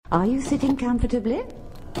Are you sitting comfortably?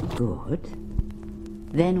 Good.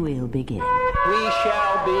 Then we'll begin. We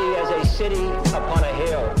shall be as a city upon a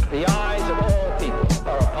hill. The eyes of all people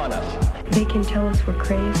are upon us. They can tell us we're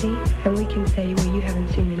crazy, and we can say, well, you haven't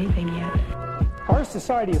seen anything yet. Our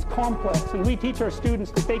society is complex, and we teach our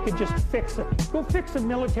students that they could just fix it. Go fix a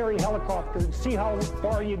military helicopter and see how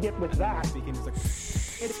far you get with that.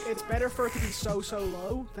 It's better for it to be so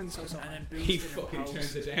low than so high. He fucking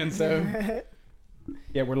turns it down so.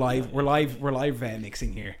 Yeah, we're live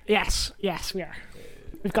mixing here. Yes, we are.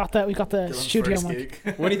 We've got the studio mic.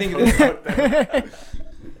 What do you think of this?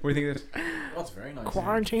 What do you think of this? Oh, it's very nice.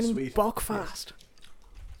 Quarantine Buckfast.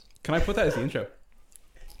 Can I put that as the intro?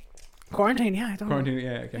 Quarantine, yeah, I don't know.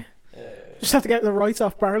 Yeah, okay. Just have to get the rights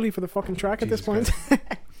off Barley for the fucking track Jesus at this point.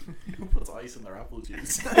 Who puts ice in their apple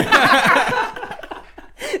juice?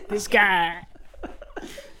 This guy.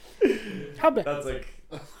 That's like,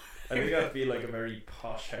 I think that'd be like a very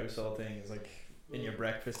posh household thing. It's like in your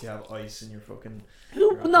breakfast you have ice in your fucking.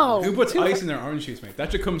 No. Who puts ice in their orange juice, mate?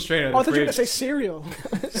 That should come straight out of the I thought you were fridge. going to say cereal.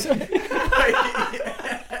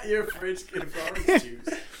 Your fridge gives orange juice.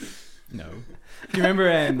 No. Do you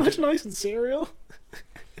remember? Much nice and cereal.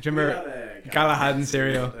 Do you remember Galahad and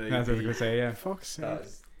cereal? That's what I was going to say. Yeah. Fuck's sake.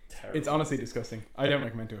 It's honestly disgusing. I don't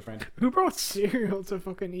recommend to a friend. Who brought cereal to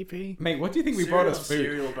fucking EP? Mate, what do you think we brought us food?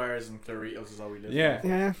 Cereal bars and Claritos is all we live.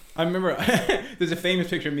 Yeah. I remember there's a famous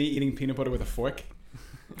picture of me eating peanut butter with a fork.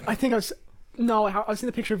 I think I've seen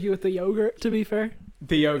the picture of you with the yogurt, to be fair.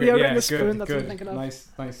 The yogurt, and yeah, the spoon, good, that's good. what I'm thinking of. Nice.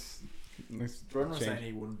 Jordan was change. saying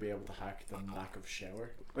he wouldn't be able to hack the lack of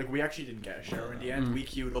shower. Like, we actually didn't get a shower in the end. We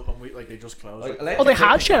queued up and they just closed. Oh, they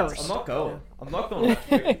had showers. I'm not going that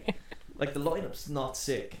quickly. Like, the lineup's not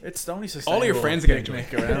sick. It's only all your friends are getting to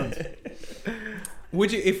make around.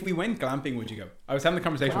 Would you, if we went glamping, would you go? I was having the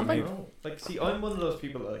conversation with Maeve. Like, see, I'm one of those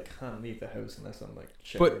people that can't leave the house unless I'm like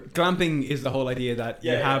But glamping is the whole idea that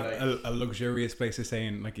you have like, a luxurious place to stay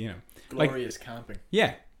in, like, you know, glorious camping.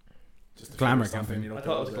 Yeah. Just glamour camping. I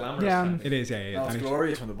thought it was glamorous. Yeah, it is. Yeah. No, it's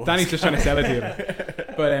glorious from the books. Danny's just trying to sell it to you.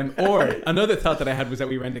 But or another thought that I had was that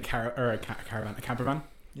we rent a camper van,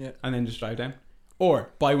 and then just drive down,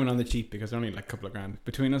 or buy one on the cheap because they're only like a couple of grand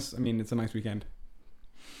between us. I mean, it's a nice weekend.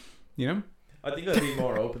 You know. I think I'd be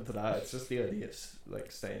more open to that. It's just the idea of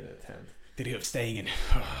like staying in a tent. The idea of staying in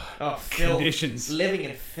conditions, living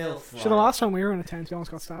in filth. So the last time we were in a tent, we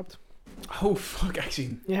almost got stabbed. Oh fuck!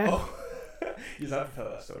 Actually, yeah. Oh. You have to tell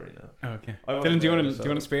that story now. Oh, okay. Dylan, do you want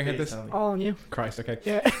to spearhead this? All on you. Christ, okay.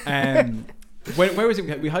 Yeah. Where was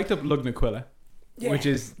it? We hiked up Lugnaquilla, which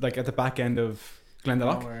is like at the back end of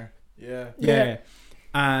Glendalough. Yeah.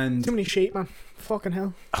 And too many sheep, man. Fucking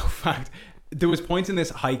hell. Oh, fact. There was points in this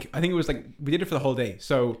hike. I think it was like we did it for the whole day.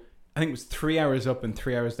 So I think it was 3 hours up and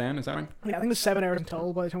 3 hours down. Is that right? Yeah, I think it was 7 hours in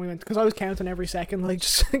total by the time we went, because I was counting every second, like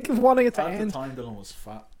just wanting it to end. At the time, Dylan was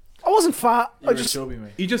fat. I wasn't fat. You were chubby,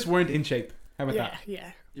 mate. You just weren't in shape. How about that?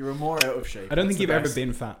 Yeah. You were more out of shape. I don't think you've ever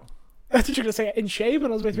been fat. I thought you were going to say in shape,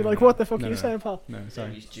 and I was going to be like, what the fuck are you saying, pal? No,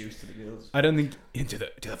 sorry. He's juiced to the gills. I don't think into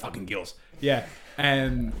the fucking gills. Yeah. I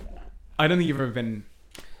don't think you've ever been.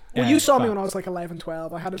 Well, you saw me when I was like 11,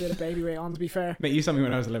 12. I had a bit of baby weight on, to be fair. Mate, you saw me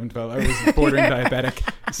when I was 11, 12. I was bordering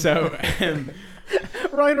diabetic. So,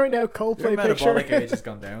 Ryan right now, Coldplay your picture. metabolic age has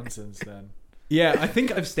gone down since then. Yeah, I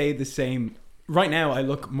think I've stayed the same. Right now, I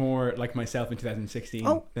look more like myself in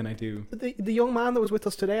 2016 than I do. The young man that was with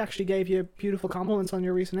us today actually gave you beautiful compliments on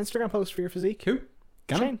your recent Instagram post for your physique. Who?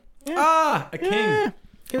 Shane. Yeah. A king. Yeah.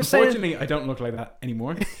 Unfortunately, I don't look like that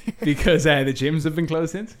anymore because the gyms have been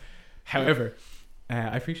closed since. However,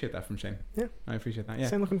 I appreciate that from Shane. Yeah. I appreciate that. Yeah.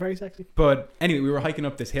 Shane looking very sexy. But anyway, we were hiking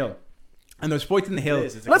up this hill. And there's points in the hill.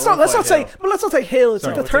 Let's not say hill. It's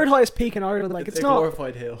like the third highest peak in Ireland. Like it's a not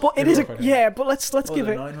glorified hill. But it is but let's give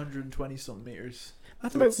it 920 something meters.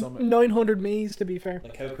 That's about 900 meters, to be fair.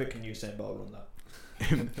 Like, how quick can Usain Bolt run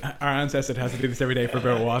that? Our ancestor has to do this every day for a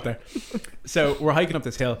bit of water. So we're hiking up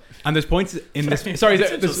this hill, and there's points in this. Sorry,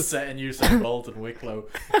 there's just setting Usain Bolt and Wicklow.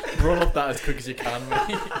 Run up that as quick as you can,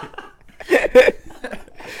 mate.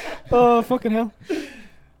 Oh fucking hell!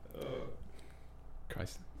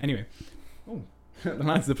 Christ. Anyway, the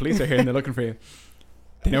lads, the police are here and they're looking for you.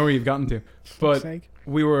 They know where you've gotten to. But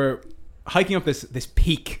we were hiking up this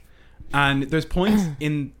peak, and there's points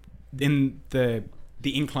in the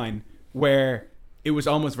incline where it was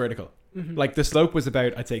almost vertical. Mm-hmm. Like the slope was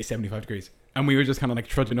about, I'd say, 75 degrees, and we were just kind of like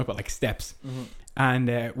trudging up at like steps. Mm-hmm.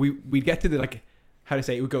 And we'd get to the like, how to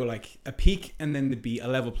say, it would go like a peak, and then there'd be a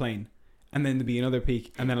level plane, and then there'd be another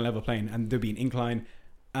peak, and then a level plane, and there'd be an incline,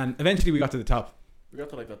 and eventually we got to the top. We got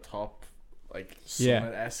to like the top like Yeah.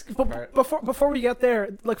 summit-esque But part. before we get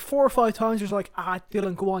there, like 4 or 5 times, you're just like,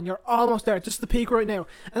 Dylan, go on, you're almost there, just the peak right now.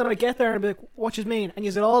 And then I get there and I'll be like, what you mean? And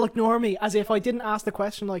you'll all ignore me as if I didn't ask the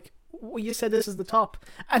question, like, well, you said this is the top.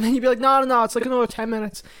 And then you'd be like, no, it's like another 10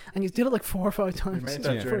 minutes. And you did it like 4 or 5 You times. made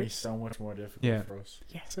that journey so much more difficult for us.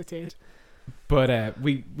 Yes, I did. But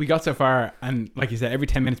we got so far, and like you said, every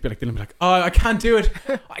 10 minutes, be like, Dylan, be like, oh, I can't do it.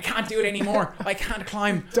 I can't do it anymore. I can't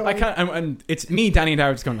climb. I can't. And it's me, Danny, and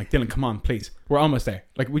Dara just going like, Dylan, come on, please. We're almost there.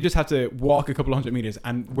 Like, we just have to walk a couple 100 meters,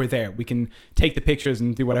 and we're there. We can take the pictures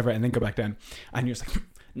and do whatever, and then go back down. And you're just like,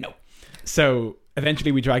 no. So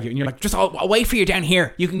eventually we drag you, and you're like, just I'll wait for you down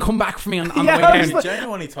here. You can come back for me on the way down. I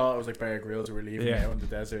genuinely thought it was like Bear Grylls who were leaving me out in the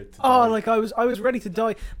desert. Like I was ready to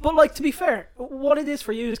die. But like, to be fair, what it is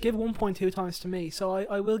for you is give 1.2 times to me. So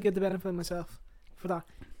I will give the benefit of myself for that.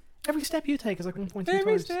 Every step you take is like 1.2 times.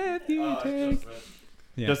 Every step you take.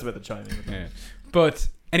 Just about the chiming. Yeah. But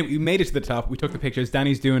anyway, we made it to the top. We took the pictures.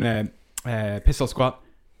 Danny's doing a pistol squat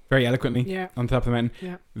very eloquently on top of the mountain.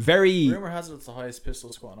 Yeah. Very. Rumor has it it's the highest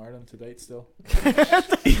pistol squat in Ireland to date still.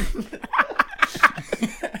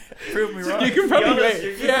 Prove me wrong. You can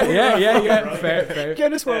probably Yeah. Fair.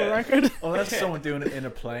 Guinness World Record. Unless someone doing it in a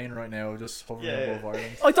plane right now, just hovering above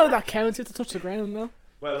Ireland. I thought that counts. You have to touch the ground, no?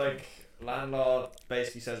 Well, like, land law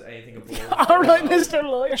basically says anything above. Alright, Mr.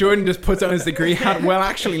 Lawyer. Jordan just puts on his degree hat. Well,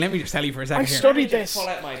 actually, let me just tell you for a second I here. studied this. Pull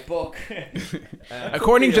out my book.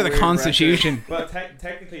 According to the Constitution. Well,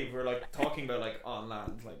 technically, if we're like talking about like on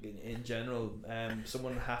land, like in general,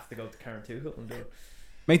 someone would have to go to Carrantoohil and do it.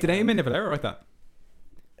 Mate, did I never ever write that?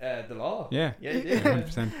 The law. Yeah. Yeah, you did.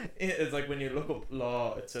 100%. It's like when you look up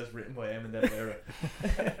law, it says written by M and De Valera.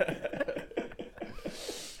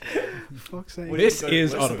 Fuck's sake. This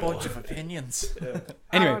is a audible. bunch of opinions.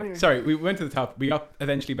 Anyway, sorry, we went to the top. We got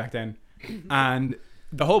eventually back down. And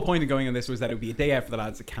the whole point of going on this was that it would be a day out for the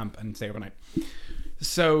lads to camp and stay overnight.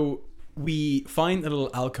 So we find a little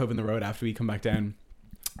alcove in the road after we come back down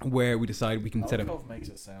where we decide we can set up. Alcove makes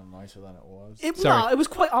it sound nicer than it was. It was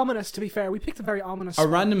quite ominous, to be fair. We picked a very ominous A spot.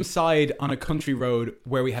 random side on a country road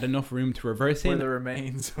where we had enough room to reverse Where in. the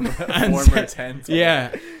remains of a And former tent.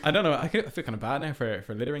 Yeah, I don't know. I feel kind of bad now for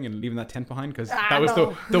littering and leaving that tent behind because that was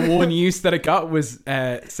no. the one use that it got was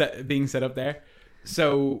being set up there.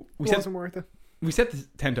 So we wasn't worth it. We set the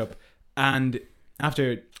tent up, and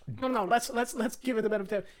after No. Let's give it the benefit of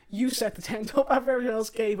the doubt. You set the tent up after everyone else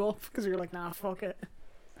gave up because you're like, nah, fuck it.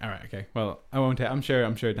 all right, okay. Well, I won't. I'm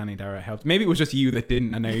sure Danny and Dara helped. Maybe it was just you that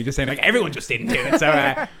didn't, and now you're just saying like everyone just didn't do it.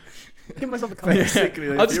 So Give myself a comment.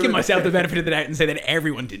 I'll just give myself the benefit of the doubt and say that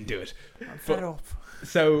everyone didn't do it. I'm fed up.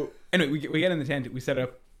 So anyway, we get in the tent, we set it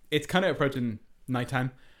up. It's kind of approaching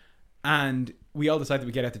nighttime, and we all decide that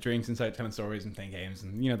we get out the drinks and start telling stories and playing games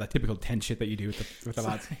and that typical tent shit that you do with the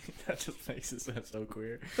lads. That just makes it sound so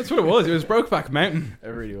queer. That's what it was. It was Brokeback Mountain. It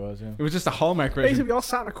really was, yeah. It was just a Hallmark Basically, version. we all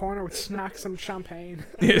sat in a corner with snacks and champagne.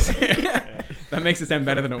 Yes. That makes it sound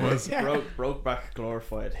better than it was. Yeah. Brokeback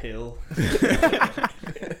glorified hill.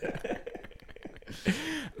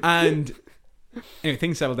 And anyway,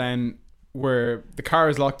 things settle down. The car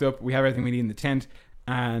is locked up. We have everything we need in the tent,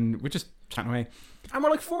 and we're just chatting away. And we're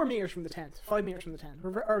like 4 meters from the tent, 5 meters from the tent.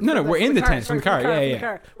 We're in the tent from the car.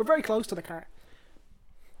 Yeah. We're very close to the car.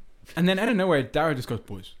 And then out of nowhere, Dara just goes,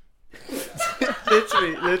 "Boys."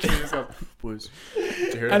 literally just go, boys.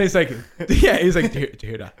 Did you hear And that? he's like, yeah, he's like, do you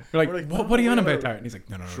hear that? We're like, We're like, what are you on no, about, no. Dara? And he's like,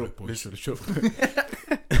 no, boys, shut up.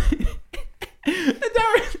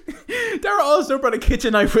 Dara also brought a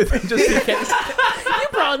kitchen knife with him just in case. You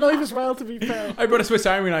brought a knife as well, to be fair. I brought a Swiss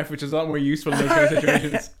Army knife, which is a lot more useful in those kind of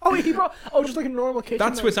situations. Oh, wait, just like a normal kitchen That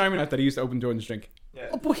knife. Swiss Army knife that he used to open Jordan's drink. Yeah.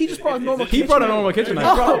 Oh, but he just brought a normal He kitchen brought a knife. normal kitchen I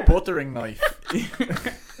knife. brought a buttering knife.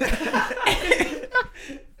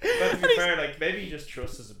 But to be fair, like maybe he just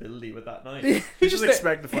trusts his ability with that knife. You just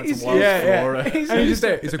expect to find some wild flora. And he's just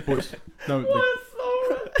there. He's like, boys. No, Like,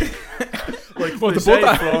 What, they the say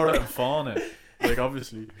Buddha? flora and fauna. Like,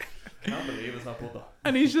 obviously. I can't believe it's not Buddha.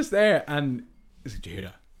 and he's just there, and he's like, do you hear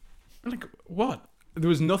that? I'm like, what? There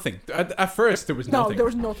was nothing. At first, there was No, nothing. there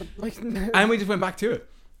was nothing. Like, And we just went back to it.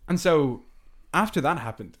 And so, after that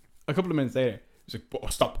happened, a couple of minutes later, he's like, oh,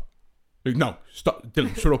 stop. Like, no, stop.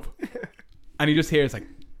 Dylan, shut up. And he just hears, like,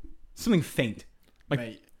 something faint. Like,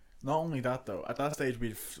 Mate, not only that, though. At that stage,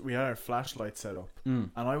 we had our flashlight set up. And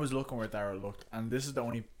I was looking where Dara looked. And this is the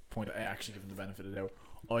only point I actually give him the benefit of the doubt.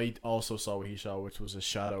 I also saw what he saw, which was a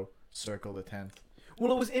shadow circle the tent.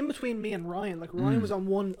 well, it was in between me and Ryan. Like, Ryan was on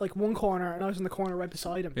one corner, and I was in the corner right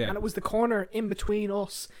beside him. Yeah. And it was the corner in between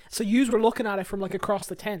us. So yous were looking at it from, like, across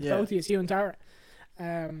the tent. Yeah. Both of you and Dara.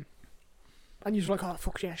 And you're like, oh,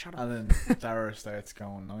 fuck yeah, shut up. And then Dara starts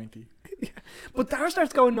going 90. But Dara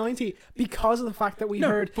starts going 90 because of the fact that we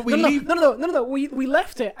heard. But we no. We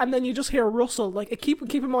left it, and then you just hear a rustle. Like, keep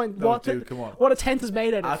in mind Come on. what a tent is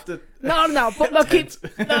made out of. At the No. But no,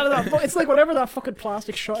 no. But it's like whatever that fucking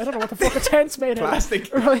plastic shit. I don't know what the fuck a tent's made out of.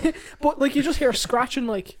 Plastic. Right? But like, you just hear scratching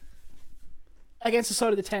like against the side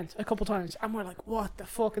of the tent a couple times, and we're like, what the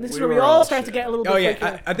fuck? And this is where we all start to get a little bit. Oh yeah,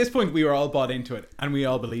 freaky. at this point we were all bought into it and we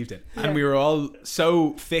all believed it, and we were all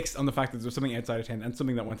so fixed on the fact that there was something outside a tent and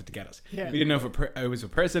something that wanted to get us. Yeah. We didn't know if it was a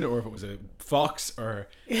person or if it was a fox or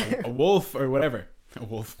a wolf or whatever. A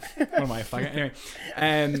wolf. What am I? Anyway,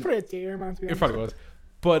 It's probably a deer, man. To be it honest. probably was.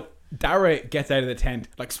 But Dara gets out of the tent,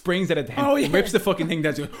 like springs out of the tent, rips the fucking thing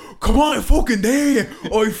down. Goes, come on, I fucking dare you!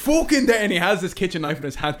 I fucking dare! And he has this kitchen knife in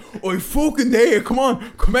his hand. I fucking dare you! Come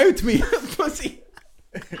on, come out to me, pussy!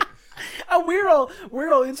 And we're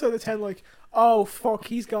all inside the tent, like, oh fuck,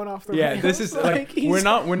 he's going off the rails. This is like we're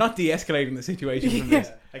not de-escalating the situation from this.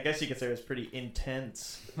 I guess you could say it was pretty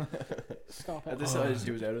intense. Stop it. At this stage,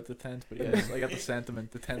 he was out of the tent, but yes, I got the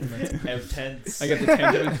sentiment, the sentiment. Out tense. I get the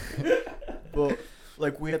tent. But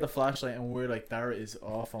like, we had the flashlight, and we're like, Dara is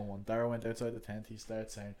off on one. Dara went outside the tent. He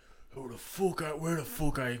starts saying, where the fuck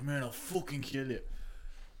are you, man? I'll fucking kill you.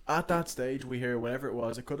 At that stage, we hear whatever it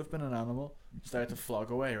was. It could have been an animal. Start to flog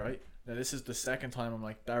away, right? Now, this is the second time I'm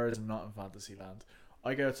like, Dara is not in fantasy land.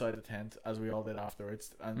 I go outside the tent, as we all did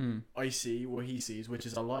afterwards, and I see what he sees, which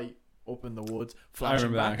is a light up in the woods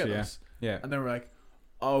flashing back at us. Yeah. And then we're like,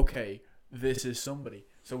 okay, this is somebody.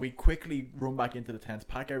 So we quickly run back into the tent,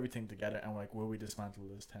 pack everything together, and we're like, will we dismantle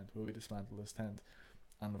this tent? Will we dismantle this tent?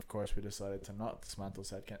 And of course, we decided to not dismantle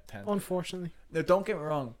said tent. Unfortunately. Now, don't get me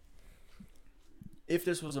wrong. If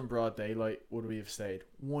this was in broad daylight, would we have stayed?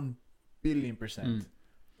 1 billion %.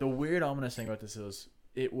 The weird, ominous thing about this is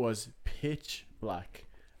it was pitch black,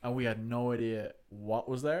 and we had no idea what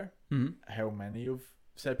was there, how many of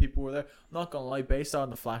said people were there. Not gonna lie, based on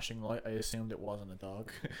the flashing light, I assumed it wasn't a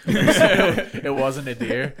dog. So it wasn't a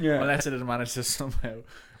deer, unless it had managed to somehow,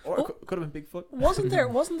 or it could have been Bigfoot. Wasn't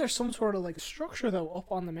there some sort of like structure though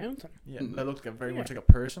up on the mountain? Yeah, that looked like very much like a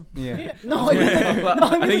person. Yeah. No, I mean,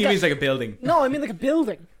 I think he means like a building. No, I mean like a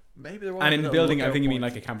building. Maybe there was. And in the building, I think you mean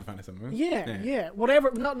like a camper van or something. Right? Yeah.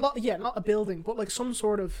 Whatever. Not a building, but like some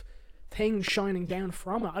sort of thing shining down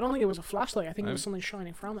from it. I don't think it was a flashlight. I think it was something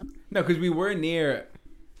shining from it. No, because we were near.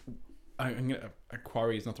 A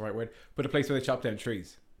quarry is not the right word, but a place where they chop down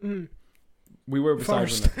trees. We were beside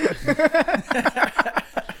them.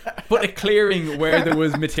 But a clearing where there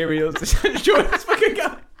was materials to show this fucking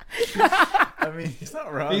guy. I mean, he's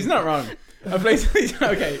not wrong. He's not wrong. A place.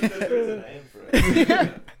 Okay. There's a name for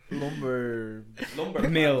it. Lumber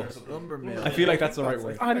mill. Lumber mill. I feel like that's the right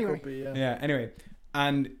word. Anyway. Yeah. Anyway,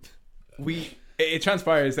 and it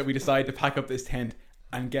transpires that we decide to pack up this tent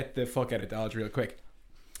and get the fuck out of Dodge real quick.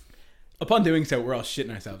 Upon doing so, we're all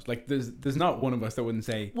shitting ourselves. Like, there's not one of us that wouldn't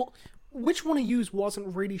say... Well, which one of yous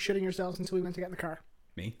wasn't really shitting yourselves until we went to get in the car?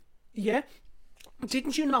 Me. Yeah.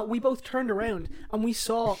 Didn't you not? We both turned around and we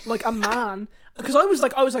saw like a man. Because I was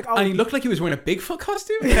like, oh. And he looked like he was wearing a Bigfoot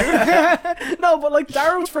costume. No, but like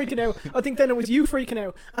Dara was freaking out. I think then it was you freaking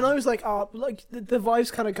out, and I was like, oh, like the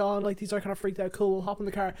vibe's kind of gone. Like these are kind of freaked out. Cool, we'll hop in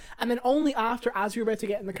the car. And then only after, as we were about to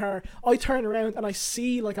get in the car, I turn around and I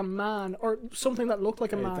see like a man or something that looked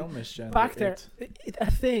like a man back there, a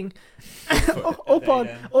thing, up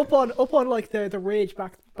on like the ridge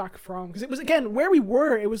back from, because it was again where we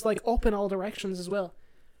were. It was like up in all directions as well.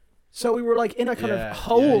 So we were like in a kind of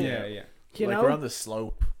hole. Yeah. You like know? we're on the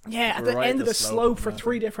slope. Yeah, at the end of the slope for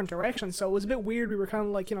 3 different directions. So it was a bit weird. We were kind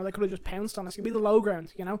of like, they could have just pounced on us. It could be the low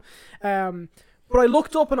ground, But I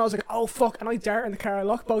looked up and I was like, oh fuck, and I dart in the car. I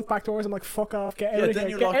locked both back doors. I'm like, fuck off, get out of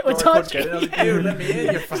here. Get out with Dodge. Let me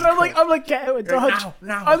in. So I'm like, get out with Dodge.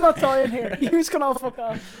 No. I'm not dying here. You're just gonna all fuck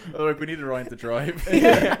off. Like, we need a Ryan to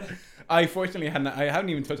drive. I fortunately hadn't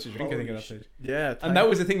even touched a drink. I think at that stage. Yeah, and that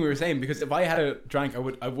was the thing we were saying, because if I had a drink,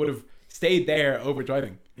 I would have stayed there over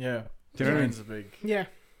driving. Yeah. Do you know what I mean? A big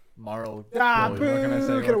moral. What can I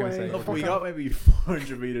say? Get away. Look, we got maybe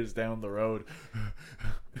 400 meters down the road.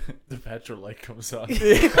 The petrol light comes on. And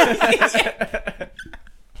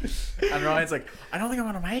Ryan's like, I don't think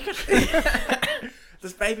I'm gonna make it.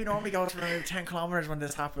 This baby normally goes for around 10 kilometers when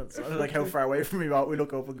this happens. I was like, how far away from me? We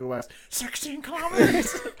look up and go west. 16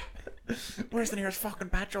 kilometers. Where's the nearest fucking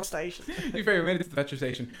petrol station? To be fair, we made it to the petrol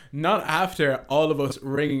station not after all of us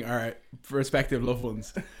ringing our respective loved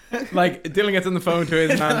ones. Like, Dylan gets on the phone to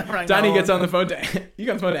his man. Danny gets on the phone to... You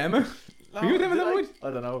got on the phone to Emma? Were you with Emma at that point? I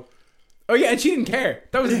don't know. Oh yeah, and she didn't care.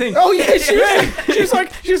 That was the thing. Oh yeah, she was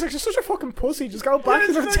like, you're such a fucking pussy. Just go back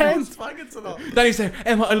to the tent. Then he said,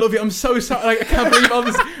 Emma, I love you. I'm so sorry. Like, I can't believe all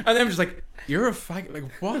this. And I'm just like, you're a fag. Like,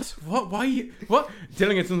 what? Why? What?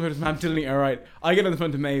 Dylan gets something with his man. Dylan, all right. I get on the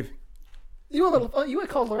phone to Maeve. You had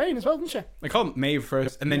called Lorraine as well, didn't you? I called Maeve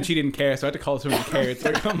first, and then she didn't care, so I had to call someone who cared. So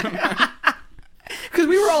I called my Because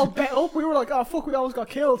we were all bet up. We were like, oh fuck, we almost got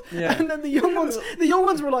killed. Yeah. And then the young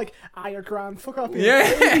ones were like, you're grand. Fuck off.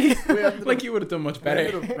 Yeah. Like you would have done much better. We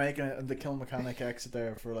ended up making the Kill Mechanic exit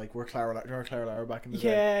there for like where Clara Lara back in the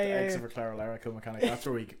day. Yeah. Exit for Clara Lara Kill Mechanic. That's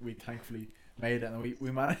where we thankfully made it, and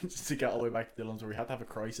we managed to get all the way back to Dylan's where we had to have a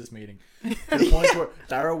crisis meeting to the point where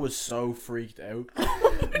Dara was so freaked out.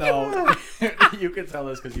 No, you can tell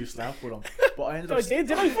this because you slept with him. But I ended up.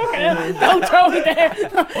 Did I fucking don't throw me there.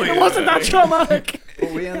 It wasn't that traumatic.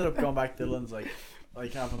 But we ended up going back to Dylan's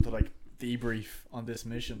like having to like debrief on this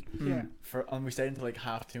mission. Yeah. And we stayed until like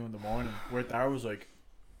 2:30 in the morning, where Dara was like,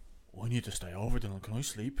 I need to stay over, Dylan. Can I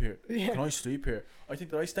sleep here? Yeah. Can I sleep here? I think,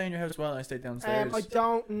 did I stay in your house as well? And I stayed downstairs. I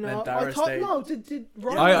don't know. Dara I thought stayed. no. Did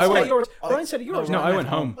Ryan I say went- yours? Ryan said yours. No, I went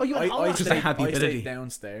home. Oh, you went home. Because I had the I ability. stayed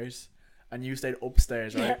downstairs, and you stayed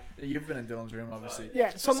upstairs, right? You've been in Dylan's room, obviously.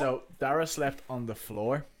 Yeah. So Dara slept on the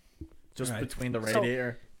floor, just Right. between the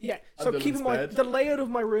radiator. Yeah, And so keep Dylan's in mind, bed. the layout of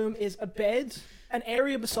my room is a bed, an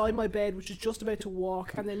area beside my bed which is just about to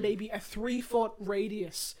walk, and then maybe a 3-foot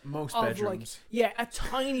radius Most of bedrooms. a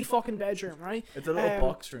tiny fucking bedroom, right? It's a little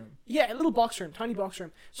box room. Yeah, a little box room, tiny box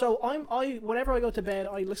room. So whenever I go to bed,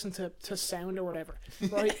 I listen to sound or whatever,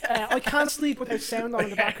 right? I can't sleep without sound on in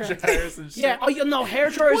the background. Hairdryers and shit. Yeah, no hair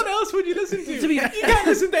dryers. What else would you listen to? To be- You can't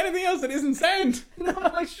listen to anything else that isn't sound. No,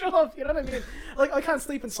 like shut up. You know what I mean? Like I can't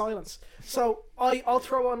sleep in silence. So I'll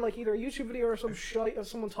throw on like either a YouTube video or some shite of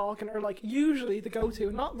someone talking, or like usually the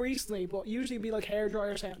go-to, not recently, but usually be like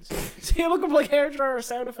hairdryer sounds. So you look up like hairdryer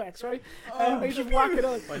sound effects, right? And you just whack it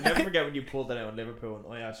on. I never forget when you pulled that out in Liverpool,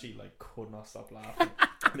 and I actually like could not stop laughing.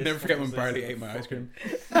 Never forget when Barley ate my ice cream.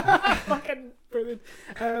 Fucking brilliant.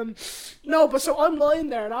 No, but so I'm lying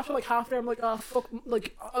there, and after like half an hour, I'm like, oh fuck,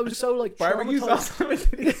 like I was so like Barbecue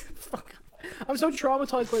traumatized. Fuck. I'm so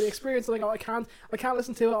traumatized by the experience. Like, I can't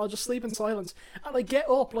listen to it. I'll just sleep in silence. And I get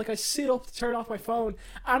up, like I sit up to turn off my phone,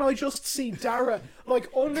 and I just see Dara, like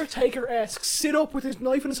Undertaker-esque, sit up with his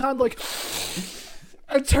knife in his hand, like,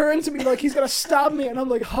 and turn to me like he's gonna stab me. And I'm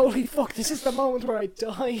like, holy fuck, this is the moment where I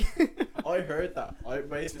die. I heard that. I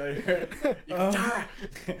heard Dara,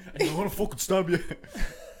 I don't want to fucking stab you.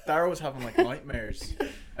 Dara was having like nightmares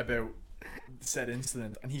about said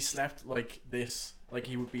incident, and he slept like this, like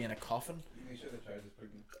he would be in a coffin.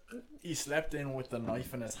 He slept in with the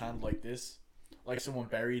knife in his hand like this, like someone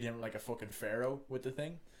buried him like a fucking pharaoh with the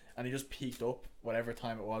thing, and he just peeked up whatever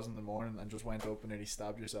time it was in the morning and just went up and nearly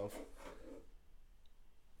stabbed yourself.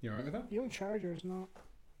 You alright with that? Young charger's not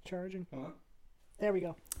charging. Hold on. There we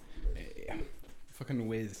go. Fucking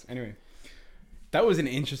whiz. Anyway, that was an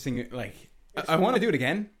interesting. Like, I want to do it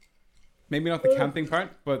again. Maybe not the camping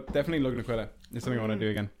part, but definitely Lugna Quilla. It's something I want to do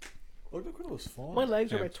again. Look, it was fun. My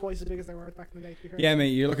legs are Yeah. about twice as big as they were back in the day. To be fair. Yeah, mate,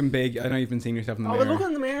 you're looking big. I know you've been seeing yourself in the I've mirror. been looking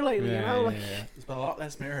in the mirror lately, you know, like. There's been a lot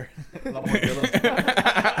less mirror. A lot more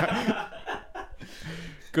Dylan.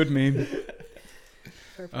 Good meme.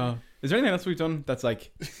 Is there anything else we've done that's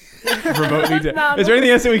like remotely? Nah, is there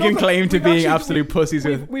anything else that we can nothing. claim to We've being actually- absolute pussies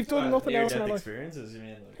with? We've done nothing else in our Near-death life. experiences, you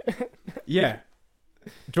mean? Like, Yeah.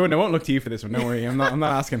 Jordan, I won't look to you for this one. Don't worry, I'm not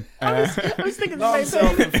asking. I was thinking the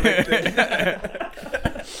same thing.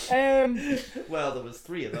 well, there was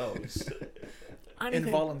 3 of those. Anything.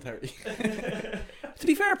 Involuntary. To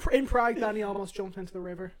be fair, in Prague, Danny almost jumped into the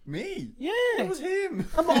river. Me? Yeah. That was him.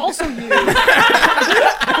 I'm also you.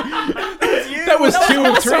 That was 2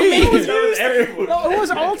 of 3. That was everyone. No, it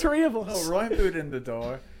was all 3 of us. Oh, Ryan put it in the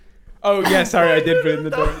door. Oh yeah, sorry, I did put it in the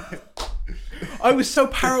door. I was so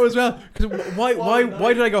paro as well. Because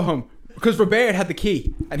why did I go home? Because Robert had the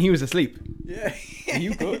key and he was asleep. Yeah. Are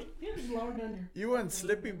you good? You went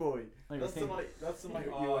Slippy Boy. That's the mic.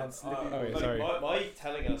 You went Slippy Oh, Boy. yeah, sorry. My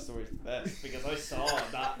telling us story is the best because I saw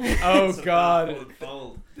that. Oh, so God. that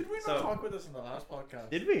unfold. Did we not So- talk about this in the last podcast?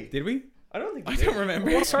 Did we? Did we? I don't think we I did. don't remember.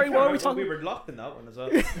 Well, sorry, what are we talking? We were locked in that one as well.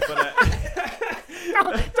 But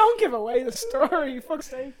Don't give away the story, fuck's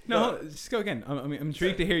sake. No, just go again. I'm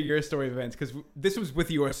intrigued to hear your story of events because this was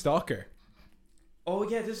with your stalker. oh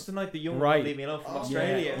yeah, this is the night the young Right. one leave me alone from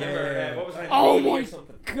Australia. yeah, Remember, yeah. What was her name? Oh Haley or my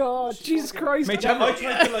something. God, Jesus Christ. Mate, Yeah, I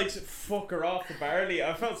tried to like fuck her off to Barley.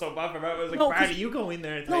 I felt so bad for her. I was like, No, 'cause- Barley, you go in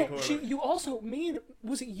there and take No, her. you also,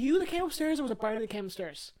 was it you that came upstairs or was it Barney that came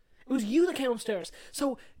upstairs? It was you that came upstairs.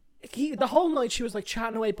 So, the whole night she was like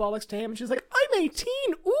chatting away bollocks to him, and she's like, I'm 18,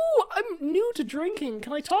 ooh, I'm new to drinking,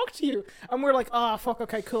 can I talk to you? And we're like, fuck,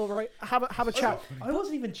 okay, cool, right, have a chat. I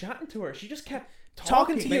wasn't even chatting to her. She just kept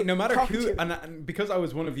talking to you. Like, no matter talking who, to you. and because I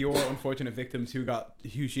was one of your unfortunate victims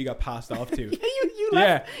who she got passed off to. you Yeah,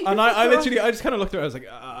 left, and you I left literally, I just kind of looked at her. I was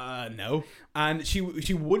like, no, and she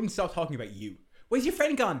wouldn't stop talking about you. Where's your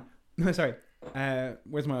friend gone? No, sorry.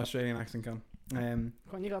 Where's my Australian accent gone? Come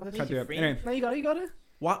on, you got it. Can't do it. Anyway, No, you got it.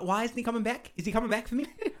 why isn't he coming back? Is he coming back for me?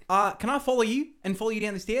 Can I follow you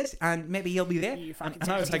down the stairs and maybe he'll be there? You And fucking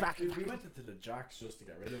I was like, Dude, we went into the Jacks just to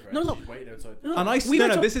get rid of her. No. She's waiting outside. and I We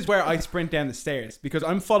went to- this is where I sprint down the stairs because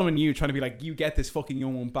I'm following you, trying to be like, you get this fucking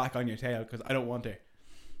young one back on your tail because I don't want her.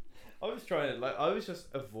 I was trying to, like, I was just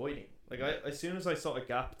avoiding. Like, as soon as I saw a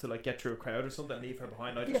gap to, like, get through a crowd or something and leave her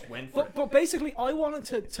behind, I just went for it. But basically, I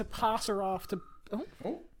wanted to pass her off to.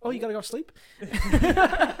 Oh, you gotta go sleep.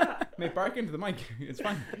 Mate, bark into the mic. It's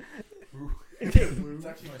fine. It's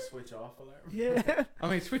actually my switch off alarm. Yeah. I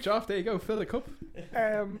mean, switch off. There you go. Fill the cup.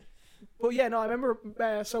 But yeah, no, I remember.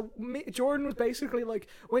 Jordan was basically like,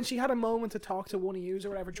 when she had a moment to talk to one of yous or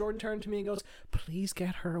whatever, Jordan turned to me and goes, "Please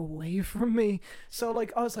get her away from me." So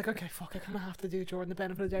like, I was like, okay, fuck, I kind of have to do Jordan the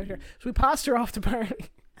benefit of the doubt here. So we passed her off to Barney.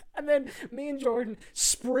 And then me and Jordan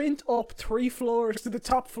sprint up 3 floors to the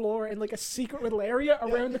top floor in like a secret little area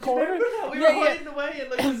around the corner. We were hiding away in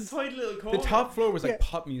like this tiny little corner. The top floor was like Yeah.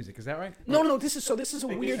 pop music. Is that right? No. This is a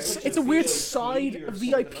weird. It's a weird side or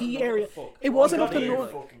VIP something, I don't know area. what the fuck. It wasn't up to Got here.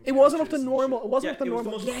 normal. It wasn't up to normal. It wasn't Yeah, up to it was the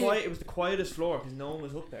normal. most Yeah, quiet. It was the quietest floor because no one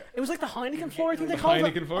was up there. It was like the Heineken floor. I think they The called it.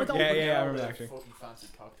 Heineken floor? I don't- Yeah, I All remember the actually. fucking fancy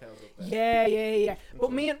cocktails up there. Yeah.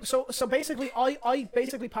 But me and so basically, I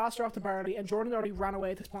basically passed her off to Barley, and Jordan already ran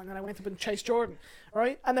away at this point, and then I went up and chased Jordan,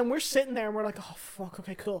 right? And then we're sitting there, and we're like, oh fuck,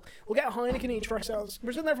 okay, cool. We'll get a Heineken each for ourselves.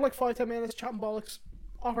 We're sitting there for like 5-10 minutes, chatting bollocks,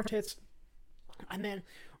 off our tits, and then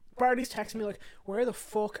Barley's texting me like, "Where the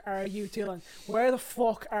fuck are you, Dylan? Where the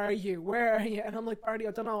fuck are you? Where are you?" And I'm like, "Barley,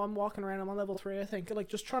 I don't know. I'm walking around. I'm on level 3, I think. Like,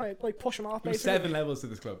 just trying to like push him off." There's Basically. 7 levels to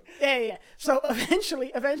this club. Yeah. So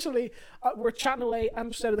eventually, we're chatting away.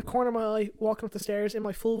 I'm just out of the corner of my eye, walking up the stairs in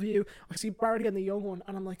my full view. I see Barty and the young one,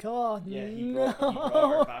 and I'm like, oh Yeah, he no. brought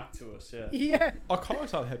her back to us. Yeah. Yeah, Of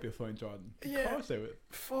course I'll help you find Jordan. Of Yeah. course I will.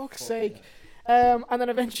 fuck's sake. And then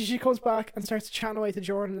eventually she comes back and starts chatting away to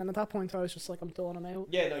Jordan, and at that point I was just like, I'm done, I'm out.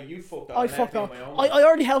 Yeah, no, you fucked up. I and fucked left up. me on my own. I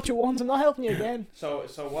already helped you once, I'm not helping you again. So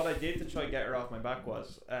what I did to try and get her off my back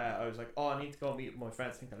was, I was like, oh, I need to go meet my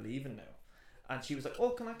friends. I think they're leaving now. And she was like,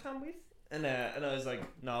 oh, can I come with? And I was like,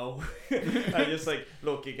 no. I just like,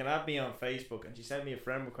 look, you can add me on Facebook. And she sent me a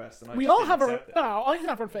friend request, and I We just all didn't have her. accept it. No, I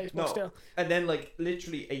have her on Facebook No. still. And then like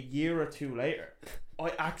literally a year or two later,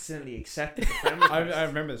 I accidentally accepted the friend request. I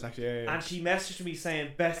remember this actually. Yeah. And she messaged me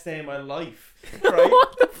saying, best day of my life. Right?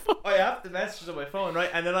 What the fuck? I have the message on my phone, right?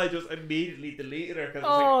 And then I just immediately deleted her because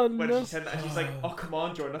Oh, like, when no. she sent that, she's like, oh, come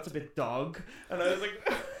on, Jordan, that's a bit dog. And I was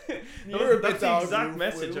like, You're a bit that's the dog, exact you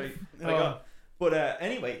message fool. I got. But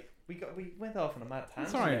anyway, we went off on a mad tangent.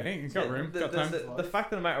 It's alright, you got room, got time. The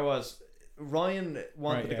fact of the matter was, Ryan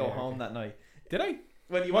wanted Right, to go yeah, home okay. that night. Did I?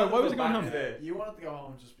 Well, you Why wanted to was go he going back home? to the- You wanted to go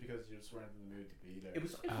home just because you just weren't in the mood to be there. It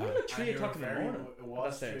was Ah. probably like 3 And you o'clock were in the very morning. It at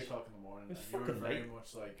was that 3 stage. o'clock in the morning. It was And you were fucking very late.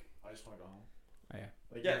 much like, I just want to go home. Oh, yeah.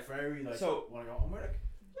 Like, Yeah. you're very like, So- want to go home. And we're like,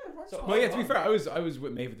 yeah, right. So- so Well, yeah. To be fair, I was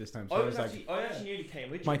with Maeve at this time, so I was like, I actually nearly came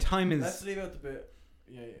with you. my time let's is. leave out the bit.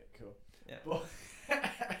 Yeah, cool. Yeah. But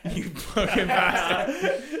You fucking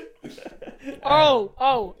bastard.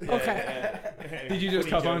 Oh, Yeah, okay. yeah. Did you just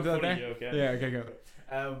Funny cop onto joke, that funny there? joke, yeah. Yeah. Okay.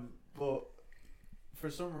 Go. but for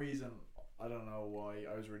some reason, I don't know why,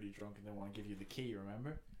 I was really drunk and didn't want to give you the key.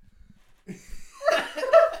 Remember?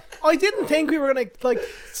 I didn't think we were gonna like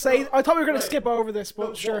say. I thought we were gonna Right. skip over this, but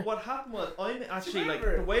No, sure. What happened was, I'm actually like,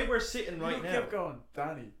 Remember? the way we're sitting right you now. kept going,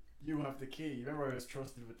 Danny. You have the key. Remember, I was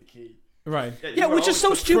trusted with the key. Right. you Yeah, were which is so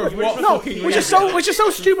always- stupid. For what No, fucking which is so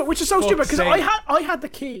stupid. Which is so stupid because sake. I had the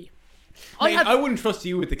key. Mate, I wouldn't trust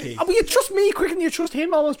you with the key. But you trust me quicker than you trust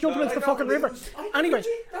him almost jumping No, into I the fucking river. Anyway,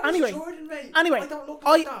 anyway, I don't look I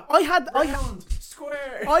like that. had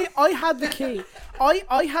Square. I had the key.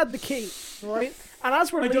 I had the key, right? And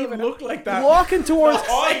as we're I leaving, don't look like that. walking towards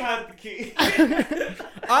I had the key.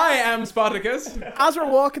 I am Spartacus. as we're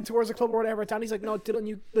walking towards the club or whatever, Danny's like, "No, Dylan,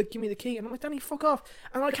 you like give me the key." And I'm like, "Danny, fuck off!"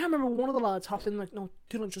 And I can't remember, one of the lads hopped in like, "No,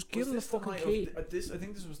 Dylan, just give him the fucking key." I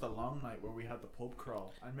think this was the long night where we had the pub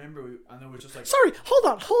crawl. I remember, and it was just like. Sorry,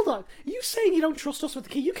 hold on. You saying you don't trust us with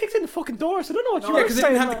the key? You kicked in the fucking door, so I don't know what you No, were Yeah, because I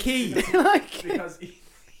saying. didn't have the key. Like, Because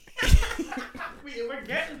We're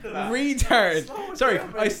getting to that. Retard. Sorry,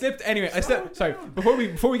 I slipped. Anyway, I slipped. Sorry. Before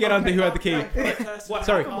we get on to who had the key. What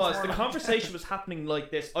Sorry. happened was the conversation was happening like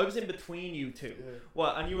this. I was in between you two.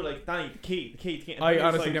 What? And you were like, Danny, the key. And I Danny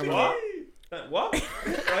was honestly like, don't what? What?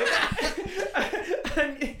 Right?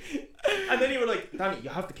 and then you were like, Danny, you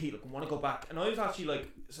have the key. Look, I want to go back. And I was actually like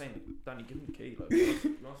saying, Danny, give him the key. Like,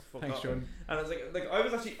 Thanks, Jordan. And I was like I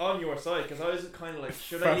was actually on your side because I was kind of like,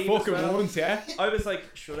 should For I leave fucking as well? once, yeah. I was like,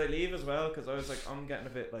 should I leave as well? Because I was like, I'm getting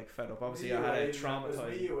a bit like fed up. Obviously, I had a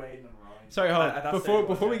traumatized. Sorry, hold At on. that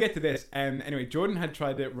Before stage, we get to this, anyway, Jordan had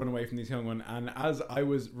tried to run away from this young one, and as I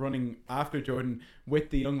was running after Jordan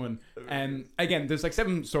with the young one, again, there's like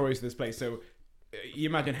 7 stories to this place, so you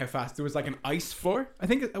imagine how fast. There was like an ice floor, I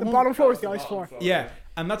think. The bottom floor is the ice floor. Yeah,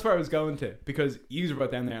 and that's where I was going to, because you were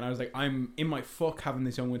both down there, and I was like, I'm in my fuck having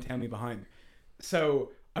this young one tail me behind.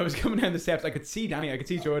 So I was coming down the steps. I could see Danny. I could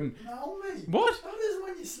see Jordan. No, mate. What? That is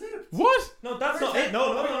when you slipped. What? No, that's not it.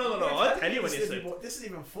 No. I'll tell you when you slip. This is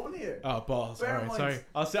even funnier. Oh, balls. Bear in Alright, mind- sorry.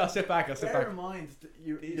 I'll sit back. Bear in mind, that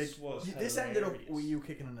this ended up hilarious. with you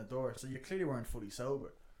kicking in the door, so you clearly weren't fully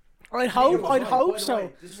sober. I'd By hope the so. way,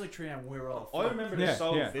 this is like 3 a.m. We were all. I remember this Yeah,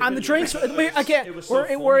 so yeah. vividly. And the drinks, It was- again, it was so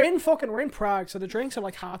we're funny. in Prague, so the drinks are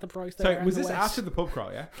like half the price there. Sorry, in was the this West. after the pub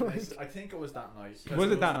crawl, yeah? I think it was that night.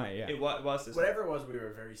 Was it that night, yeah? It was this. Whatever it was, we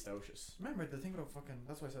were very stocious. Remember the thing about fucking.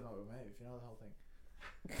 That's why I said no with Maeve. You know the whole thing.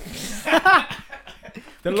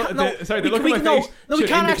 The look No, at we- my no, face no, we should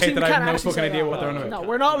can't indicate actually- that we I have can't no actually fucking say idea that. what they're on about. No,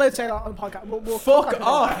 we're not allowed to say that on the podcast. We'll Fuck cut that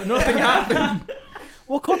off! out. Nothing happened.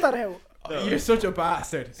 We'll cut that out. You're such a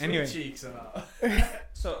bastard. Anyway, Cheeks and all.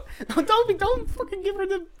 So Don't fucking give her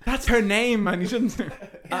the. that's her name, man. You shouldn't.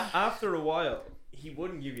 after a while, he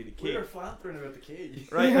wouldn't give you the We key. were flantering about the key.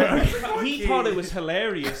 Right? And he thought it was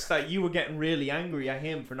hilarious that you were getting really angry at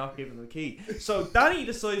him for not giving him the key. So Danny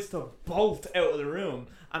decides to bolt out of the room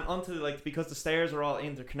and onto because the stairs are all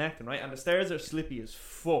interconnecting, right? And the stairs are slippy as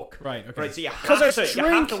fuck. Right. Okay. Right, so you there's have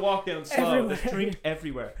drink to walk down slow. everywhere. There's drink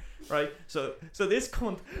everywhere. Right? So this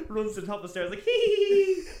cunt runs to the top of the stairs like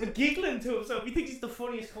hee giggling to himself. He thinks he's the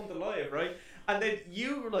funniest cunt alive, right? And then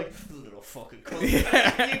you were like, little fucking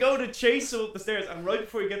cunt. You go to chase him up the stairs, and right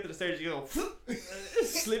before you get to the stairs, you go,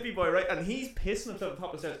 slippy boy, right? And he's pissing himself at the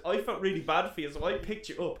top of the stairs. I felt really bad for you, so I picked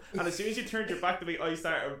you up. And as soon as you turned your back to me, I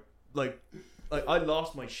started like I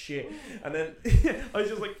lost my shit. And then I was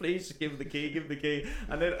just like, please just give him the key.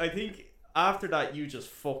 And then I think after that, you just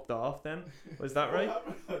fucked off then. Was that right? What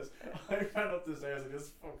happened was, I ran up the stairs and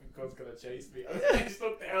this fucking cunt's gonna chase me. I just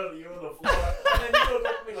looked down at you on the floor, and then you looked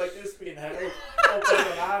up at me like this being held up by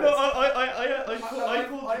the lads. No, I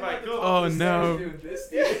pulled you back up. Oh, no. Doing this.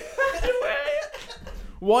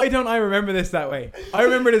 Why don't I remember this that way? I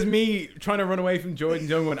remember it as me trying to run away from Jordan's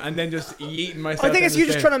young one and then just yeeting myself. I think it's down you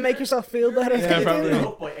the just stairs. trying to make yourself feel better. Yeah, probably.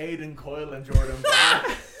 Up by Aidan Coyle and Jordan Barr.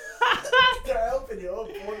 They're helping you up.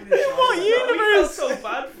 What We felt universe? so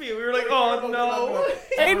bad for you. We were like, oh no.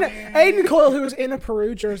 Aiden Coyle, who was in a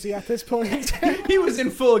Peru jersey at this point. He was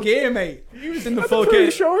in full gear, mate. He was in the full Peru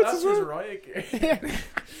kit. shorts That's as his well. riot gear.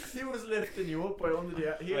 He was lifting you up by under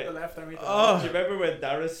the. He had the left arm. he had the Oh. Do you remember when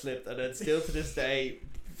Dara slipped, and then still to this day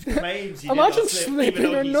claims he did Imagine not slip, even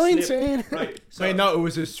slipping though at he 19. slipped. Right. So Wait, no, it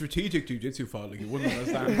was a strategic jiu-jitsu fall. Like, you wouldn't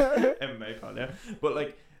understand. MMA fan, yeah. But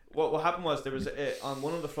like, what happened was there was on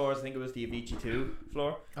one of the floors, I think it was the Avicii 2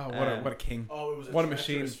 floor. Oh, what a king. Oh, it was What a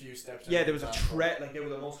machine. Few steps Yeah, there was a tread, like there were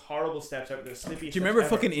the most horrible steps ever. The slippiest. Do you remember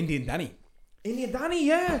steps ever. fucking Indian Danny? Indian Danny?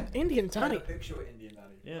 Yeah. Indian I had a Danny. picture with Indian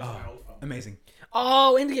Danny. Yeah. That's my old phone. Amazing.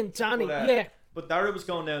 Oh, Indian Danny. But, Yeah. But Dara was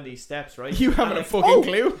going down these steps, right? You haven't And, a like, fucking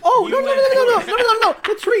clue? Oh, You no,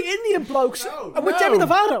 the 3 Indian blokes. No, With Demi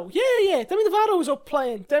Lovato. Yeah. Demi Lovato was up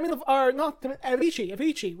playing.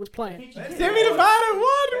 Avicii was playing. Demi Lovato,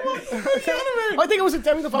 what? What are you talking about? I think it was a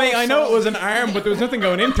Demi Lovato Mate, I know it song. was an arm, but there was nothing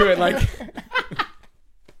going into it. Like,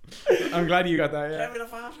 I'm glad you got that. Yeah. Demi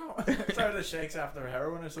Lovato. Sorry, the shakes after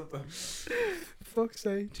heroin or something. Fuck's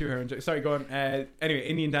sake. 2 heroin. Sorry, go on. Anyway,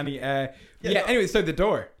 Indian Danny. Yeah. no. Anyway, so the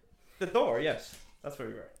door. The door, yes. That's where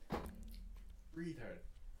we were. Retard.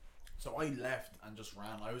 So I left and just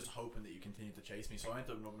ran. I was hoping that you continued to chase me. So I went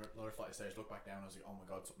up another flight of stairs, looked back down. I was like, oh my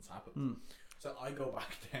god, something's happened. So I go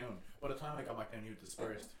back down. By the time I got back down, you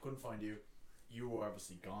dispersed. Couldn't find you. You were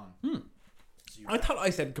obviously gone. So you I thought I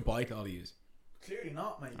said goodbye to all of you. clearly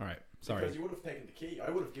not, mate. All right, sorry. Because you would have taken the key. I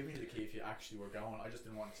would have given you the key if you actually were going. I just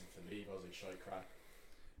didn't want you to leave. I was like, shy crap.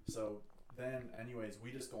 So then, anyways,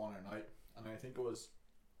 we just go on our night. And I think it was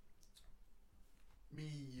me,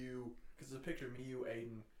 you, because there's a picture of me, you,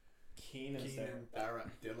 Aiden, Keenan. Keenan, Dara,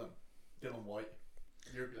 Dylan White.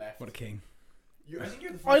 You're left. What a king. I think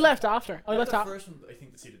you're the first I left after. I You're left the after. first one, I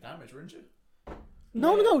think, to see the damage, weren't you?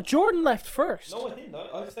 No. Jordan left first. No, I didn't.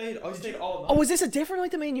 I stayed all night. Oh, was this a different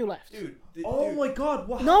night than me and you left? Dude. Oh my god,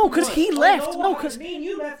 what No, happened because was- he I left. know No, what because me and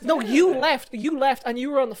you left. no, together. you left, and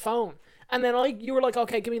you were on the phone. And then you were like,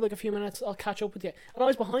 okay, give me like a few minutes, I'll catch up with you. And I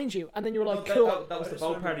was behind you, and then you were like, cool. That was the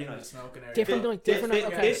boat party night. Different night.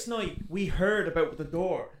 Okay. This night we heard about the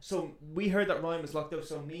door, so we heard that Ryan was locked out.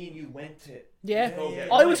 So me and you went to. Yeah. Yeah.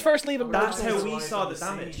 I was first leaving. That's Brooks. how we saw the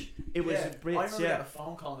damage. It was I Brits, remember yeah. getting a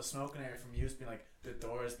phone call in the smoking area from you being like, the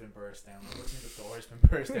door has been burst down. What do you mean the door has been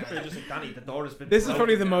burst down? They're just like, Danny, the door has been. This is broken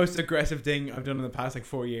probably the down." most aggressive thing I've done in the past like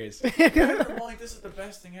 4 years. Never mind, this is the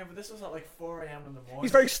best thing ever. This was at like 4 a.m. in the morning.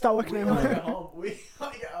 He's very stoic I now. get home.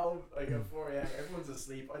 I get home like at 4 a.m. Everyone's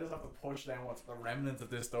asleep. I just have to push down what's the remnants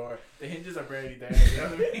of this door. The hinges are barely there. You know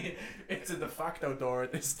what I mean? It's a de facto door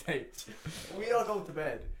at this stage. We all go to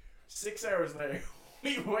bed. 6 hours later,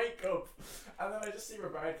 we wake up, and then I just see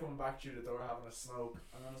Roberta coming back through the door having a smoke,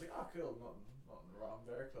 and I was like, oh cool, nothing wrong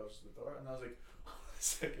there, close to the door, and I was like,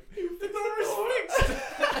 the door is fixed.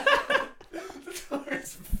 The door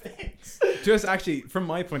is fixed. Just actually, from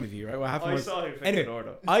my point of view, right? What happened I was, saw who fixed anyway, the door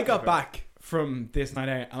though. I got back from this night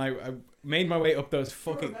out, and I made my way up those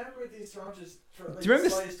fucking. Remember these tranches? Do you remember the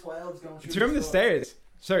size 12s going through? Do you remember the stairs?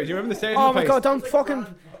 Sorry, do you remember the stairs? Oh in the my place? god, don't fucking.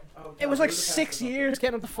 Oh, It was like 6 years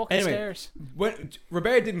getting up the fucking Anyway. stairs. When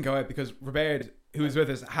Robert didn't go out because Robert, who was with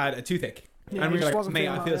us, had a toothache. Yeah, and he we were just like, wasn't mate,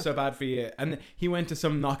 feeling I well, feel yeah. so bad for you. And he went to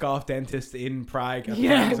some knockoff dentist in Prague. at the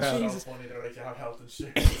Yeah, time as well. Jesus. So funny, they're like, you have health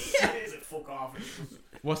insurance. He's like, fuck off.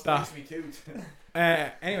 What's that? Fix me tooth.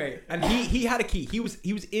 Anyway, and he had a key. He was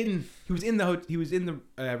in the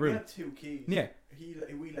We room. had 2 keys. Yeah.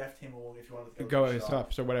 We left him alone if you wanted to Go to the out shop.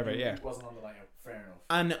 stops or whatever. Yeah. He wasn't on the line. Fair enough.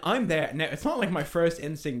 And I'm there now. It's not like my first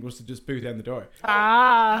instinct was to just boot down the door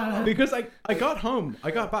because I got home, I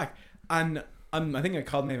got back, and I think I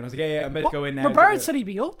called him and I was like, yeah, I'm about to go in now. Robert said he'd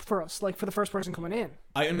be up for us, like for the first person coming in.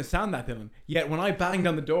 I understand that, Dylan. Yet when I banged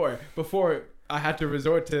on the door before I had to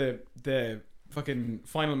resort to the fucking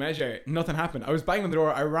final measure, nothing happened. I was banging on the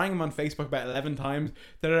door. I rang him on Facebook about 11 times,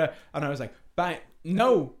 and I was like, bang,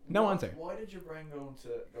 no answer. Why did your brain go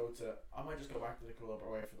to? I might just go back to the club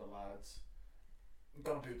or wait for the lads. I'm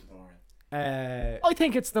gonna boot the door in. I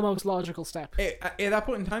think it's the most logical step. At that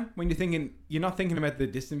point in time, when you're not thinking about the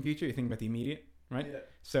distant future, you're thinking about the immediate, right? Yeah.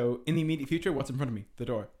 So in the immediate future, what's in front of me? The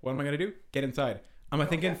door. What am I gonna do? Get inside. Am I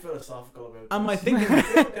thinking? Get philosophical about Am I this. thinking?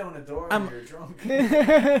 Go down the door when you're drunk.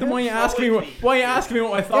 Then why are you asking me? Why are you asking me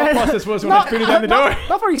what my thought process was when I booted down the door?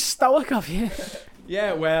 Not very stoic of you.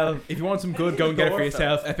 Yeah, well, if you want some good, go and get it for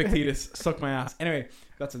yourself. Epictetus, suck my ass. Anyway,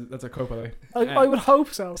 that's a quote by the way. I would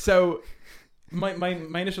hope so. So, my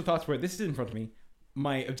initial thoughts were: this is in front of me.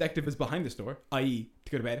 My objective is behind this door, i.e.,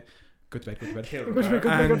 to go to bed. Go to bed.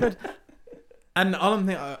 Good. And all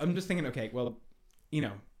I'm just thinking, okay, well, you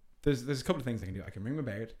know, there's a couple of things I can do. I can ring my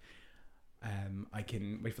bird. I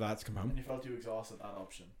can wait for the lads to come home. And you felt too exhausted that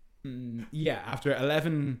option. Yeah, after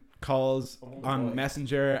 11 calls on boy.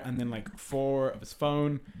 Messenger and then like 4 of his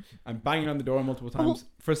phone, I'm banging on the door multiple times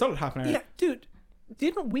for a solid half an hour. Yeah, dude.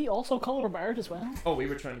 Didn't we also call Robert as well? Oh, we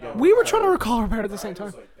were trying to get. We were trying to recall Robert at the same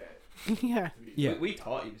time. Yeah. Yeah. We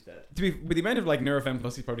thought he was dead. With the amount of like Neurofem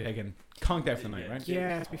plus he's probably taken conked out for the night, right?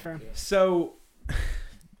 Yeah, to be fair. So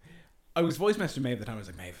I was voice messaging Maeve at the time. I was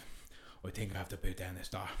like, Maeve, I think I have to boot down this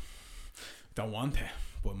door. Don't want to,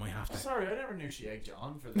 but might have to. Sorry, I never knew she egged you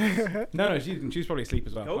on for this. No, she was probably asleep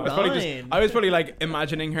as well. Go I was probably like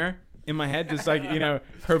imagining her in my head, just like, you know,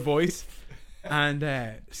 her voice and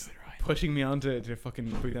pushing me on to fucking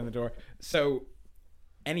boot down the door. So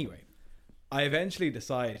anyway, I eventually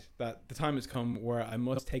decide that the time has come where I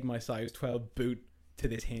must take my size 12 boot to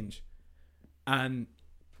this hinge. And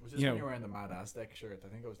Was this you when know, you were wearing the Mad Aztec shirt? I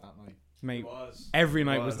think it was that night. mate, Was. every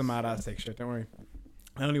night was the Mad Aztec shit, don't worry.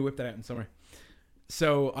 I only whipped that out in summer.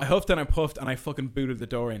 So I huffed and I puffed and I fucking booted the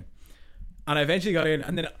door in. And I eventually got in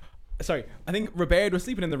and then, sorry, I think Robert was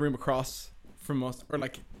sleeping in the room across from us, or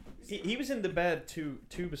like... He was in the bed two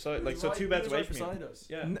beside, like, so 2 beds away from me. us.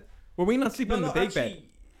 Yeah. Were we not sleeping in the big actually, bed?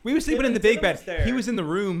 We were sleeping in the Dylan big bed. was there. He was in the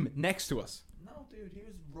room next to us. No, dude, he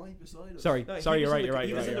was right beside us. Sorry, No, he sorry, was you're in right, the- you're right.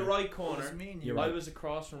 He was in the right It corner. was me and You're you. I right. was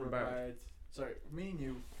across from Robert. Sorry, me and you.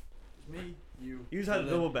 It was me, you. You had a Dylan,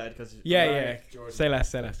 double bed because. Yeah, Robert, yeah. Jordan. Say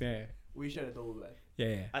less, yeah. We shared a double bed.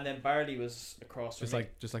 Yeah. And then Barley was across from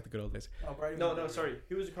Just like the good old days. Oh, Brady me. was No, there. sorry.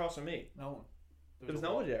 Who was across from me? No one. There was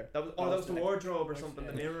no one there. That was the wardrobe or something,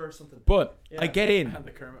 the mirror or something. But Yeah. I get in. And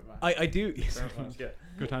the Kermit man. I do. Yeah.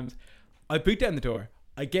 Good times. I boot down the door.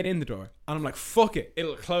 I get in the door, and I'm like, "Fuck it,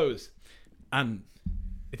 it'll close," and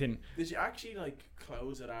it didn't. Did you actually like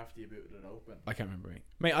close it after you booted it open? I can't remember.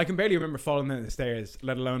 Mate, I can barely remember falling down the stairs,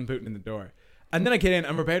 let alone booting in the door. And then I get in,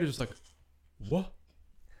 and Roberta's just like, "What?"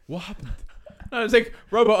 what happened? And I was like,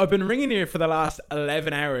 Robo, I've been ringing you for the last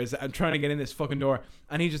 11 hours and trying to get in this fucking door.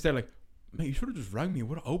 And he's just there like, mate, you should have just rang me. I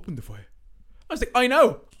would have opened it for you. I was like, I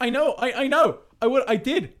know. I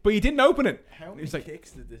did, but you didn't open it. How many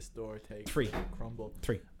kicks did this door take? 3. To crumble.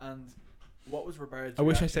 3. And what was Robert's I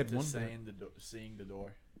wish I reaction said to 1. seeing the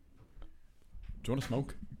door? Do you want to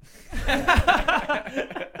smoke?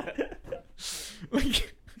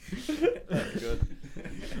 Like, That's good.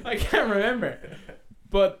 I can't remember.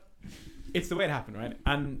 But it's the way it happened, right?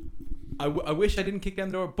 And I wish I didn't kick down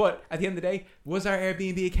the door, but at the end of the day, was our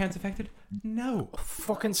Airbnb accounts affected? No.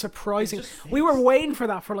 Fucking surprising. We were waiting for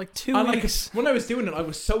that for like 2 weeks. When I was doing it, I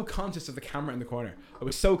was so conscious of the camera in the corner. I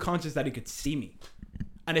was so conscious that he could see me.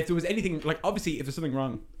 And if there was anything, like, obviously, if there's something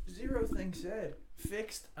wrong. 0 thing said.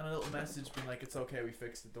 Fixed, and a little message being like, it's okay, we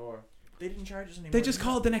fixed the door. They didn't charge us anymore. They just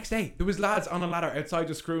called the next day. There was lads on a ladder outside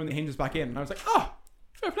just screwing the hinges back in. And I was like, oh,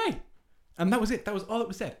 fair play. And that was it. That was all that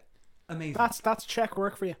was said. Amazing. That's check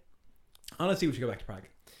work for you. Honestly, we should go back to Prague.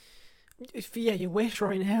 Yeah, you wish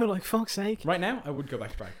right now, like, fuck's sake. Right now, I would go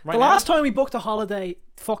back to Prague. Right the now, last time we booked a holiday,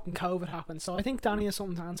 fucking COVID happened. So I think Danny has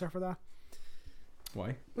something to answer for that.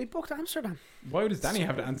 Why? We booked Amsterdam. Why does Danny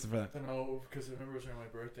have to answer for that? I don't know, because I remember it was around my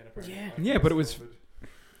birthday. And apparently Yeah. Yeah, but it was...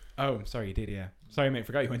 Oh, sorry, you did, yeah. Sorry, mate,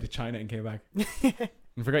 forgot you went to China and came back.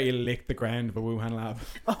 And forgot you licked the ground of a Wuhan lab.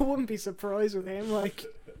 I wouldn't be surprised with him, like...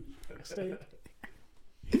 Stay.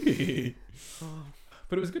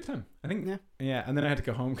 But it was a good time, I think. Yeah. Yeah, and then I had to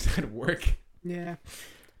go home because I had to work. Yeah.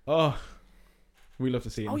 Oh, we love to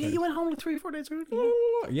see it. Oh yeah, you went home like 3-4 days ago.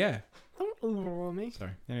 Yeah. Don't overrule me.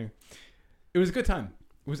 Sorry. Anyway, it was a good time.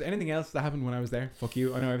 Was there anything else that happened when I was there? Fuck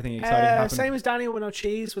you. I know everything exciting happened. Same as Daniel with no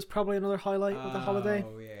cheese was probably another highlight of the holiday.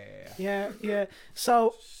 Oh Yeah.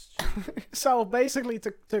 So basically,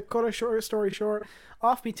 to cut a short story short,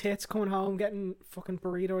 off me tits coming home, getting fucking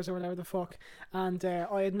burritos or whatever the fuck, and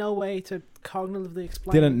I had no way to cognitively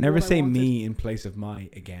explain. Dylan, never what I say wanted. me in place of my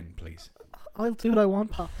again, please. I'll do what I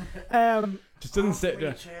want, pal. Just doesn't sit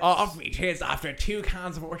there. Off me tits after 2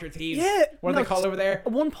 cans of Orchard Thieves. Yeah. What are they called over there?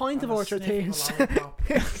 1 pint of Orchard Thieves.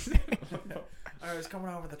 I was coming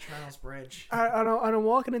over the Charles Bridge. And I'm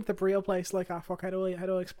walking into the burrito place like, fuck, how do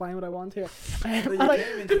I explain what I want here?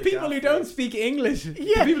 The people who don't speak English. Yeah.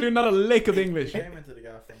 The people who know not a lick of English. I came into the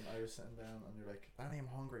gaff and I was sitting down and you're like, Danny, I'm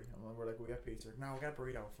hungry. And we're like, we get pizza. No, we got a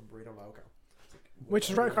burrito from Burrito Loco. Which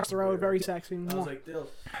is right across the road, very sexy. I was like, Dill,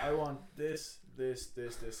 I want this. So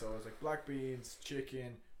I was like, black beans,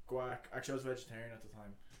 chicken, guac. Actually, I was vegetarian at the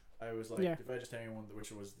time. I was like the vegetarian one,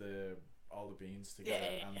 which was all the beans together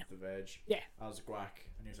and the veg. Yeah. I was guac,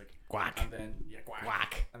 and he was like Guac. and then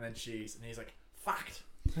guac, and then cheese, and he's like fact.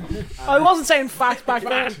 I wasn't saying fact back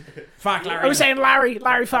then. Fact, Larry. I was saying Larry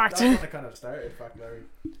fact. That's when I kind of started fact, Larry.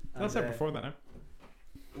 That's it before that, now.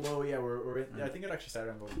 Well, yeah, we're in, I think it actually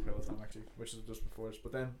started on Golden Pillow time actually, which is just before this.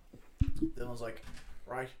 But then Dylan was like,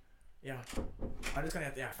 right, yeah, I'm just gonna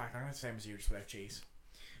have fact, I'm gonna the same as you, just without cheese.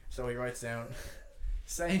 So he writes down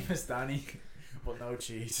same as Danny, but no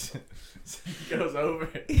cheese. So he goes over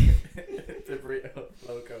to Burrito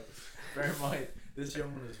Loco. Bear in mind, this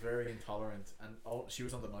young one is very intolerant, and she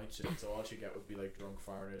was on the night shift, so all she get would be like drunk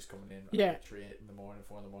foreigners coming in at like 3 in the morning,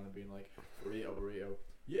 4 in the morning, being like burrito,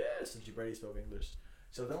 yes, and she barely spoke English.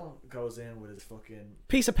 So that one goes in with his fucking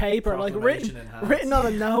piece of paper, like written on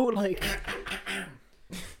a note, like.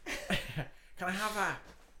 Can I have a?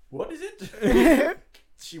 What is it?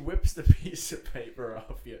 She whips the piece of paper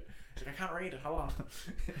off you. She's like, I can't read it. Hold on.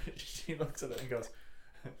 She looks at it and goes,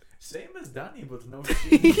 "Same as Danny, but no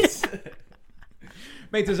cheese."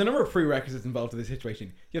 Mate, there's a number of prerequisites involved in this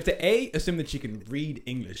situation. You have to A, assume that she can read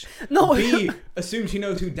English. No. B, assume she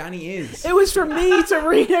knows who Danny is. It was for me to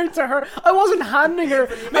read out to her. I wasn't handing her.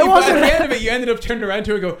 Mate, but at the end of it, you ended up turning around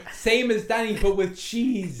to her and go, same as Danny, but with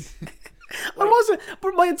cheese. I wasn't,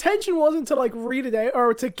 but my intention wasn't to like read it out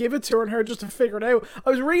or to give it to her and her just to figure it out. I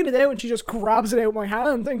was reading it out and she just grabs it out of my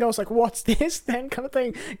hand and goes like, "What's this?" Then kind of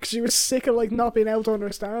thing, because she was sick of like not being able to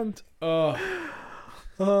understand. Oh,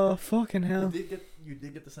 fucking hell! You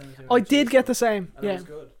did get the same. I did get the same. And yeah, it was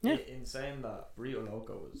good. Yeah. In saying that, Burrito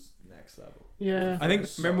Loco was next level. Yeah. I think,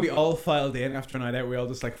 remember we all filed in after a night out, we all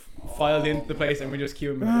just like filed into the place and we just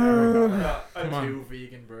queued. I got 2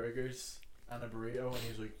 vegan burgers and a burrito, and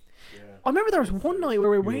he's like, yeah. I remember there was one night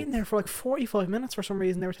where we were waiting there for like 45 minutes for some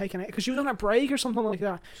reason. They were taking it because she was on a break or something like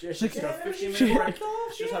that. Yeah, she's got 15-minute break.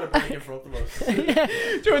 She just had a break in front of us.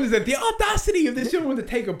 Jordan said, the audacity of this woman to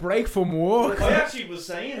take a break from work. I actually was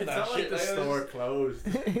saying It's that not like shit. the store closed.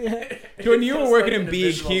 Jordan, you were It's working like in an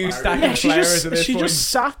B&Q invisible stacking barrier. flowers at this She point. just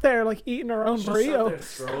sat there like eating her own burrito.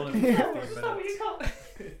 Just sat there scrolling for 15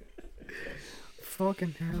 minutes.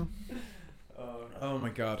 Fucking hell. Oh my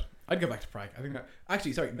god, I'd go back to Prague. I think that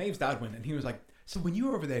actually, sorry, Maeve's dad went, and he was like, "So when you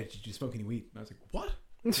were over there, did you smoke any weed?" And I was like, "What?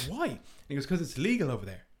 Why?" And he goes, "Because it's legal over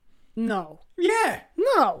there." No. Yeah,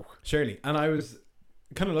 No. surely. And I was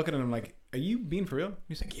kind of looking at him like, "Are you being for real?"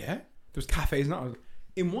 He's like, "Yeah." There's cafes now. I was like,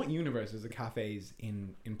 in what universe is the cafes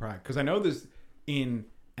in Prague? Because I know there's in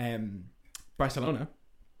Barcelona,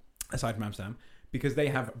 aside from Amsterdam, because they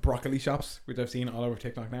have broccoli shops, which I've seen all over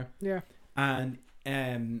TikTok now. Yeah.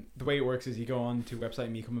 And the way it works is you go on to a website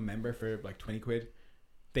and you become a member for like 20 quid.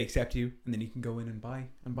 They accept you, and then you can go in and buy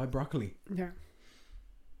broccoli. Yeah.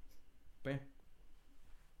 But yeah.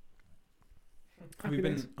 Have Happy you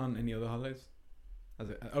been days. on any other holidays?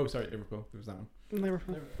 Oh, sorry, Liverpool. There was that one.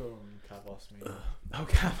 Liverpool. Liverpool and Cavos, me. Oh,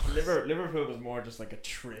 Cap. Liverpool was more just like a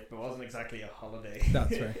trip. It wasn't exactly a holiday.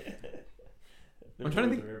 That's right. I'm trying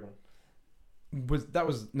to think. That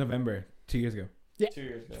was November 2 years ago. 2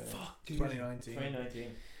 years ago. Fuck, 2019. 2019.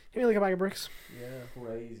 Give me like a bag of bricks. Yeah,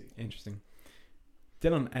 crazy. Interesting.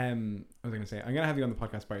 Dylan, I was going to say, I'm going to have you on the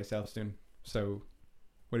podcast by yourself soon. So,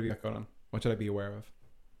 what have you got going on? What should I be aware of?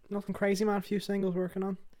 Nothing crazy, man. A few singles working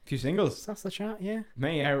on. A few singles. That's the chat, yeah.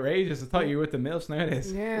 Mate, outrageous. I thought you were with the MILFs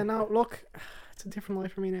nowadays. Yeah, no, look, it's a different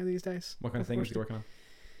life for me now these days. What kind of singles are you working on?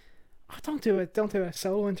 Oh, don't do a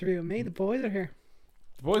solo interview with me. The boys are here.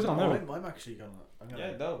 The boys all know. I'm actually gonna. I'm gonna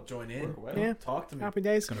Yeah, no. join in. Work away. Yeah. Talk to me. Happy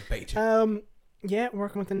days. It's going to bait you. Yeah,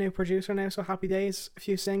 working with a new producer now, so happy days. A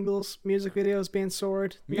few singles, music videos being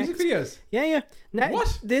soared. Music Next- videos? Yeah.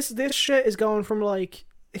 What? This shit is going from like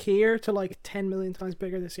here to like 10 million times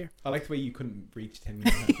bigger this year. I like the way you couldn't reach 10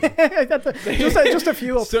 million. just a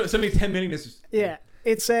few up. So, suddenly 10 million is... Yeah,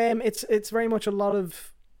 it's very much a lot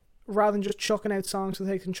of, rather than just chucking out songs for the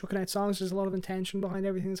sake of chucking out songs, there's a lot of intention behind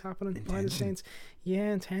everything that's happening behind the Intention. scenes.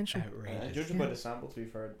 Yeah, intention. Outrageous. Judging by the sample, to be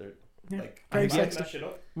fair, they're Yeah. like Very backing sexy. that shit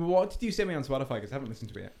up. What did you send me on Spotify? Because I haven't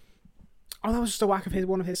listened to it yet. Oh, that was just a whack of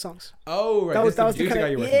one of his songs. Oh, right. That was This is the the kind guy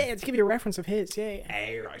of, you're working yeah, to give you a reference of his. Yeah.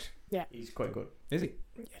 Hey, right. He's quite good. Is he?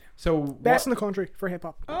 So, Best in what? the country for hip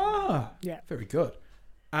hop. Ah, Yeah. very good.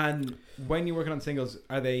 And when you're working on singles,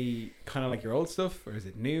 are they kind of like your old stuff, or is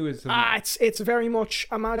it new? Is it It's very much,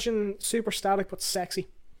 imagine super static but sexy.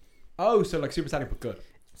 oh, so like super static but good.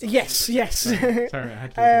 Yes. Sorry, I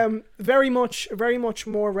had to. Very much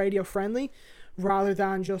more radio friendly, rather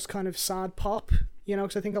than just kind of sad pop. You know,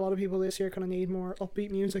 because I think a lot of people this year kind of need more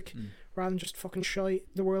upbeat music rather than just fucking shite.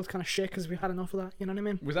 The world's kind of shit because we've had enough of that. You know what I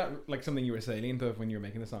mean? Was that like something you were salient of when you were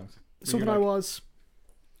making the songs? Were Something you, I like, was.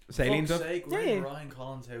 salient Fuck's of. sake, Yeah, we're in yeah. Ryan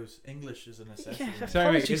Collins' house. English is a necessity. Yeah. Sorry, mate,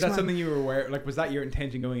 Apologies, is that man. something you were aware? Like, was that your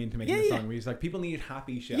intention going into making Yeah, the yeah. song? Where he's like, people need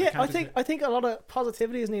happy shit. Yeah, can't I just think a lot of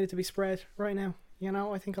positivity is needed to be spread right now. You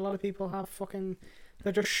know, I think a lot of people have fucking,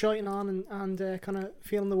 they're just shiting on and kind of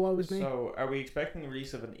feeling the woe is me. So, are we expecting the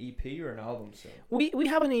release of an EP or an album soon? We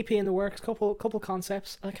have an EP in the works, couple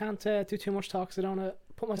concepts. I can't do too much talk because I don't want to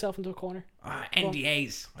put myself into a corner.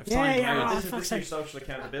 NDAs. I've Yeah, signed yeah. loads. Oh, this is fuck's your sake. social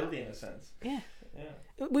accountability in a sense. Yeah.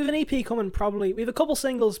 Yeah. We have an EP coming probably. We have a couple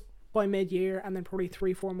singles by mid-year and then probably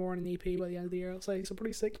 3-4 more in an EP by the end of the year, I'll say. So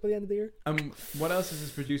pretty sick by the end of the year. What else has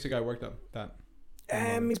this producer guy worked on? That.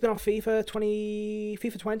 He's been on FIFA 20.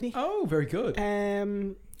 Oh, very good.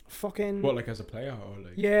 Fucking. What, like as a player or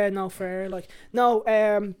like? Yeah, no fair. Like no,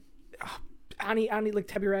 Annie like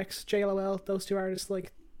Tebby Rex, JLOL, those two artists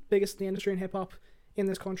like biggest in the industry in hip hop in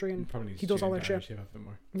this country, and Probably needs he to does all change that Irish shit. hip-hop a bit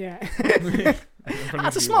more. Yeah, Probably it's a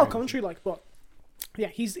needs to be small aware. country, like, but yeah,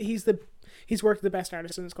 he's worked with the best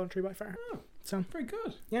artists in this country by far. Oh, So very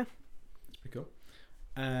good. Yeah. That's pretty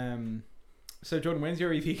cool. So Jordan, when's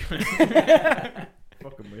your EP coming?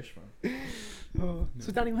 Fucking wish, man.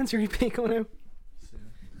 so Danny, when's your EP coming out? Soon.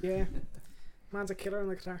 Yeah, man's a killer on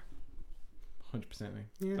the guitar. 100%.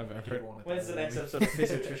 Yeah. I've heard. When's the next episode of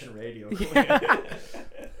Physiotrition Radio?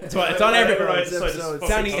 It's on everyone. Episodes.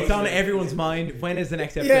 Danny, it's on everyone's mind. When is the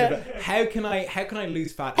next episode? Yeah. How can I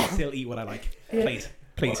lose fat and still eat what I like? Yeah.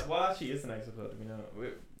 Please. What actually is the next episode? You know,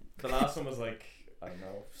 the last one was like, I don't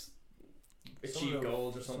know, achieve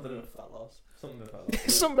goals or something. Fat loss. Something about that.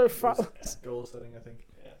 Some about fat. Goal setting, I think.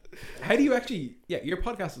 Yeah. How do you actually? Yeah, your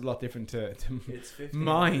podcast is a lot different to It's 15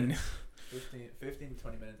 mine. minutes, 15 to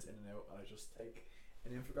 20 minutes in and out, and I just take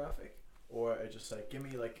an infographic, or I just say, give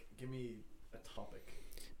me a topic.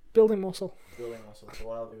 Building muscle. Building muscle. So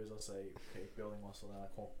what I'll do is I'll say, okay, building muscle, and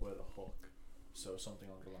I'll come up with a hook. So something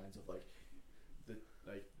along the lines of the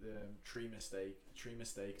three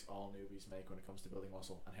mistakes all newbies make when it comes to building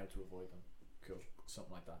muscle and how to avoid them. Cool,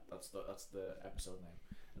 something like that. That's the episode name,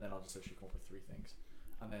 and then I'll just literally come up with 3 things,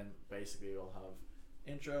 and then basically we'll have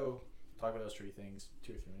intro, talk about those 3 things,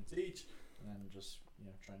 2 or 3 minutes each, and then just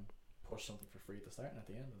try and push something for free at the start and at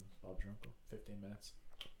the end, and Bob's your uncle. 15 minutes.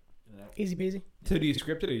 in and out. Easy peasy. So do you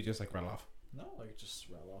script it or you just like run off? No, like just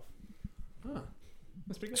rattle off. Huh.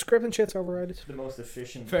 That's pretty good. Script and shit's overrated. The most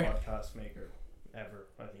efficient Fair. podcast maker ever.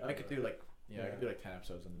 I think. I could do like I could do like 10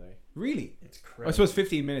 episodes in a day. Really? It's I crazy. suppose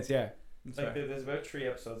 15 minutes, yeah. That's Like fair. there's about 3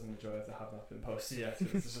 episodes in the Joy that have not been posted yet.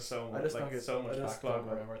 It's just so I much, just like don't get so much I just backlog.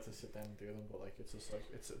 don't remember to sit down and do them, but like it's just like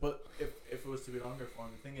it's. But if it was to be longer form,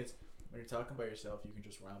 the thing is when you're talking about yourself, you can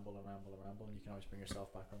just ramble and ramble and ramble, and you can always bring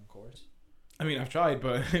yourself back on course. I mean, I've tried,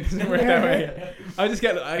 but it doesn't work that way. I just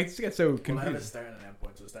get so Well, I have a confused. start and an end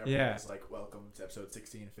point. So the start Yeah. point is like, welcome to episode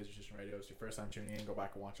 16 of Physician Radio. It's your first time tuning in. Go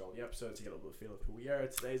back and watch all the episodes to get a little feel of who we are.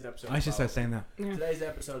 Today's episode. I should blah, start saying that. Yeah. Today's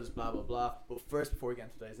episode is blah blah blah. But first, before we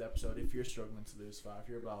get into today's episode, if you're struggling to lose fat, if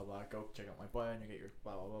you're blah blah blah, go check out my bio and you get your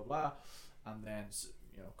blah blah blah blah, and then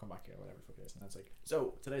come back here, whatever the fuck it is. And then it's like,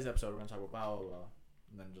 so today's episode we're gonna talk about blah blah blah,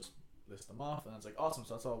 and then just list them off, and it's like awesome.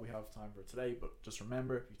 So that's all we have time for today. But just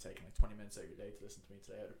remember, if you've taken like 20 minutes out of your day to listen to me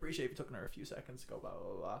today, I'd appreciate if you took another few seconds to go blah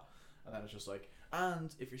blah blah. And then it's just like,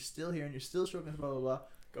 and if you're still here and you're still struggling with blah blah blah,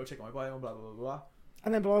 go check out my bio and blah blah blah blah.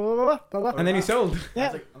 And then blah blah blah blah blah. And then he sold. Yeah.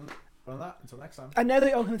 It's like, on that, until next time. And now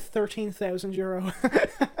they owe him €13,000.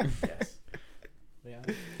 Yes. Yeah.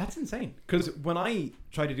 That's insane. Because when I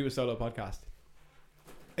try to do a solo podcast,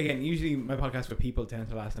 again, usually my podcasts with people tend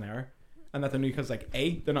to last an hour. And that's only because, like,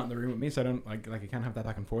 A, they're not in the room with me, so I don't, like I can't have that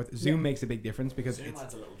back and forth. Zoom makes a big difference because Zoom it's...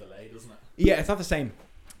 adds a little delay, doesn't it? Yeah, it's not the same.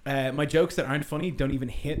 My jokes that aren't funny don't even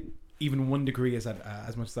hit even 1 degree as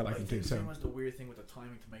much as I like them to. So Zoom has the weird thing with the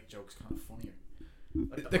timing to make jokes kind of funnier.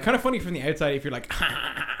 Like they're kind of funny from the outside if you're like,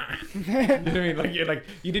 you know what I mean? Like, you're like,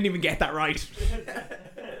 you didn't even get that right.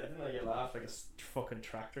 Didn't you laugh like a fucking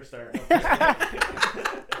tractor starting up?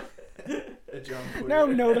 a John Queer. Now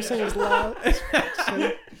I'm noticing his laugh.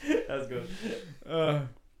 That's good.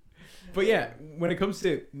 But yeah, when it comes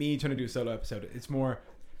to me trying to do a solo episode, it's more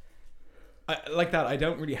like that. I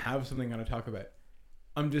don't really have something I'm going to talk about.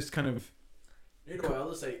 I'm just kind of... Neither do I. I'll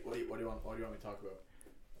just say, what do you want me to talk about?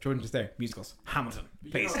 Jordan just there. Musicals. Hamilton.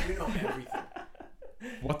 Please. You know everything.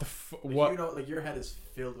 What the Like, what? You know, like your head is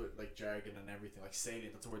filled with like jargon and everything. Like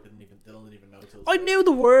salient. That's a word Dylan didn't even know till. I knew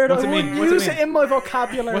the word. What's I it would mean? What's it use mean? it in my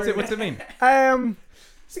vocabulary. What's it mean?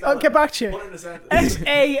 I'll get back to Put you. it in a sentence.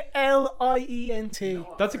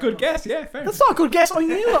 SALIENT. That's a good guess. Yeah, fair. That's not a good guess. I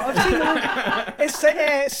knew it. I've seen it.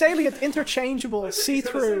 It's salient, interchangeable,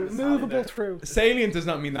 see-through, movable through. Salient does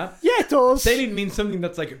not mean that. Yeah, it does. Salient means something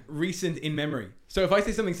that's like recent in memory. So if I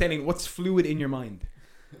say something salient, what's fluid in your mind?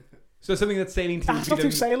 So something that's salient to That's you not too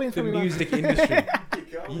salient the for me, man. music industry.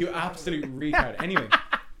 You absolute retard. Anyway,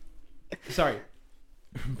 sorry.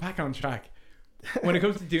 Back on track. When it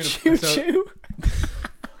comes to doing Choo a choo.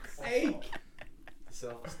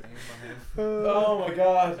 Self-esteem on him. Oh my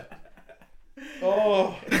god.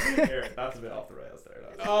 Oh. Here, that's a bit off the rails there.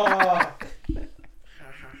 Oh.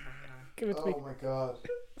 Give it to me. my god.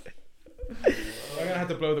 I'm gonna have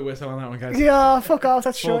to blow the whistle on that one, guys. Yeah, fuck off.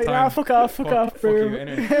 That's Full shit. time. Yeah, fuck off. Fuck off. Fuck you. Boom.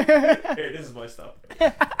 Anyway. Here, this is my stuff.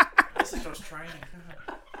 This is just training.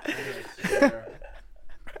 Anyways,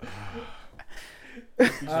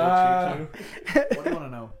 what do you want to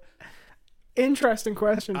know? Interesting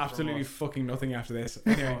question. Absolutely fucking nothing after this.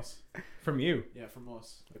 Anyway, from you. Yeah, from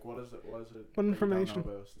us. Like, what is it? What is it? What that information? You don't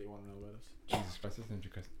know about us, that you want to know about us? Jesus Christ, that's an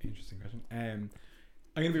interesting question. I'm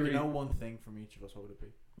gonna be If really. you know one thing from each of us, what would it be?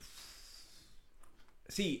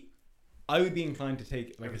 See, I would be inclined to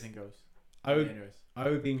take like Everything goes. Anyways. I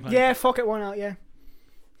would be inclined. Yeah, fuck it. Why not? Yeah.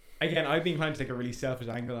 Again, I'd be inclined to take a really selfish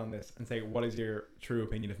angle on this and say, what is your true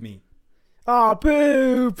opinion of me? Oh,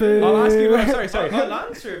 boo, boo. I'll ask you. No, sorry. I'll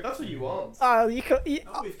answer if that's what you want. You could.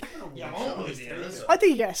 No, we've given him Yeah, one I'm shot. always He's the taken answer. it. I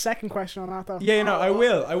think you get a second question on that though. Yeah, no, I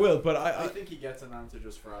will, but I think he gets an answer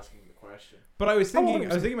just for asking the question. but I was Oh, thinking,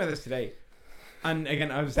 100%. about this today, and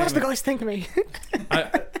again, I was What saying, does the guys think of me?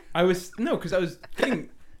 I was no, because I was getting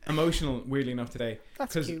emotional, weirdly enough, today,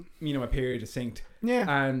 That's because cute. my period is synced, Yeah.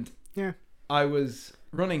 and Yeah. I was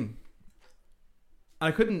running.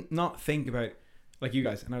 I couldn't not think about like you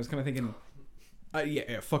guys, and I was kind of thinking,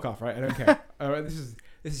 yeah, fuck off, right? I don't care. All right, this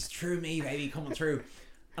is true me, baby, coming through,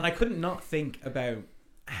 and I couldn't not think about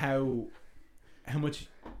how much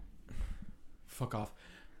fuck off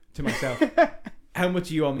to myself, how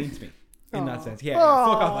much you all mean to me in that sense. Yeah,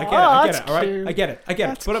 fuck off. I get it. All right, cute. I get it.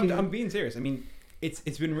 That's But cute. I'm being serious. I mean, it's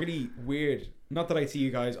been really weird. Not that I see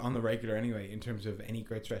you guys on the regular anyway, in terms of any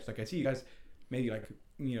great stretch. Like I see you guys maybe like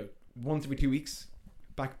once every 2 weeks.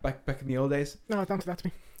 Back in the old days, No, don't do that to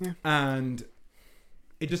me. Yeah. and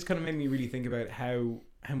it just kind of made me really think about how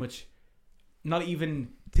much not even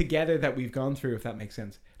together that we've gone through, if that makes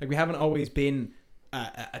sense. Like we haven't always been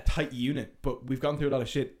a tight unit, but we've gone through a lot of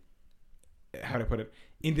shit. How to put it,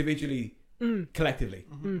 individually collectively.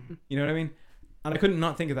 You know what I mean? And I couldn't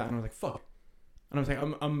not think of that, and I was like, fuck. And I was like,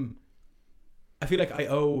 I feel like I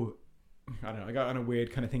owe. I don't know. I got on a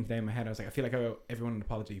weird kind of thing today in my head. I was like, I feel like I owe everyone an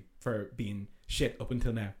apology for being shit up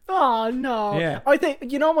until now. Oh no! Yeah. I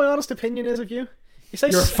think you know what my honest opinion is of you. You say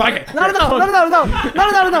You're a faggot. No.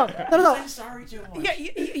 I'm sorry too much.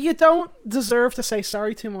 You don't deserve to say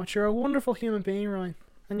sorry too much. You're a wonderful human being, Ryan,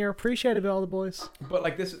 and you're appreciated by all the boys. But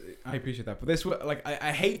like this, I appreciate that. But this, like,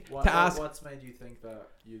 I hate to ask. What's made you think that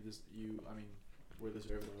were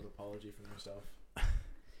deserving of an apology from yourself?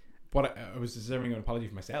 What I was deserving an apology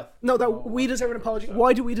for myself. No, that we deserve an apology.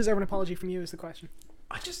 Why do we deserve an apology from you? Is the question.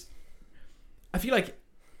 I feel like.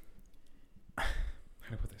 How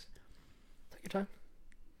do I put this? Take your time.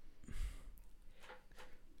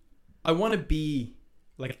 I want to be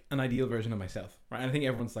like an ideal version of myself, right? And I think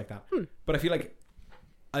everyone's like that. But I feel like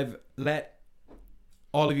I've let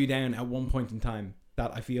all of you down at one point in time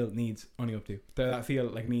that I feel needs owning up to, that I feel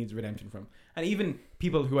like needs redemption from. And even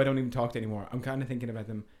people who I don't even talk to anymore, I'm kind of thinking about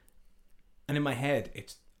them. And in my head,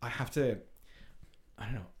 I have to, I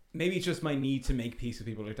don't know, maybe it's just my need to make peace with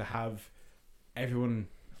people, or to have everyone,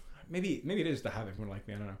 maybe it is to have everyone like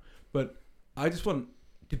me, I don't know. But I just want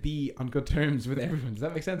to be on good terms with everyone. Does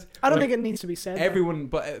that make sense? I don't think it needs to be said. Everyone,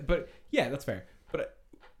 but yeah, that's fair. But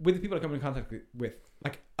with the people I come in contact with,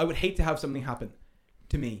 like, I would hate to have something happen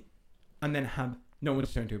to me and then have no one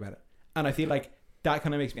to turn to about it. And I feel like that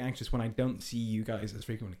kind of makes me anxious when I don't see you guys as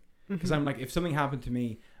frequently. Because I'm like, if something happened to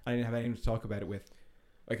me and I didn't have anyone to talk about it with,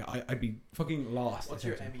 like, I'd be fucking lost. What's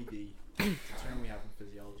your MED? The term we have in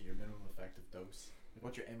physiology, your minimum effective dose. Like,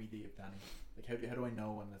 what's your MED of Danny? Like, how do I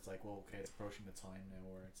know when it's like, well, okay, it's approaching the time now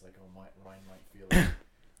where it's like, oh, Ryan might feel like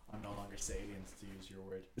I'm no longer salient, to use your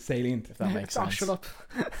word. Salient. If that makes sense. Shut up.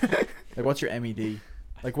 Like, what's your MED?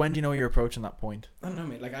 Like, when do you know you're approaching that point? I don't know,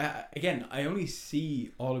 mate. Like, I only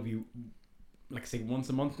see all of you, like, say, once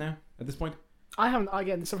a month now at this point. I haven't.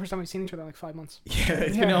 Again, it's the first time we've seen each other in like 5 months. Yeah,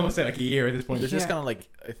 it's been almost like a year at this point. There's just kind of like,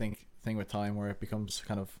 I think, thing with time where it becomes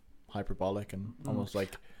kind of hyperbolic and almost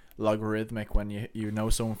like logarithmic. When you know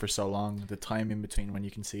someone for so long, the time in between when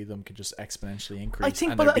you can see them can just exponentially increase. I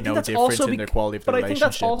think, and but there'd I be think no that's difference also in their quality of the but I think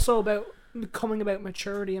relationship. that's also about coming about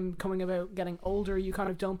maturity and coming about getting older. You kind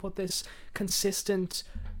of don't put this consistent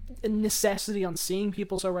necessity on seeing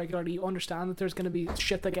people so regularly. You understand that there's going to be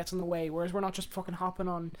shit that gets in the way, whereas we're not just fucking hopping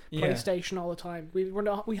on PlayStation all the time.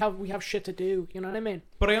 We have shit to do, you know what I mean?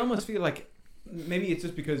 But I almost feel like maybe it's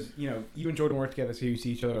just because, you know, you and Jordan work together, so you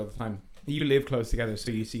see each other all the time. You live close together,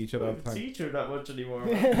 so you see each other all the time. Teacher that much anymore.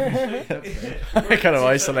 I kind of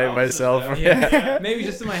isolate myself. Yeah. Maybe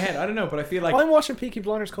just in my head, I don't know, but I feel like I'm watching Peaky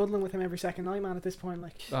Blinders cuddling with him every second night, man, at this point.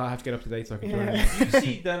 Like, I have to get up to date so I can join Yeah. him. You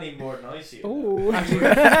see Danny more than I see him. oh, Actually,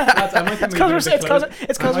 lads, I might be moving a bit closer. it's I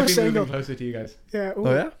because might we're be single. moving closer to you guys. Yeah. Ooh.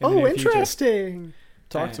 Oh, yeah? In the Oh, near future. interesting.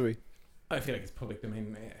 Talk to me. I feel like it's public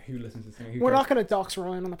domain. Who listens to this thing? Who We're cares? not going to dox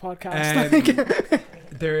Ryan on the podcast. Like,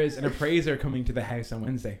 There is an appraiser coming to the house on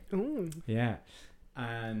Wednesday. ooh. Yeah.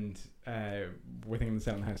 And we're thinking of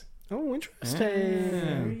selling the house. Oh, interesting.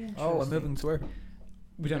 Yeah. Oh, I'm moving to where?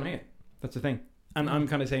 We don't know yet. That's the thing. And I'm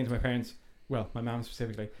kind of saying to my parents, well, my mom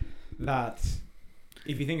specifically, that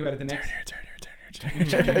if you think about it, the next...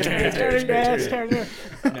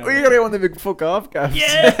 No. We're gonna want to big fuck off, guys.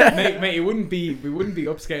 Yeah. mate, we wouldn't be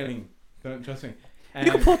upscaling. Don't trust me.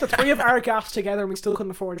 You could put the three of our gaps together and we still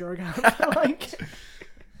couldn't afford your gap. Like,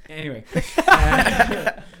 Anyway,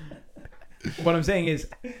 what I'm saying is,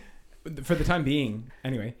 for the time being,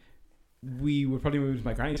 anyway, we would probably move to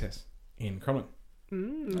my granny's house in Crumlin.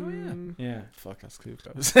 mm. Yeah. Fuck, that's too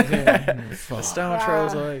close. Yeah. Fuck. Stone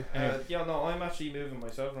throws away. Yeah, no, I'm actually moving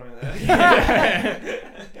myself right now.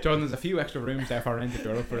 Jordan, there's a few extra rooms there for rent if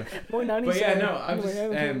you're up for it. My nanny But yeah, said, no, I'm just,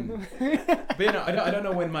 anyway, but you know, I don't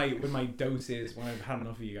know when my dose is, when I've had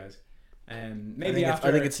enough of you guys. Maybe after.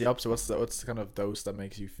 I think it's the opposite. What's the kind of dose that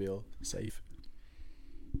makes you feel safe?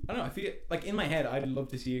 I don't know. I feel like in my head, I'd love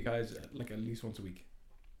to see you guys like at least once a week.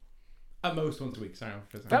 At most once a week. Sorry.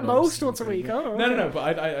 At most once a week. Oh, okay. No.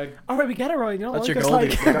 But I All right, we get it right. You know, That's like your it's Goldie.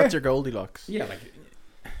 like That's your Goldilocks. yeah, like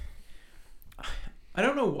I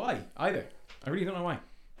don't know why either. I really don't know why.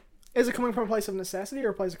 Is it coming from a place of necessity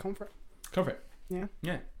or a place of comfort? Comfort. Yeah.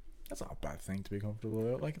 Yeah. That's not a bad thing to be comfortable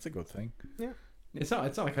with. Like, it's a good thing. Yeah. It's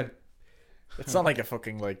not like I. It's not like a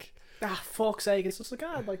fucking like. Ah, fuck's sake! It's just like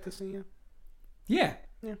I'd like to see you. Yeah.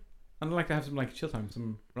 Yeah. I'd like to have some like chill time,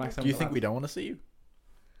 some relaxed time. Do you with think the we lads. don't want to see you?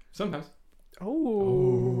 Sometimes.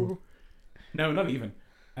 Oh. No, not even.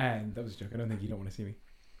 And that was a joke. I don't think you don't want to see me.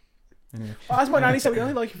 Anyway. As my nanny said, we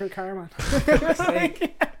only like you for the car, man.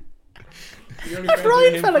 You're only That's friends with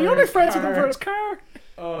right, him fella. for You're only his friends with him car. for his car.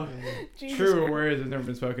 Oh, Truer words have never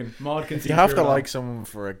been spoken. Maud can see. You have to through it all. like someone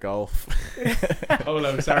for a golf.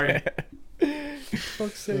 Polo, sorry.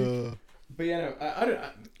 Fuck's sake. But yeah, no, I don't,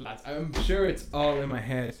 lads. I'm sure it's all in my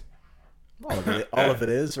head. All of it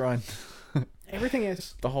is, Ryan. Everything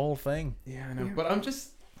is. The whole thing. Yeah, I know. But I don't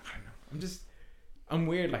know. I'm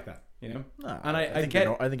weird like that, you know. Nah, And I think get.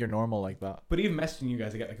 I think you're normal like that. But even messaging you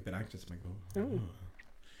guys, I get like a bit anxious. I'm like, oh, Ooh.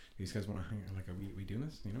 these guys want to hang. I'm like, are we doing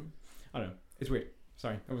this? You know. I don't know. It's weird.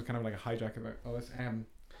 Sorry, that was kind of like a hijack about all this.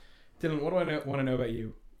 Dylan, what do I want to know about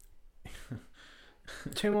you?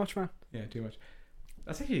 Too much, man. Yeah, too much.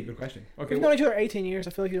 That's actually a good question. Okay. We've known each other 18 years. I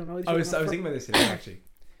feel like you don't know each other. I was thinking about this today actually.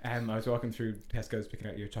 I was walking through Tesco's picking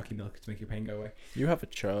out your chocolate milk to make your pain go away. You have a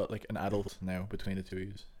child, like an adult now between the two of you,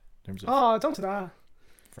 in terms of Oh, don't do that.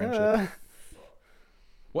 friendship.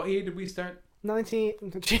 What year did we start?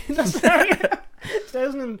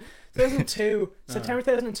 2002. September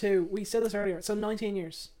 2002. We said this earlier. So 19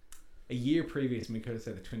 years. A year previous, we could have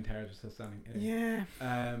said the Twin Towers were still standing. Anyway.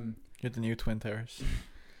 Yeah. You're the new Twin Towers.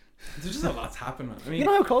 There's just a lot's happened, man. I mean, You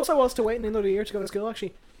know how close I was to waiting another year to go to school,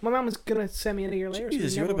 actually? My mum was going to send me in a year later. so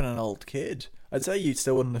Jesus, we you would never have been an old kid. I'd say you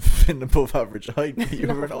still wouldn't have been above average height, but you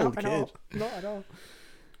No, were an old not kid. at all. Not at all.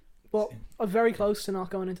 But I'm very close to not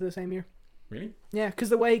going into the same year. really? Yeah,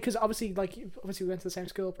 because obviously we went to the same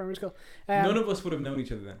school, primary school. None of us would have known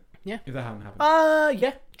each other then. Yeah. If that hadn't happened.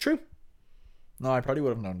 Yeah, true. No, I probably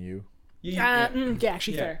would have known you. Yeah,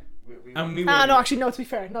 actually Yeah. fair. And we No, actually, no, to be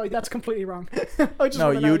fair. No, that's completely wrong. I just No,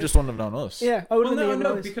 wouldn't you know just wouldn't have known us. Yeah, I would Well, have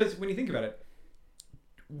no, known. because when you think about it,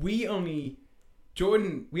 we only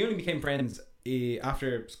became friends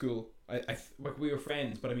after school. Like we were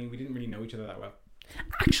friends, but I mean, we didn't really know each other that well.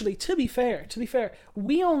 Actually, to be fair,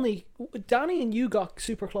 Danny and you got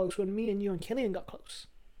super close when me and you and Killian got close.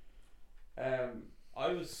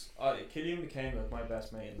 Killian became like my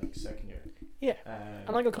best mate in like second year. Yeah,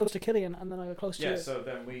 and I got close to Killian, and then I got close to Yeah, you. so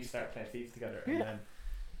then we started playing FIFA together, Yeah. and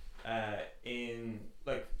then in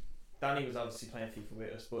like Danny was obviously playing FIFA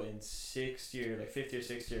with us, but in fifth year,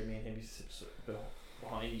 sixth year, me and him used to sit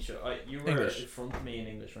behind each other. You were English. in front of me in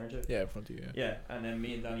English, weren't you? Yeah, in front of you. Yeah, and then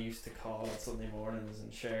me and Danny used to call on Sunday mornings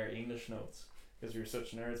and share English notes because we were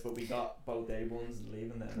such nerds. But we got both A1s and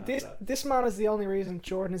leaving then. After that. This man is the only reason.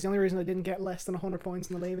 Jordan is the only reason I didn't get less than 100 points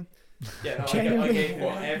in the leaving. Yeah, no, I Genuinely. gave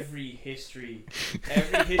every history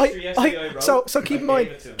essay I wrote. So keep in mind,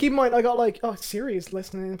 I got Siri is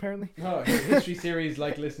listening apparently. Oh, history series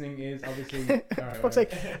like listening is obviously. Fuck's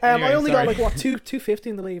sake. Anyway, I only sorry. got 250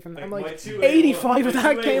 in the leave, and I'm my like two 85 of my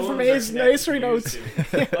that two came from A1s his are connected nursery to you notes. two.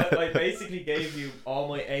 I basically gave you all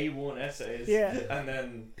my A1 essays. Yeah. And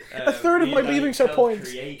then A third of me my and Danny leaving cert helped points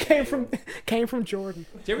create came A1. from Jordan.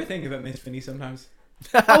 Do you ever think about Miss Finney sometimes?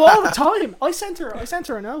 Oh, all the time. I sent her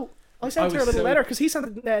a note. I sent her a was little so- letter because he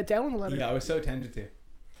sent it down in the letter. Yeah, I was so tempted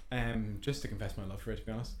to. Just to confess my love for her, to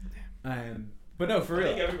be honest. But no, for I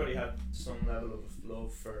think real. everybody had some level of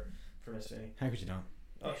love for Miss Finney. How could you not?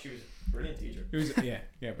 Oh, she was a brilliant teacher. It was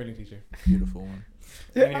brilliant teacher. Beautiful one.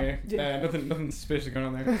 Anyway, Yeah. nothing suspicious going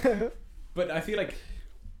on there. But I feel like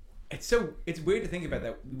it's weird to think about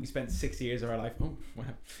that we spent 6 years of our life. Oh wow,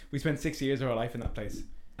 we spent 6 years of our life in that place,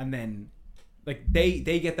 and then like they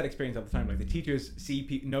get that experience all the time. Like the teachers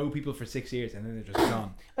know people for 6 years, and then they're just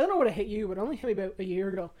gone. I don't know what it hit you, but it only hit me about a year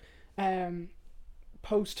ago.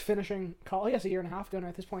 Post finishing college, I guess a year and a half ago now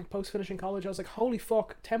at this point. Post finishing college, I was like, "Holy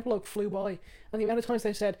fuck!" Temple Oak flew by, and the amount of times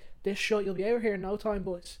they said, "This shit, you'll be out here in no time,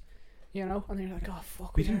 boys," you know, and they're like, "Oh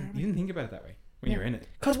fuck, You didn't think about it that way when you're in it.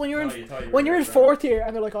 Because when you're No, you thought you when were you're in around. fourth year,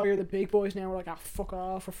 and they're like, "Oh, you're the big boys now," we're like, "Ah, fuck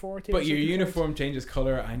off for fourth year." But your second year. uniform changes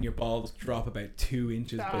color and your balls drop about 2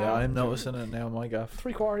 inches. Ah. Yeah, I'm noticing it now, my gaff.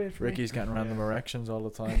 3/4 for me. Ricky's getting random erections all the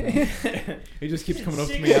time. He just keeps coming up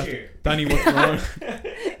to me Sixth after, year. Danny, what's wrong?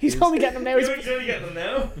 He's only getting them now. He's only getting them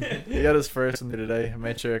now. He got his first one the other day. I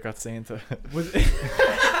made sure it got seen to. Was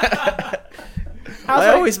I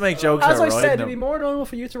always make jokes As I about said, riding it'd be him. more normal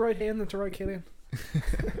for you to ride him than to ride Killian.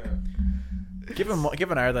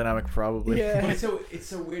 Given our dynamic, probably. Yeah. But it's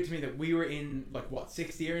so weird to me that we were in like what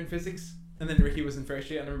 6th year in physics, and then Ricky was in first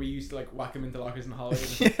year, and I remember we used to like whack him into lockers in the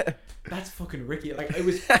hallways. Yeah. That's fucking Ricky. Like it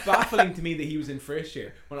was baffling to me that he was in first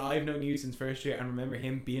year when I've known you since first year, and remember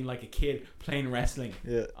him being like a kid playing wrestling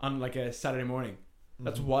Yeah. on like a Saturday morning.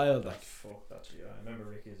 That's wild. Like Fuck that shit. I remember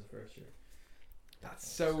Ricky as a first year. that's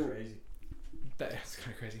so crazy. that's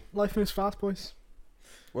kind of crazy. Life moves fast, boys.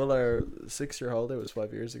 Well, our 6-year holiday was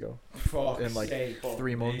 5 years ago. Fuck In like sake.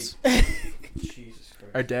 3 months. Jesus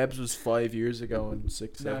Christ. Our Debs was 5 years ago in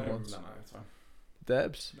 6, No, I 7 don't months. remember that. That's fine.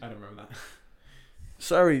 Debs? I don't remember that.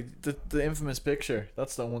 Sorry, the infamous picture.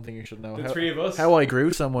 That's the one thing you should know. The how, three of us. How I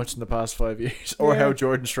grew so much in the past 5 years, or how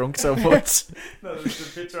Jordan shrunk so much. No,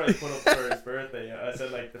 the picture I put up for his birthday. I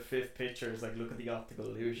said like the 5th picture is like, look at the optical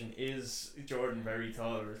illusion. Is Jordan very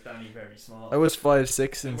tall or is Danny very small? I was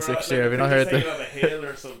 5'6" in We're 6th at, year. Have you not heard that? that? On a hill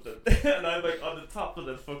or something, and I'm like on the top of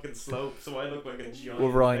the fucking slope, so I look like a giant.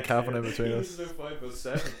 With Ryan next to Cavan him. in between He's us. about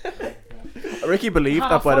 5'7". Ricky believed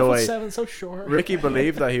that, by the way. 5'7", so short. Ricky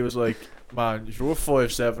believed that. He was like, man, if you're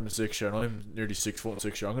 5'7" and 6 year, and I'm nearly 6 foot and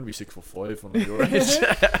 6 year, I'm gonna be 6'5" when I'm your age.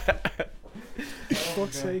 For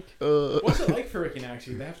fuck's sake. What's it like for Ricky now?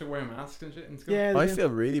 Actually, they have to wear masks and shit in school. Yeah, I they do. feel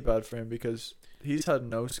really bad for him because he's had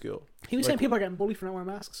no skill. He was saying people are getting bullied for not wearing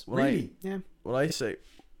masks. Really? Yeah. Well, I say,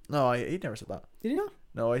 no, he never said that. Did he not?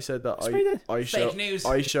 No, I said that Swear he did. Fake news.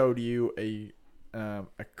 I showed you a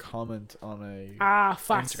comment on a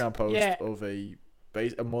Facts. Instagram post Yeah. of a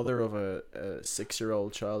mother of a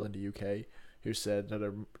 6-year-old child in the UK who said that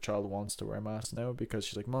her child wants to wear a mask now because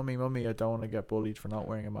she's like, mummy, I don't want to get bullied for not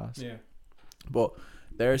wearing a mask. Yeah. But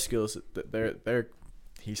their skills, they're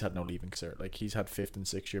he's had no leaving cert. Like, he's had 5th and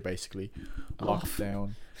 6th year basically locked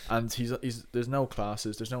down, and he's there's no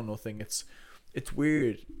classes, there's no nothing. It's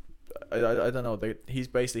weird. I don't know. He's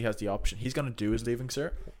basically has the option. He's gonna do his leaving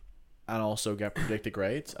cert and also get predicted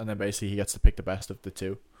grades, and then basically he gets to pick the best of the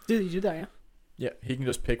two. Did he do that? Yeah. Yeah, he can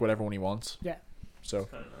just pick whatever one he wants. Yeah. So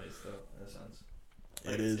It's kind of nice though, in a sense.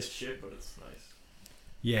 It It's is. shit, but it's nice.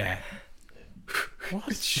 Yeah.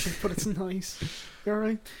 What? Shit, but it's nice. You're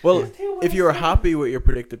right. well, if you're happy with your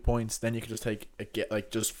predicted points, then you can just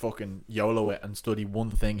just fucking YOLO it and study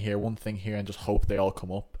one thing here, and just hope they all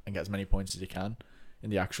come up and get as many points as you can in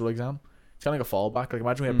the actual exam. It's kind of like a fallback. Like,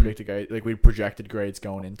 imagine we had predicted grades, like we projected grades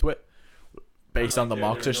going into it based on the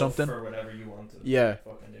mocks or something. For whatever you want to Yeah.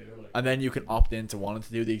 fucking do. Like. And then you can opt into wanting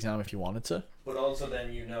to do the exam if you wanted to. But also then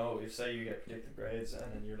if say you get predicted grades and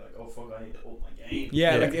then you're like, oh fuck, I need to up my game.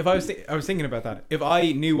 Yeah, like if I was thinking about that. If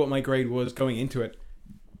I knew what my grade was going into it,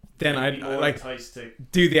 then I'd Be more like enticed to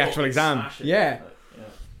do the actual fucking exam. smash it, Yeah. like, yeah.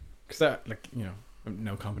 Because that, like, you know, I have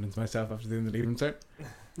no confidence in myself after doing the leaving cert. Yeah.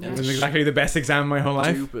 It was exactly the best exam of my whole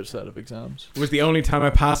life. Stupid set of exams. It was the only time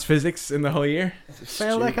I passed physics in the whole year.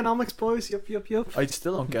 Failed economics, boys. Yup. I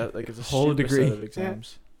still don't get, like, it's a Whole stupid degree. set of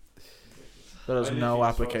exams. That has I no literally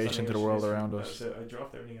just focused application on to the English world history. around us. I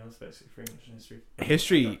dropped everything else basically for English and history.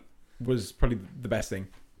 History was probably the best thing.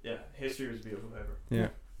 Yeah, history was a beautiful paper. Yeah.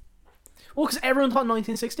 Well, because everyone thought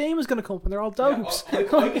 1916 was going to come up, and they're all dopes. I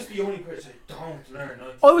was the only person that don't learn.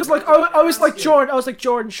 I was like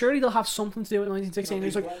Jordan. Surely they'll have something to do with 1916.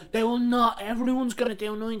 He's like, they will not. Everyone's gonna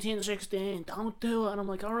do 1916. Don't do it. And I'm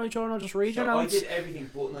like, all right, Jordan, I'll just read your I notes. did everything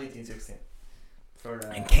but 1916.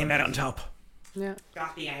 And came out on top. Yeah.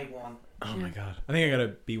 Got the A1. Oh my god. I think I got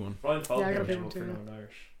a B1. Brian Faulkner I got a came B1 up too, for yeah. Northern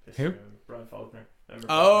Irish. Who? History, Brian Faulkner. Remember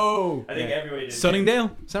Oh! I think yeah. everybody did.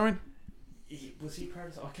 Sunningdale? Is that right? Was he part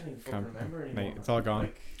of? I can't even fucking Can't- remember anymore. Mate, it's all gone.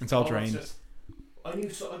 Like, It's all it's drained. just- I knew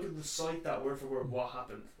so I could recite that word for word what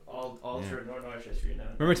happened all Yeah. through Northern Irish history now.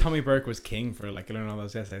 Remember Tommy Burke was king for like learning all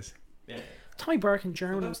those essays? Yeah. Tommy Burke in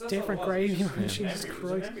German Well, was that's different all it was. gravy. It was just a Jesus memory- it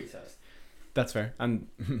was a Christ. memory test. That's fair. And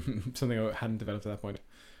something I hadn't developed at that point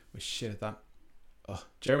was shit at that. Oh,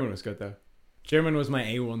 German was good though. German was my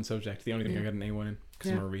A1 subject. The only thing I got an A1 in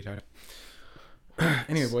because I'm a retard.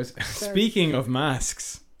 Anyway, boys. Speaking of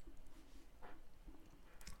masks,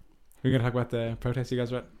 we're gonna talk about the protest you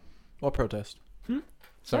guys were at. What protest?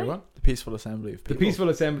 Sorry, what? The peaceful assembly of The people. peaceful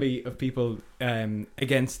assembly of people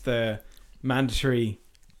against the mandatory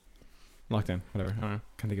lockdown. Whatever. I don't know.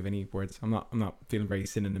 Can't think of any words. I'm not feeling very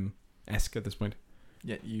synonym-esque at this point.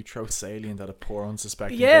 Yeah, you throw salient at a poor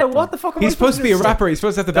unsuspecting Yeah, victim. what the fuck? Am He's I supposed to be a say? rapper. He's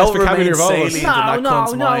supposed to have the best They'll vocabulary of all remain of us. salient. in that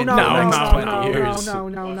cunt's mind for the next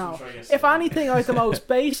 20 years. No. If anything, I have the most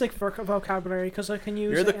basic vocabulary because I can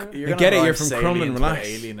use. You're I gonna get it, rhyme you're from salient Crumlin, with relax.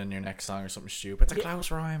 alien in your next song or something stupid. It's a Klaus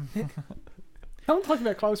rhyme. Don't talk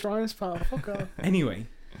about close rhymes, pal. Fuck off. Anyway,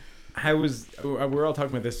 we're all talking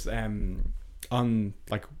about this on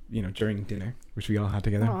like during dinner, which we all had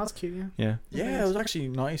together. Oh, that's cute. Yeah. Yeah. Yeah, it was actually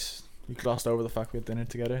nice. You glossed over the fact we had dinner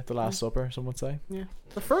together. The Last Supper, some would say. Yeah.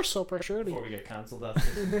 The first supper, surely. Before we get cancelled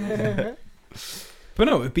after. But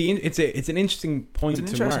no, it's an interesting point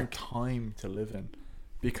It's an to interesting mark. time to live in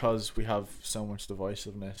because we have so much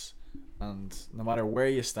divisiveness, and no matter where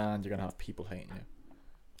you stand, you're gonna have people hating you.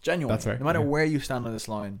 Genuinely, That's right, no matter yeah. where you stand on this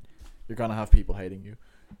line, you're gonna have people hating you.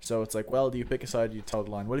 So it's like, well, do you pick a side? Or do you toe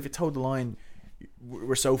the line? Well, if you toe the line,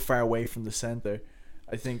 we're so far away from the center.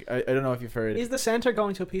 I think I don't know if you've heard. Is the centre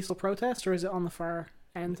going to a peaceful protest or is it on the far?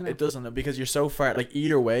 end now. It doesn't, because you're so far. Like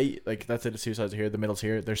either way, like that's it. The two sides are here. The middle's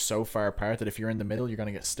here. They're so far apart that if you're in the middle, you're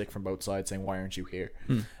gonna get stick from both sides saying, "Why aren't you here?"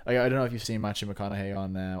 Like, I don't know if you've seen Matthew McConaughey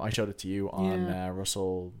on. I showed it to you on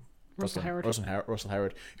Russell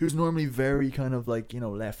Howard, who's normally very kind of like,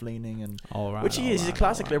 left leaning and which he is. He's a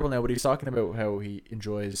classic liberal now, but he's talking about how he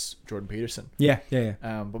enjoys Jordan Peterson. Yeah.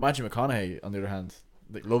 But Matthew McConaughey, on the other hand,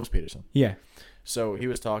 like, loves Peterson. Yeah. So he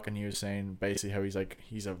was saying basically how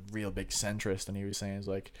he's a real big centrist, and he was saying, it's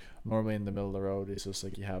like, normally in the middle of the road it's just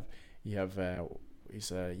like you have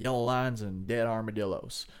yellow lines and dead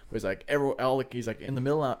armadillos. But he's like he's like in the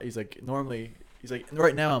middle. He's like normally. He's like,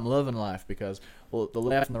 right now I'm loving life because, well, the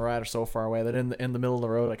left and the right are so far away that in the middle of the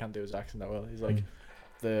road, I can't do his accent that well. He's like,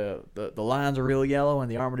 the lines are real yellow and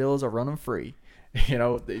the armadillos are running free,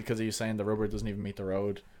 because he was saying the rubber doesn't even meet the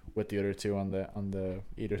road with the other two on the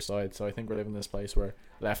either side. So I think we're living in this place where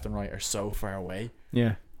left and right are so far away.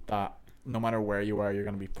 Yeah. That no matter where you are, you're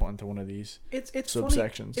going to be put into one of these it's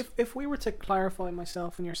subsections. Funny. If we were to clarify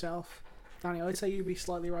myself and yourself, Danny, I'd say you'd be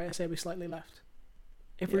slightly right. I'd say I'd be slightly left.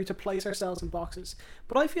 If we were to place ourselves in boxes.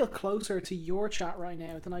 But I feel closer to your chat right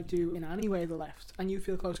now than I do in any way the left, and you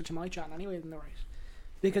feel closer to my chat in any way than the right,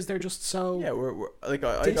 because they're just so. Yeah, we're like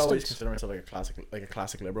I always consider myself like a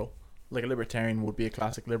classic liberal. Like a libertarian would be a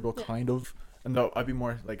classic liberal, kind of. And though I'd be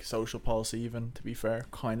more like social policy, even, to be fair,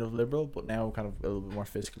 kind of liberal, but now kind of a little bit more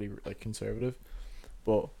fiscally like conservative.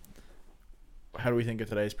 But how do we think of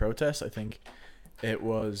today's protest? I think it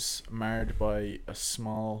was marred by a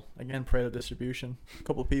small, again, Pareto distribution. A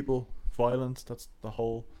couple of people, violence, that's the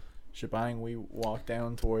whole shebang. We walked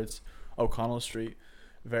down towards O'Connell Street,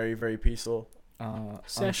 very, very peaceful.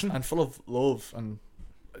 Session. And full of love, and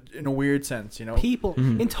in a weird sense, People,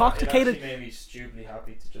 intoxicated. It actually made me stupidly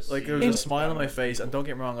happy to just like, there was a smile on my face, and don't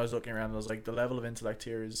get me wrong, I was looking around and I was like, the level of intellect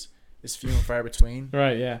here is few and far between.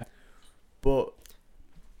 Right, yeah. But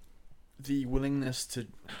the willingness to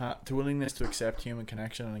accept human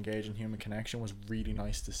connection and engage in human connection was really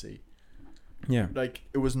nice to see. Yeah, like,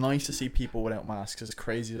 it was nice to see people without masks, as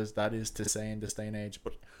crazy as that is to say in this day and age.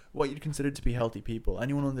 But what you'd consider to be healthy people,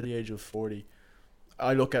 anyone under the age of 40,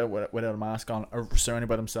 I look at it without a mask on, are surrounded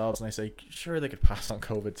by themselves, and I say, sure, they could pass on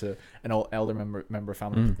COVID to an old elder member of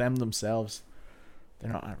family, but them themselves,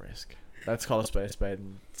 they're not at risk. Let's call a spade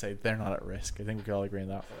and say they're not at risk. I think we can all agree on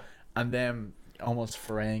that. And them almost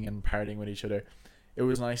fraying and partying with each other, it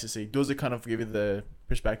was nice to see. Does it kind of give you the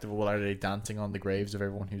perspective of, well, are they dancing on the graves of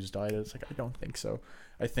everyone who's died? It's like, I don't think so.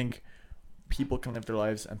 I think people can live their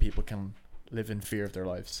lives and people can live in fear of their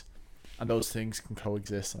lives, and those things can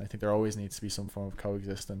coexist, and I think there always needs to be some form of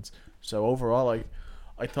coexistence. So overall,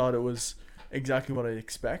 I thought it was exactly what I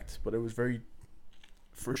expect, but it was very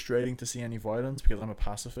frustrating to see any violence, because I'm a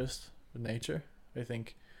pacifist with nature. I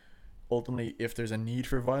think ultimately, if there's a need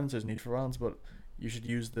for violence, there's a need for violence, but you should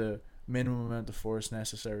use the minimum amount of force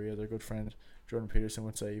necessary, as our good friend Jordan Peterson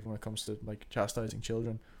would say, even when it comes to like chastising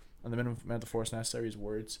children. And the minimum amount of force necessary is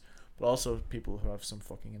words, but also people who have some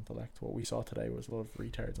fucking intellect. What we saw today was a lot of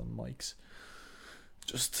retards on mics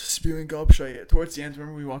just spewing gobshite. Towards the end,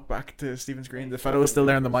 remember we walked back to Stephen's Green, the fellow was still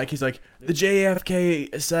there on the mic, he's like, the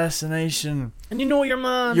JFK assassination, and your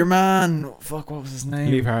man, fuck, what was his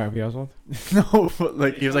name? Lee Harvey Oswald. No, but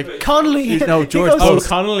like, he was like Connolly. No, George Bush.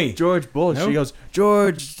 Connolly. George Bush. No? He goes,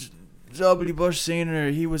 George W. Bush Senior,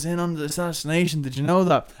 he was in on the assassination, did you know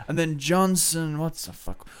that? And then Johnson, what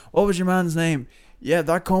was your man's name? Yeah,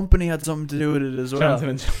 that company had something to do with it as well.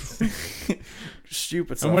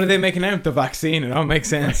 Stupid stuff. And what are they making out? The vaccine? It all makes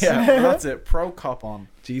sense. Yeah, well, that's it. Pro cop on.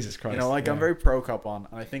 Jesus Christ. I'm very pro cop on,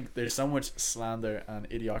 and I think there's so much slander and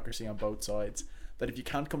idiocracy on both sides that if you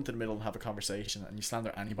can't come to the middle and have a conversation and you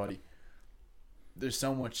slander anybody, there's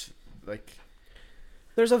so much like.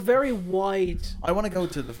 There's a very wide. I want to go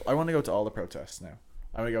to all the protests now.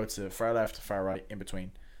 I want to go to far left, far right, in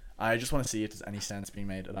between. I just want to see if there's any sense being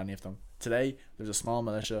made at any of them. Today, there's a small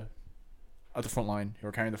militia at the front line who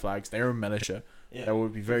are carrying the flags. They were militia. Yeah. That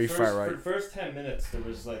would be very far right. For the first 10 minutes, there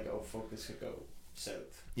was like, oh fuck, this could go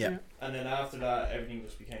south. Yeah. And then after that, everything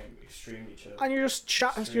just became extremely chill. And you're just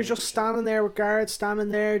chatting. You're just standing there with guards, standing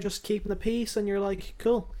there, just keeping the peace, and you're like,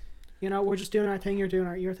 cool. We're just doing our thing. You're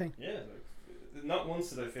doing your thing. Yeah. Not once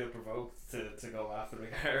did I feel provoked to go after the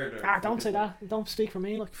guard. Don't say that. Don't speak for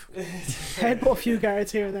me. Like, headbutt a few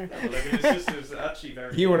guards here and there. No, like, it was actually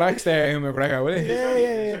very. You relaxed there, Ewan McGregor, wasn't it? Yeah.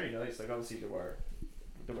 It's very nice. Like, obviously they were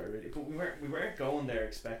really, but we weren't going there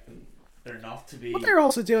expecting there not to be. But they're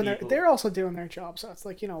also doing their job, so it's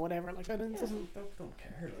like, whatever. Like, don't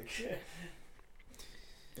care. Like, yeah.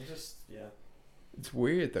 It's just It's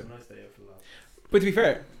weird though. It's a nice day out for that. But to be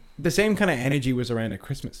fair, the same kind of energy was around at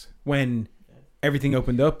Christmas when everything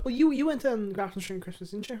opened up. Well, you went on Grafton Street on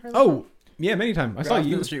Christmas, didn't you? Oh, yeah, many times. I saw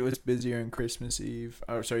Grafton you. Street was busier on Christmas Eve.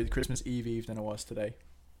 Or sorry, Christmas Eve than it was today.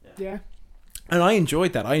 Yeah. And I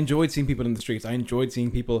enjoyed that. I enjoyed seeing people in the streets. I enjoyed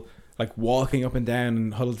seeing people like walking up and down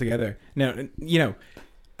and huddled together. Now, you know,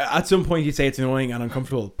 at some point you'd say it's annoying and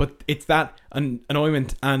uncomfortable, but it's that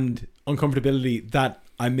annoyment and uncomfortability that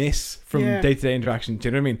I miss from day-to-day interaction. Do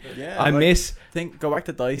you know what I mean? Yeah, I miss. Go back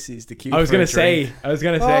to Dicey's. The queue. I was gonna say.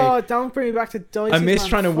 Oh, don't bring me back to Dicey's. I miss man.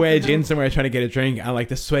 trying to Fucking wedge hell. in somewhere, trying to get a drink, and like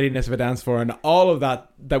the sweatiness of a dance floor and all of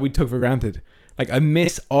that we took for granted. Like I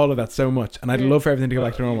miss all of that so much, and I'd love for everything to go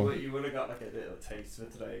back to normal. You would have got like a little taste of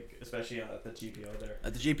it today, especially at the GPO there.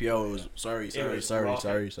 At the GPO, it was sorry.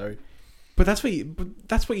 But that's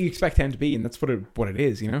what you expect him to be, and that's what it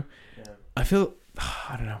is. You know. Yeah. I feel.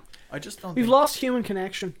 I don't know. I just don't. We've lost human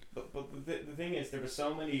connection. But the thing is, there were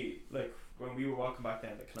so many, like, when we were walking back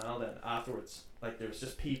down the canal then afterwards, like, there was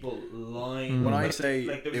just people lined. When like, I say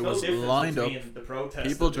like, there it no was difference lined up, between the protest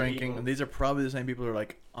people and the drinking, people. and these are probably the same people who are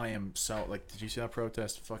like, I am so like, did you see that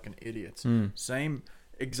protest? Fucking idiots. Same,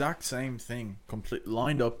 exact same thing. Complete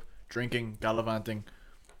lined up, drinking, gallivanting.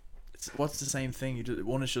 What's the same thing?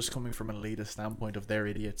 One is just coming from an elitist standpoint of they're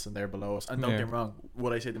idiots and they're below us. And don't get me wrong,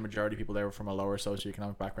 would I say the majority of people there were from a lower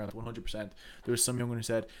socioeconomic background? 100%. There was some young one who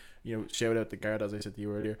said, you know, shout out the guard, as I said to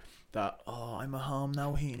you earlier, that I'm at home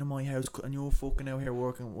now heating in my house and you're fucking out here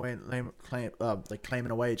working,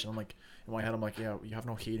 claiming a wage. And I'm like, in my head, I'm like, yeah, you have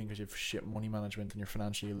no heating because you have shit money management and you're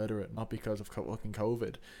financially illiterate, not because of fucking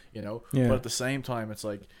COVID, you know. But at the same time, it's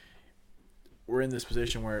like, we're in this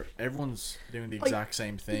position where everyone's doing the exact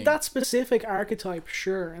same thing. That specific archetype,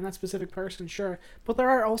 sure, and that specific person, sure, but there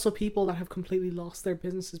are also people that have completely lost their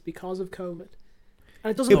businesses because of COVID,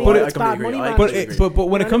 and it doesn't mean it's bad money management. But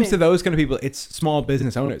when it comes to those kind of people, it's small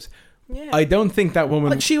business owners. Yeah. I don't think that woman.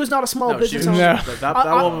 Like, she was not a small business owner. That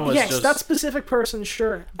woman was yes, just. that specific person,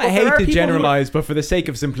 sure. But I hate there are to people generalize, but for the sake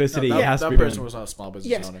of simplicity, it has to be. That person was not a small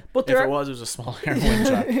business owner. But if it was a small heroin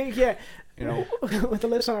shop. Yeah, you know, with the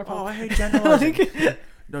lips on her palm. I hate generalizing.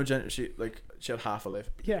 No, she had half a lip.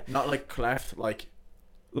 Yeah, not like cleft, like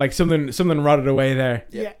something rotted away there.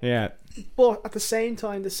 Yeah. But at the same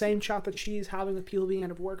time, the same chat that she's having with people being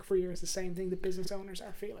out of work for years is the same thing that business owners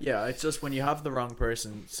are feeling. Yeah, it's just when you have the wrong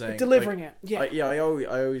person saying delivering it. Yeah, I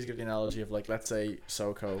always give the analogy of, like, let's say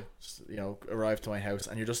Soko, you know, arrived to my house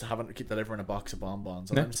and you're just having to keep delivering a box of bonbons,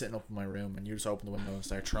 and I'm sitting up in my room and you just open the window and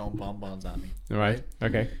start throwing bonbons at me. Right.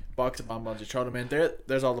 Okay. Box of bonbons, you throw them in there.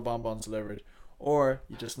 There's all the bonbons delivered, or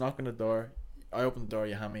you just knock on the door. I open the door,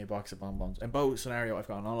 you hand me a box of bonbons. In both scenario, I've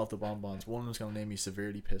gotten all of the bonbons. One is going to leave me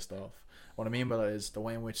severely pissed off. What I mean by that is the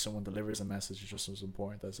way in which someone delivers a message is just as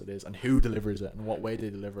important as it is, and who delivers it and what way they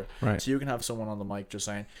deliver it. Right. So you can have someone on the mic just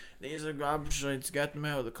saying, these are garbage, get them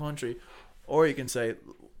out of the country. Or you can say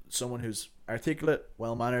someone who's articulate,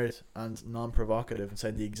 well-mannered, and non-provocative and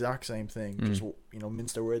say the exact same thing, just, you know,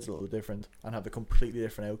 mince their words a little different and have a completely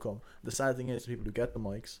different outcome. The sad thing is the people who get the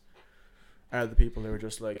mics are the people who are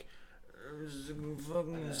just like,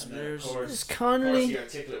 It's Connolly. The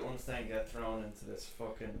articulate ones then get thrown into this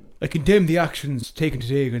fucking. I condemn the actions taken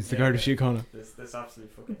today against the Garda Síochána. This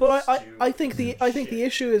absolutely fucking. But I think the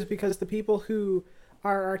issue is because the people who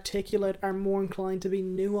are articulate are more inclined to be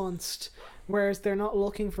nuanced, whereas they're not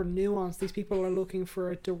looking for nuance. These people are looking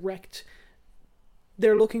for a direct.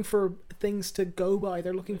 They're looking for things to go by.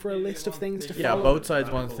 They're looking for a list of things to follow. Yeah, both sides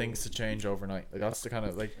want things to change overnight. Like, that's the kind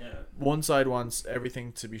of, like, one side wants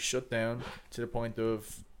everything to be shut down to the point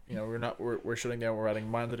of, you know, we're shutting down. We're adding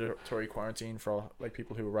mandatory quarantine for, like,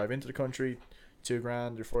 people who arrive into the country,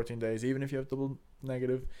 $2,000 or 14 days, even if you have double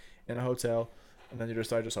negative in a hotel, and then you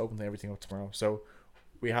decide just opening everything up tomorrow. So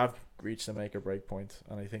we have reached a make or break point,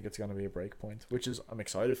 and I think it's going to be a break point, which is I'm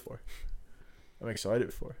excited for.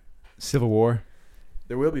 Civil war.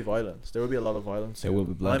 There will be violence. There will be a lot of violence. There will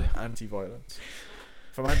be blood. I'm anti-violence.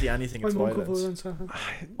 If I'm anti-anything, it's violence.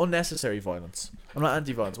 Unnecessary violence. I'm not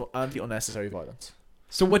anti-violence. I'm anti-unnecessary violence.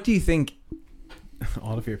 So what do you think,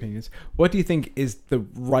 all of your opinions, what do you think is the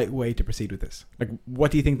right way to proceed with this? Like,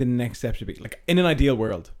 what do you think the next step should be? Like, in an ideal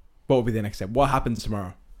world, what would be the next step? What happens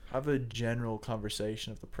tomorrow? Have a general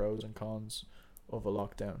conversation of the pros and cons of a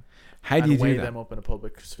lockdown. How do you weigh do that? them up in a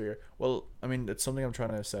public sphere? Well, I mean, it's something I'm trying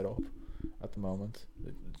to set up at the moment.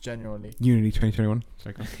 Genuinely. Unity 2021.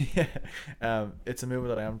 Yeah. It's a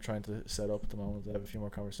movement that I am trying to set up at the moment. I have a few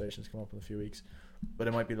more conversations coming up in a few weeks, but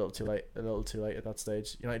it might be a little too late at that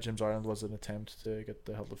stage. United Gyms Ireland was an attempt to get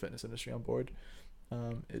the health and fitness industry on board.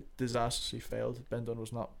 It disastrously failed. Ben Dunn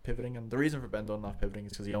was not pivoting, and the reason for Ben Dunn not pivoting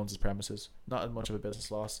is because he owns his premises. Not as much of a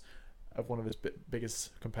business loss. Of one of his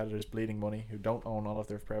biggest competitors bleeding money, who don't own all of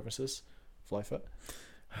their premises, FlyFit.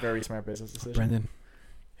 very smart business decision. Brendan.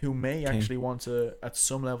 Who may King. actually want to, at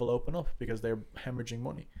some level, open up because they're hemorrhaging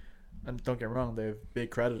money. And don't get me wrong, they have big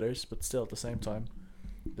creditors, but still at the same time,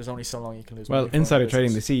 there's only so long you can lose Well, money. for a insider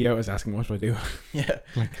trading, the business. CEO is asking, what do I do? Yeah.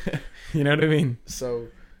 You know what I mean? So,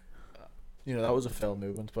 that was a failed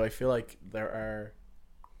movement, but I feel like there are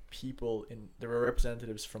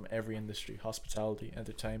representatives from every industry: hospitality,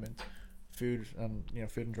 entertainment, food and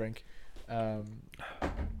drink,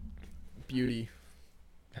 beauty,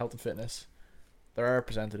 health and fitness. There are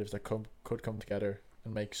representatives that could come together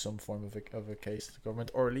and make some form of a case to the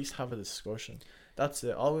government, or at least have a discussion. That's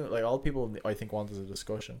it. All people I think want is a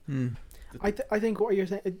discussion. I think what you're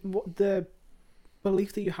saying, the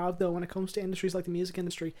belief that you have though when it comes to industries like the music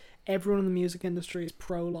industry, everyone in the music industry is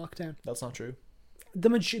pro lockdown. That's not true.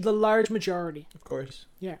 The large majority. Of course.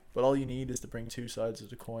 Yeah. But all you need is to bring two sides of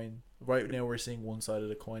the coin. Right now we're seeing one side of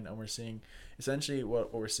the coin, and we're seeing essentially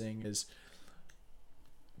what we're seeing is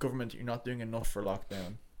government, you're not doing enough for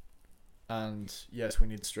lockdown. And yes, we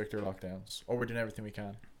need stricter lockdowns, or we're doing everything we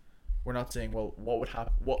can. We're not saying, well, what would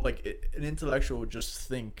happen? An intellectual would just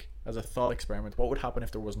think as a thought experiment, what would happen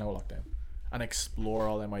if there was no lockdown, and explore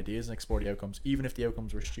all them ideas and explore the outcomes, even if the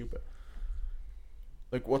outcomes were stupid.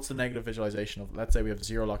 Like, what's the negative visualization of? Let's say we have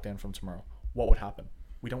zero lockdown from tomorrow. What would happen?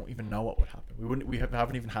 We don't even know what would happen. We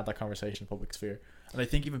haven't even had that conversation in the public sphere. And I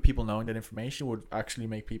think even people knowing that information would actually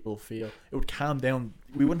make people feel, it would calm down.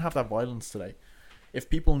 We wouldn't have that violence today. If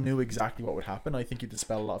people knew exactly what would happen, I think you'd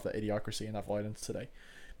dispel a lot of that idiocracy and that violence today.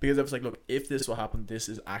 Because it was like, look, if this will happen, this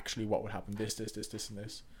is actually what would happen. This, and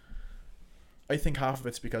this. I think half of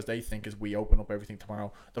it's because they think as we open up everything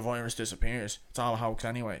tomorrow, the virus disappears. It's all a hoax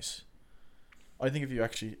anyways. I think if you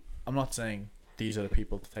actually, I'm not saying these are the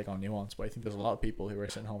people to take on nuance, but I think there's a lot of people who are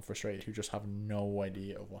sitting home frustrated who just have no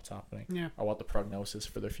idea of what's happening, or what the prognosis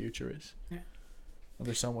for their future is. Yeah. And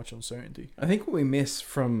there's so much uncertainty. I think what we miss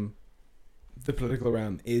from the political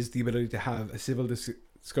realm is the ability to have a civil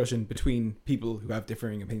discussion between people who have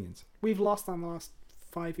differing opinions. We've lost that in the last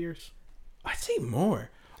 5 years. I'd say more.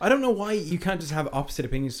 I don't know why you can't just have opposite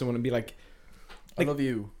opinions to someone and be like, I love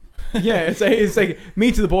you. Yeah, it's like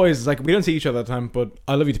me to the boys. It's like, we don't see each other all the time, but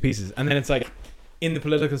I love you to pieces. And then it's like, in the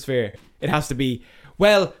political sphere, it has to be,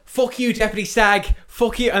 well, fuck you, Deputy Stag,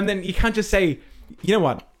 fuck you. And then you can't just say, you know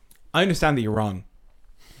what, I understand that you're wrong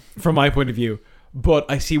from my point of view, but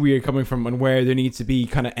I see where you're coming from and where there needs to be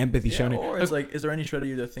kind of empathy shown. Or it's like, is there any shred of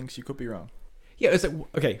you that thinks you could be wrong? Yeah, it's like,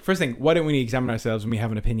 okay, first thing, why don't we examine ourselves when we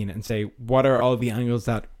have an opinion and say, what are all the angles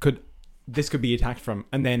that this could be attacked from,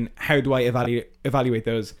 and then how do I evaluate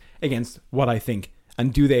those against what I think,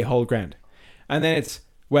 and do they hold ground? And then it's,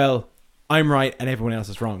 well, I'm right and everyone else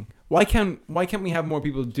is wrong. Why can't we have more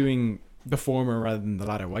people doing the former rather than the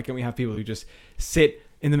latter? Why can't we have people who just sit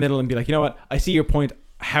in the middle and be like, you know what, I see your point,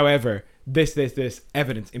 however, this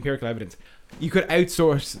evidence, empirical evidence. You could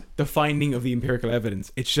outsource the finding of the empirical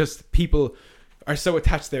evidence. It's just people are so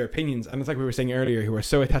attached to their opinions, and it's like we were saying earlier, who are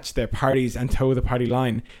so attached to their parties and toe the party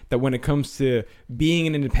line, that when it comes to being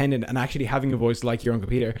an independent and actually having a voice like your Uncle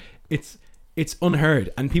Peter, it's unheard,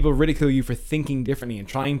 and people ridicule you for thinking differently and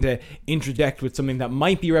trying to interject with something that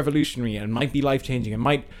might be revolutionary and might be life-changing and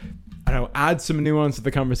might, I don't know, add some nuance to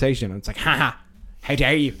the conversation. And it's like, haha, how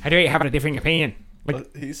dare you have a different opinion? Like, well,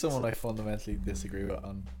 he's someone I fundamentally disagree with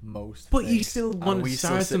on most but things. You still want to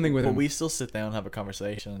start something with him. But we still sit down and have a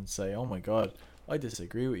conversation and say, oh my god, I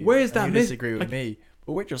disagree with you. Where's that? You disagree with me,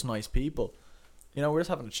 but we're just nice people. We're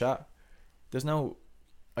just having a chat. There's no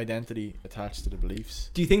identity attached to the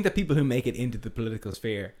beliefs. Do you think that people who make it into the political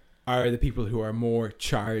sphere are the people who are more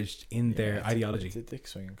charged in their ideology? It's a dick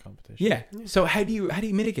swinging competition. Yeah. So how do you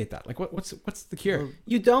mitigate that? Like, what's the cure?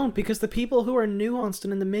 You don't, because the people who are nuanced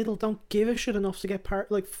and in the middle don't give a shit enough to get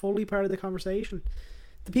fully part of the conversation.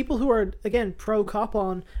 The people who are, again, pro cop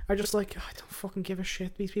on are just like, I don't fucking give a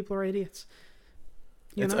shit. These people are idiots.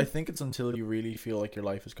 I think it's until you really feel like your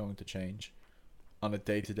life is going to change on a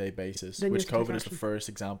day-to-day basis, then which COVID is the first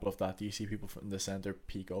example of that. You see people from the centre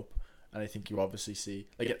peak up, and I think you obviously see,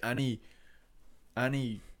 like, at any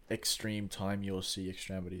extreme time, you'll see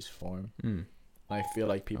extremities form. I feel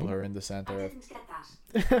like people who are in the centre I didn't get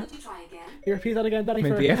that. Could you try again? You repeat that again, Danny? I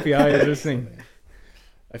mean, the FBI is listening.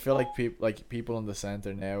 I feel like people in the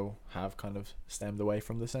centre now have kind of stemmed away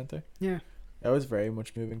from the centre. Yeah. I was very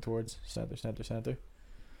much moving towards centre.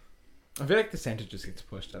 I feel like the centre just gets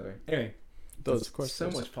pushed that way. Anyway, does of course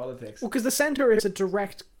so much politics. Well, because the centre is a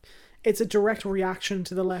direct reaction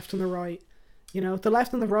to the left and the right. The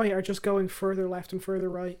left and the right are just going further left and further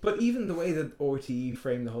right. But even the way that RTE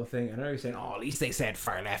framed the whole thing, I know you're saying, oh, at least they said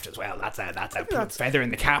far left as well. That's a feather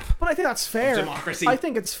in the cap. But I think that's fair. Democracy. I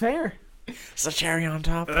think it's fair. It's a cherry on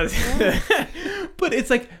top. But it's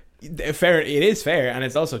like fair. It is fair, and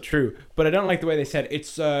it's also true. But I don't like the way they said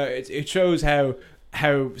it shows how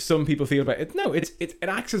some people feel about it. No, it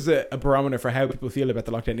acts as a barometer for how people feel about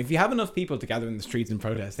the lockdown. If you have enough people to gather in the streets and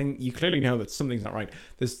protest, then you clearly know that something's not right.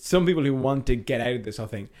 There's some people who want to get out of this whole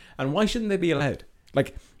thing, and why shouldn't they be allowed?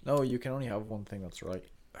 Like, No, you can only have one thing that's right.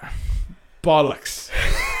 bollocks.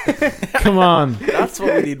 Come on. That's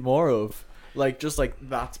what we need more of. Like, just like,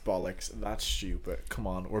 that's bollocks. That's stupid. Come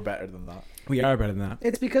on, we're better than that. We are better than that.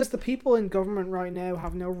 It's because the people in government right now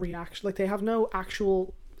have no reaction. Like, they have no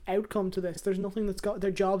actual outcome to this. There's nothing that's got...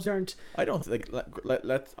 Their jobs aren't... I don't think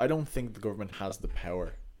I don't think the government has the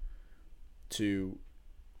power to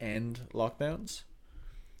end lockdowns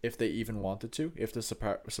if they even wanted to, if the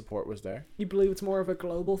support was there. You believe it's more of a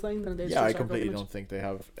global thing than it is Yeah, I just our completely government? don't think they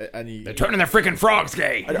have any. They're turning their freaking frogs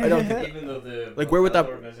gay. I don't think. Even though the Like, where would that-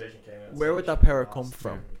 organization came out, Where would so that power last come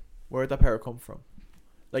from? year. Where would that power come from?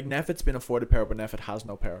 Like, Neffet's been afforded power, but Neffet has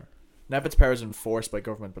no power. Neffet's power is enforced by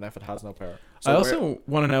government, but Neffet has no power. I also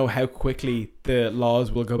want to know how quickly the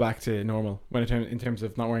laws will go back to normal when in terms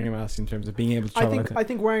of not wearing a mask, in terms of being able to travel. I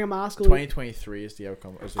think wearing a mask will... 2023 is the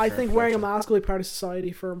outcome. I think wearing a mask will be part of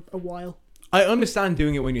society for a while. I understand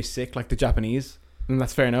doing it when you're sick, like the Japanese, and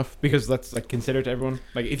that's fair enough because that's like considered to everyone.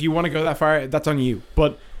 Like, if you want to go that far, that's on you.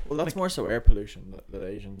 But well, that's more so air pollution that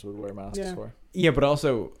Asians would wear masks for. yeah, but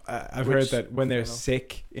also I've heard that when they're you know,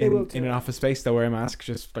 sick They will in an office space, they'll wear a mask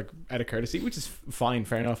just like out of courtesy, which is fine,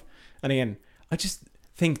 fair enough. And again, I just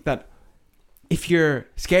think that if you're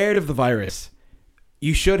scared of the virus,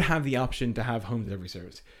 you should have the option to have home delivery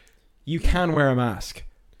service. You can wear a mask,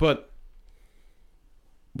 but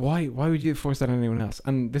why would you force that on anyone else?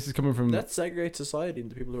 And this is coming from... Let's segregate society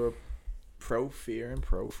into people who are pro fear and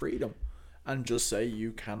pro freedom, and just say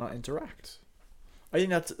you cannot interact. I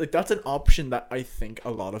think that's an option that I think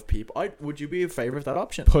a lot of people... would you be in favor of that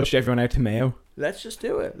option? Push everyone out to Mayo. Let's just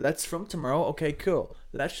do it. Let's from tomorrow. Okay, cool.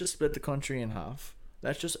 Let's just split the country in half.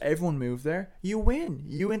 Let's just everyone move there. You win.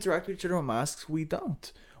 You interact with each other with masks. We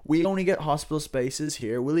don't. We only get hospital spaces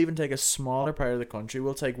here. We'll even take a smaller part of the country.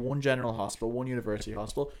 We'll take one general hospital, one university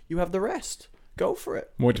hospital. You have the rest. Go for it.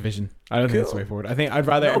 More division. I don't think that's the way forward. I think I'd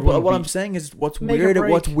rather... No, but what I'm saying is what's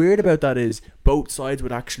weird about that is both sides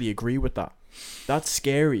would actually agree with that. That's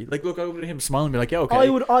scary. Like, look over at him smiling and be like, yeah, okay. I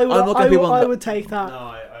would take that. No,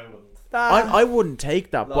 I wouldn't. I wouldn't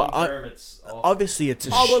take that, Long but term, it's awful. obviously it's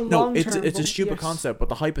a it's a stupid concept. But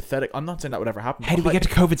the hypothetical, I'm not saying that would ever happen. How do we get to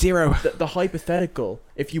COVID zero? The hypothetical,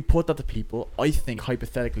 if you put that to people, I think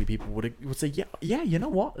hypothetically people would say, yeah, you know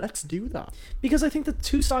what? Let's do that. Because I think the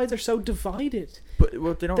two sides are so divided. But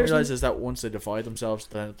what they don't There's realize is that once they divide themselves,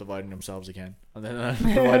 then they're dividing themselves again, and then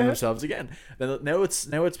dividing themselves again. Then now it's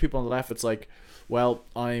people on the left. It's like, well,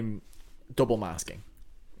 I'm double masking.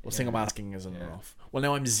 Well, single masking isn't enough. Well,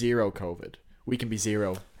 now I'm zero COVID. We can be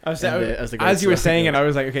zero. As you were saying it, I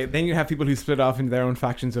was like, okay, then you have people who split off into their own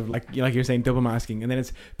factions of like you're saying, double masking, and then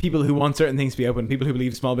it's people who want certain things to be open, people who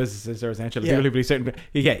believe small businesses are essential, people who believe certain.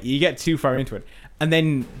 You get too far into it, and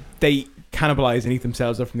then they cannibalize and eat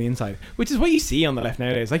themselves up from the inside, which is what you see on the left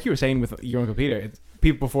nowadays. Like you were saying with your Uncle Peter, it's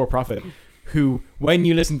people before profit, who when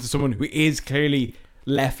you listen to someone who is clearly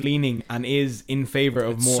left leaning and is in favor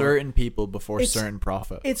of more certain people before certain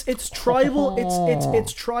profit. It's tribal.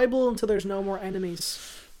 It's tribal until there's no more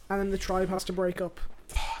enemies, and then the tribe has to break up.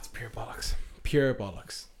 It's pure bollocks. Pure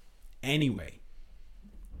bollocks. Anyway,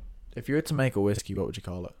 if you were to make a whiskey, what would you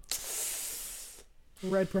call it?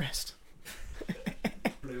 Red breast.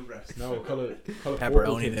 Blue breast. no, call it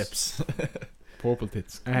Pepperoni nips. Purple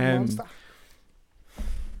tits. I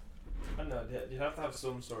don't know, you have to have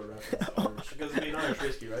some sort of reference because it's an Irish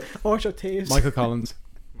whiskey, right? Orchard Taves. Michael Collins.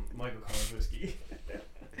 Michael Collins whiskey.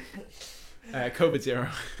 COVID zero.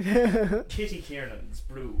 Kitty Kiernan's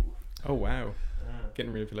brew. Oh wow,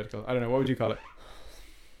 getting really political. I don't know. What would you call it?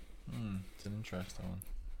 It's an interesting one.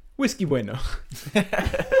 Whiskey bueno.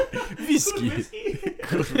 Whiskey.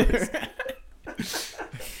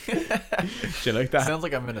 Do you like that? Sounds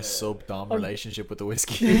like I'm in a sub-dom relationship with the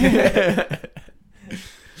whiskey.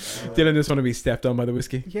 Dylan just want to be stepped on by the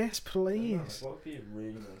whiskey. Yes, please. What would be a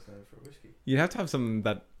really nice name for a whiskey? You'd have to have something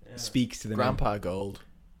that speaks to the Grandpa Gold.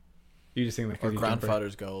 You just think that Or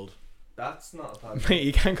Grandfather's Gold. That's not a bad Mate, name.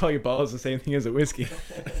 you can't call your balls the same thing as a whiskey.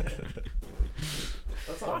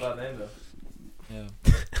 That's not a bad name though.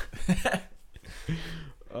 Yeah.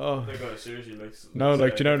 Oh. They got it seriously, like No,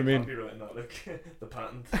 like, do you know what I mean? Copyright and that, like the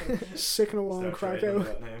patent. Sick on a wall in Krakow.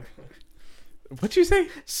 What'd you say?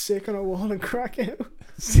 Sick on a wall in Krakow.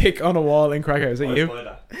 Sick on a wall in Krakow. Is that you?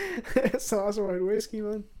 Sauce white whiskey,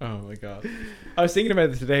 man. Oh my god. I was thinking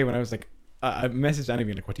about it today when I was like, I messaged Danny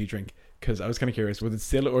being like, "What do you drink?" Because I was kind of curious. Was it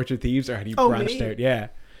still Orchard Thieves or had he Oh, branched me? out? Yeah.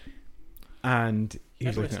 And he We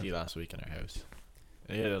was had like, whiskey no. last week in our house.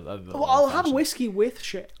 Yeah, Well, I'll have whiskey with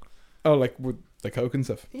shit. "Oh, like with the Coke and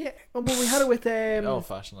stuff." Yeah, well, we had it with old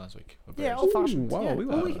fashioned last week. with yeah, beers. old fashioned. wow, yeah. we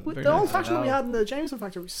Well, went with very the nice. old fashioned I we know. had in the Jameson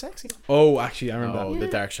factory was sexy. Oh, actually, I remember Oh, that. the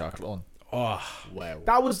Yeah. dark chocolate one. Oh, Wow.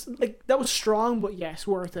 That was strong, but yes,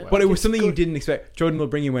 worth it. but it was It's something you good. didn't expect. Jordan will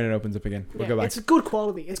bring you when it opens up again. We'll Yeah, go back. it's good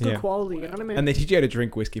quality. It's good Yeah. quality. You know what I mean? And they teach you how to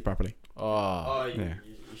drink whiskey properly. Oh, Oh, Yeah.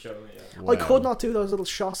 you showed me. Yeah. wow. I could not do those little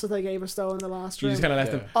shots that they gave us though in the last You room. just kind of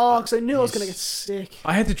left Yeah. them. Oh, because I knew I was gonna get sick.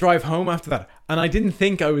 I had to drive home after that, and I didn't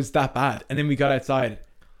think I was that bad. And then we got outside,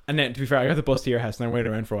 and then to be fair, I got the bus to your house, and I waited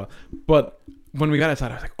around for a while. But when we got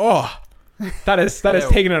outside, I was like, "Oh, that is Yeah,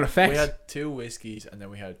 taking an effect." We had 2 whiskeys and then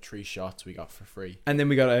we had 3 shots we got for free. And then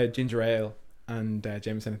we got a ginger ale and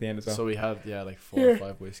Jameson at the end as well. So we had like 4 Yeah. or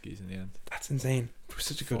 5 whiskeys in the end. That's insane. It was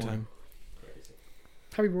such a good Fun. time.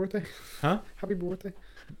 Happy birthday. Huh? Happy birthday.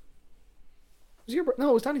 Was your no?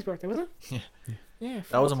 It was Danny's birthday, was it? Yeah. Yeah.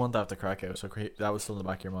 That was a month after Krakow, so that was still in the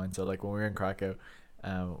back of your mind. So like when we were in Krakow, we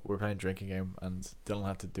were playing a drinking game, and Dylan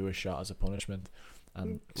had to do a shot as a punishment,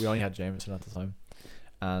 and we only had Jameson at the time,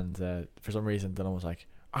 and for some reason Dylan was like,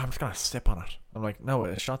 "Oh, I'm just gonna sip on it." I'm like, "No,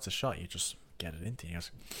 a shot's a shot. You just get it into you." He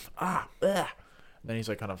goes, "Ah, bleh." And then he's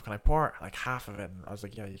like, "Can I pour like half of it?" And I was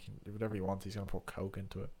like, "Yeah, you can do whatever you want." He's gonna pour Coke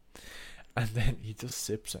into it. And then he just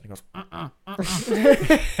sips it and he goes,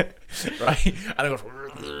 right? And he goes,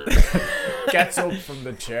 gets up from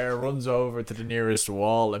the chair, runs over to the nearest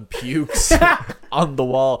wall and pukes on the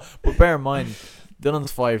wall. But bear in mind,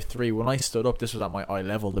 Dylan's 5'3". When I stood up, this was at my eye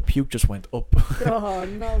level. The puke just went up. Oh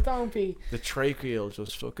no! Don't be. The tracheal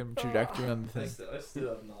just fucking trajectory on the I thing. still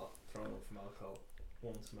have not thrown up from alcohol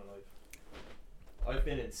once in my life. I've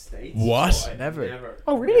been in states. What? but I've Never.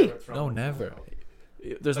 Oh, really? thrown No, up from never. alcohol.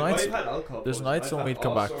 There's Like, nights. I've had alcohol, There's but nights I've when had we'd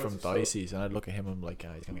come all back sorts from of stuff. Dicey's and I'd look at him and I'm like,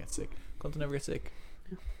 he's gonna get sick. Cunt never get sick.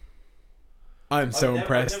 I'm so I've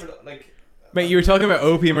impressed. never, like, Mate, you were talking about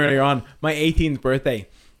opium earlier on. My 18th birthday,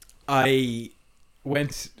 I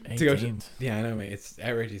went to go to... 18th. Yeah, I know, mate. It's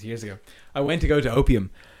outrageous years ago. I went to go to opium,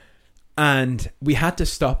 and we had to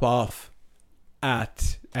stop off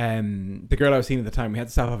at the girl I was seeing at the time. We had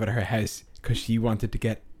to stop off at her house because she wanted to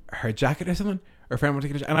get her jacket or something. Her friend wanted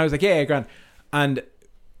to get and I was like, yeah, grand. And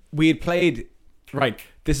we had played... Right,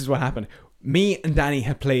 this is what happened. Me and Danny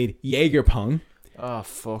had played Jaeger Pong Oh,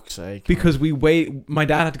 fuck's sake. because my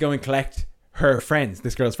dad had to go and collect her friends,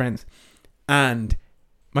 this girl's friends, and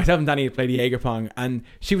myself and Danny had played Jaeger Pong, and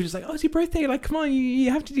she was just like, "Oh, it's your birthday! Like, come on,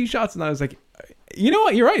 you have to do shots." And I was like, "You know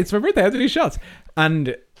what? You're right. It's my birthday. I have to do shots."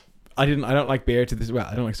 And I don't like beer to this. Well,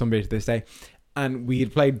 I don't like some beer to this day. And we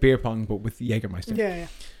had played beer pong, but with Jägermeister. Yeah.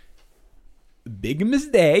 Big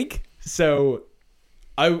mistake. So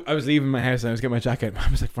I was leaving my house and I was getting my jacket.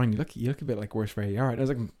 Mom was like, "Fine, you look a bit like worse for you. All right." I was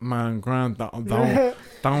like, "Man, grand, don't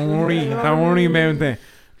worry about it."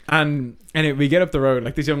 And anyway, we get up the road.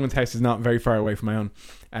 Like, this young one's house is not very far away from my own,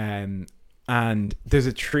 and there's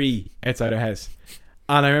a tree outside our house.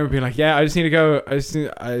 And I remember being like, "Yeah, I just need to go. I just need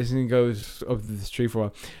to go up to this tree for a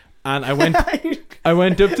while." And I went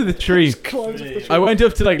up to the tree. I went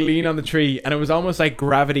up to like lean on the tree, and it was almost like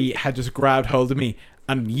gravity had just grabbed hold of me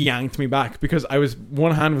and yanked me back because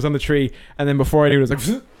one hand was on the tree, and then before I knew it, it was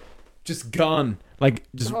like just gone, like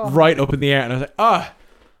just right up in the air, and I was like,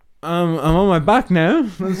 I'm on my back now.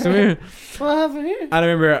 That's weird. What happened here? And I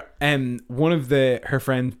remember one of her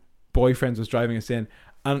friend boyfriends was driving us in,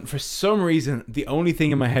 and for some reason the only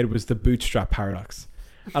thing in my head was the bootstrap paradox,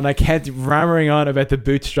 and I kept rammering on about the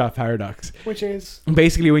bootstrap paradox, Which is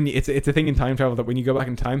basically when it's a thing in time travel that when you go back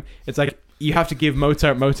in time, it's like you have to give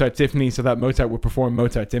Mozart symphonies so that Mozart will perform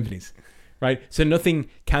Mozart symphonies, right? So nothing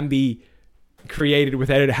can be created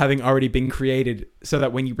without it having already been created, so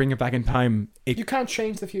that when you bring it back in time, you can't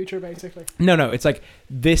change the future, basically. No, it's like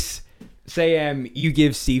this. Say you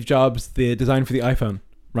give Steve Jobs the design for the iPhone,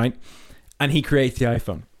 right? And he creates the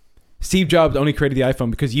iPhone. Steve Jobs only created the iPhone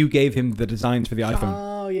because you gave him the designs for the iPhone.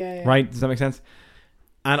 Oh, yeah. Right? Does that make sense?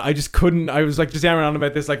 And I just couldn't. I was like just yammering on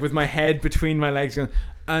about this, like with my head between my legs, going,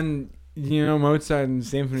 and you know, Mozart and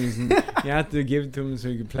symphonies, and you had to give it to him so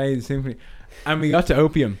he could play the symphony. And we got to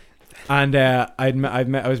opium, and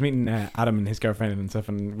I was meeting Adam and his girlfriend and stuff,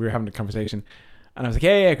 and we were having a conversation, and I was like,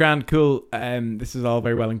 yeah, grand, cool. This is all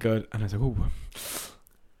very well and good, and I was like, oh,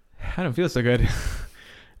 I don't feel so good.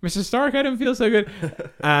 Mr. Stark, I don't feel so good.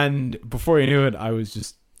 And before you knew it, I was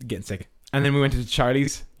just getting sick. And then we went to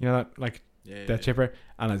Charlie's, you know, that like that chipper,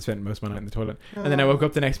 and I spent most of my night in the toilet. And then I woke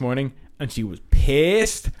up the next morning, and she was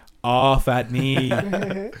pissed off at me.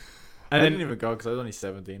 And I then didn't even go because I was only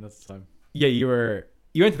 17 at the time. yeah, you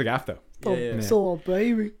went to the gaff though. So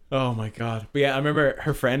baby. Oh my god! But yeah, I remember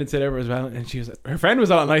her friend had said over as well, and she was her friend was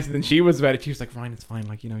a lot nicer than she was about it. She was like, "Fine, it's fine.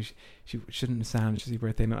 Like, you know, she shouldn't understand. It's your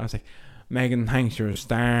birthday." And I was like, "Megan, thanks, you're a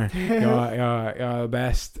star. You're the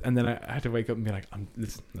best." And then I had to wake up and be like,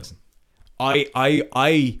 "Listen.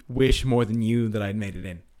 I wish more than you that I'd made it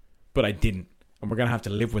in, but I didn't, and we're gonna have to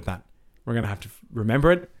live with that. We're gonna have to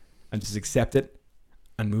remember it and just accept it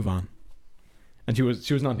and move on." And she was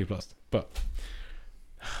not nonplussed, but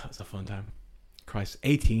it was a fun time. Christ,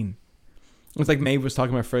 18. It was like Maeve was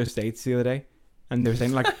talking about first dates the other day, and they were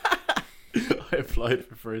saying like, I applied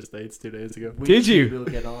for first dates 2 days ago. "Did you?" Will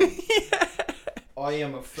get on. I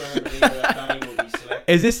am a firm believer that Danny will be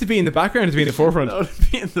selected. Is this to be in the background or to be in the forefront? No,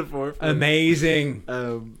 to be in the forefront. Amazing.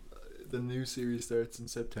 The new series starts in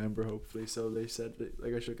September, hopefully. So they said that,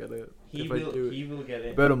 like, I should get a. He will get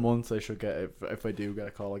in. About a month, I should get. If I do get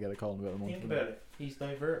a call, I get a call in about a month. Think about it. He's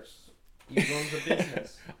diverse. He runs a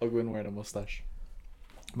business. I'll go in wearing a mustache.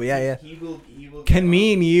 But yeah. He will. Can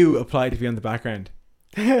me and you apply to be on the background,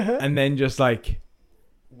 and then just like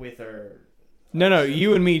with her. No,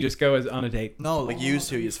 you and me just go as on a date. No, like used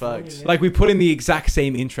to use fags. Like we put in the exact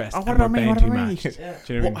same interest. Oh, and we're bound to match. Yeah. Do you know what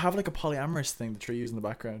I Well, mean? have like a polyamorous thing, the three using the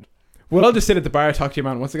background. Well, I'll just sit at the bar, talk to your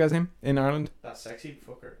man. What's the guy's name in Ireland? That sexy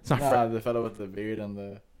fucker. It's not The fellow with the beard and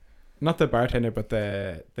the. not the bartender, but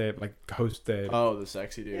the like host. The The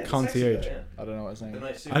sexy dude. Yeah, the Concierge. sexy guy, I don't know what his name. The is.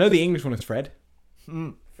 nice suit. I know the English one is Fred.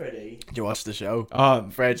 Freddie. Did you watch the show? Oh,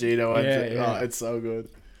 Fred Gino. Yeah. Oh, it's so good.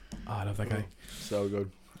 I love that guy. So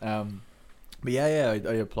good. But yeah,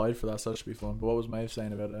 I applied for that, so that should be fun. But what was Maeve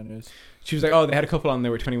saying about it anyways? She was like, "Oh, they had a couple on. They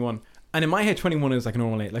were 21." And in my head, 21 is like a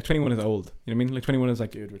normal age. Like 21 is old. You know what I mean? Like 21 is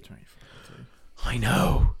like. Dude, we're 24. I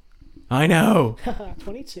know.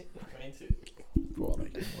 22. 22. What,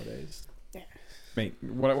 like more days? Mate,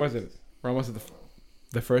 what was it? We're almost at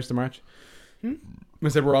the 1st of March. We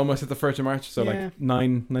said we're almost at the 1st of March, so Yeah. like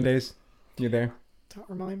 9 days. You're there. Don't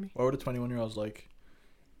remind me. What were the 21-year-olds like?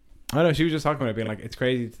 I don't know. She was just talking about it, being like, it's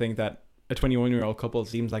crazy to think that a 21-year-old couple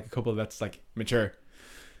seems like a couple that's like mature,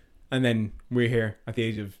 and then we're here at the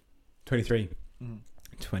age of 23,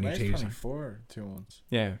 22. 24, 2 months.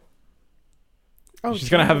 Yeah. Oh, She's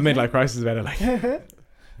gonna have a midlife crisis about it, like.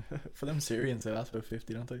 For them Syrians, they last about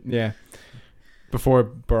 50, don't they? Yeah. Before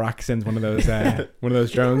Barack sends one of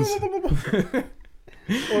those drones.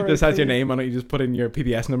 Just has your name on it. You just put in your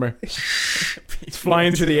PBS number. It's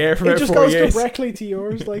flying through the air for It about just 4 goes years. directly to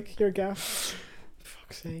yours, like your gap.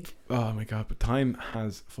 Fuck's sake. Oh my god! But time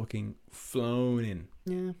has fucking flown in.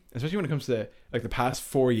 Yeah. Especially when it comes to like the past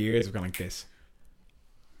 4 years have gone like this.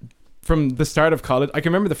 From the start of college, I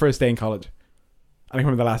can remember the first day in college. I can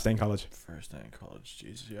remember the last day in college. First day in college,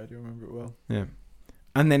 Jesus, yeah, I do remember it well. Yeah.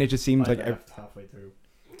 And then it just seems I like left halfway through.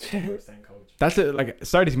 First day in college. that's it. Like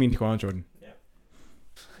started to mean to go on, Jordan.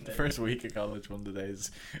 The first week of college, one of the days,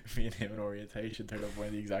 me and him in orientation turned up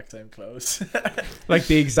wearing the exact same clothes. Like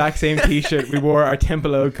the exact same T-shirt. We wore our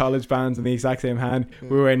Temple Oak college bands in the exact same hand. We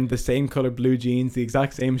were wearing the same color blue jeans, the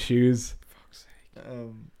exact same shoes. Fuck's sake.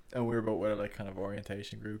 And we were both wearing like kind of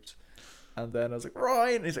orientation groups. And then I was like,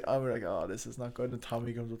 Ryan. He's like, I'm like, oh, this is not good. And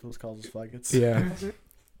Tommy comes up to us, calls us faggots. Yeah.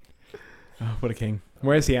 Oh, what a king.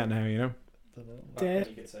 Where's he at now? You know. Dead.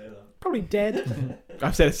 You could say that. Probably dead.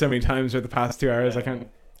 I've said it so many times for the past 2 hours. I can't.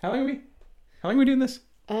 How long are we doing this?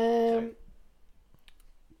 Um,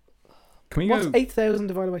 Can we what's go? 8,000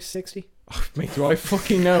 divided by 60? Oh, mate, do I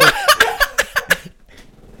fucking know?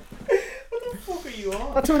 What are you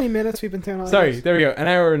on? That's how many minutes we've been doing. Sorry, there we go. An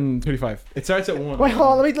hour and 35. It starts at 1. Wait,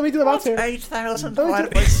 hold on. Let me do the math here. 8,000 Let me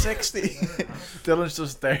divided by 60. Dylan's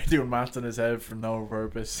just there doing maths in his head for no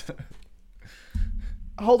purpose.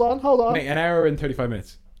 Hold on. Mate, an hour and 35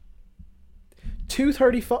 minutes.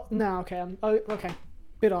 2:35. No, okay. Okay.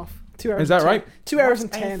 Bit off. 2 hours. Is that and 10. right? 2 hours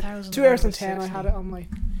and What's 10. 8,000 2 hours and divided 10. by I had 60? it on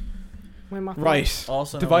my math. Right.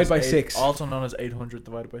 Also Divide by 6. Also known as 800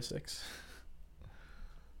 divided by 6.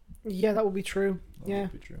 Yeah, that would be true. That Yeah.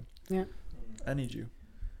 would be true. Yeah. I need you.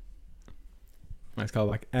 Nice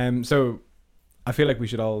callback. So I feel like we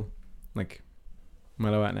should all like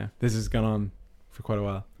mellow out now. This has gone on for quite a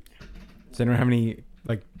while. Does anyone have any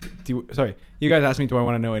like? Sorry, you guys asked me. Do I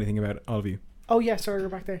want to know anything about all of you? Oh yeah, sorry, we're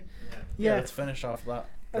back there. Yeah, Let's finish off that.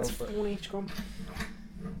 that's Go for it. one each. Come.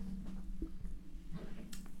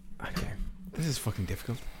 Okay, this is fucking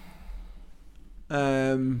difficult.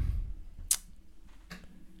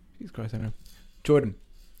 Jesus Christ, I don't know. Jordan,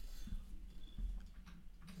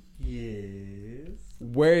 Yes.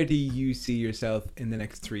 where do you see yourself in the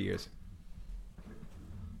next 3 years?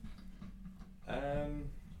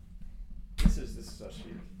 This is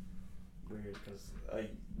actually weird because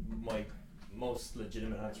my most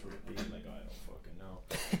legitimate answer would be like I don't fucking know.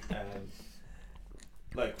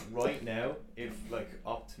 like right now, if like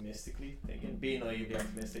optimistically thinking, being naively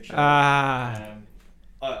optimistic, Ah.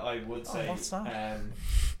 I would say what's that?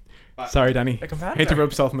 Sorry, Danny. A competitor. Hate to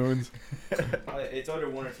rub salt in the wounds. It's either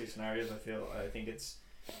one or two scenarios. I think it's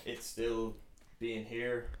still being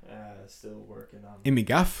here, still working on. In me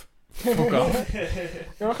gaff. Fuck off.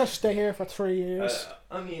 You're not gonna stay here for 3 years.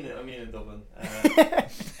 I mean in Dublin.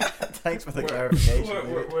 Thanks for the clarification.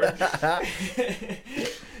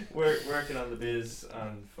 We're working on the biz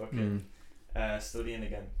and fucking studying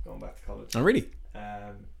again, going back to college. Oh, really?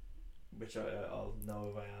 Which I'll know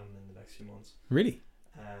if I am in the next few months. Really?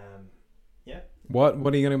 Yeah. What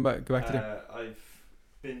are you going to go back to do? I've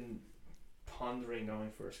been pondering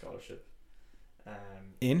going for a scholarship.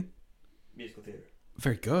 In? Musical theatre.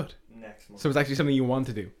 Very good. Next month. So it's actually something you want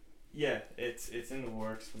to do? Yeah, it's in the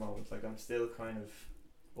works at the moment. Like I'm still kind of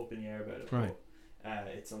up in the air about it. Right. But,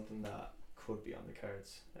 it's something that could be on the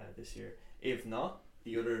cards this year. If not,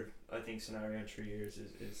 the other I think scenario in 3 years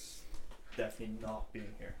is definitely not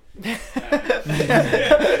being here.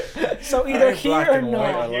 So either Black here or and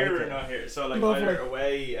white, not. Here or not here. So like Lovely. either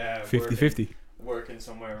away 50-50. working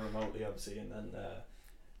somewhere remotely obviously, and then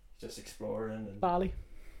just exploring and Bali.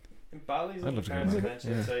 Bali's I'd on the love to go cards there.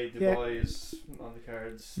 eventually. Yeah. I'd say Dubai is on the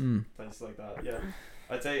cards, places like that. Yeah,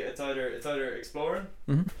 I'd say it's either exploring,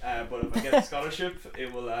 but if I get a scholarship,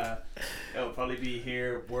 it'll probably be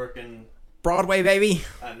here working, Broadway, baby.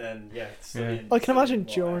 and then studying. I can imagine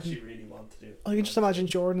what I Jordan. actually really want to do. I can just imagine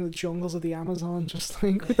Jordan in the jungles of the Amazon, just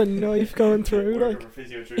like with a knife going through, Working like. for a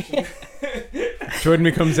physiotherapist. Jordan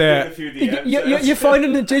becomes Doing a few DMs. You find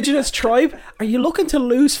an indigenous tribe. Are you looking to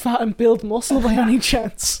lose fat and build muscle by any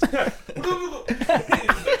chance? Just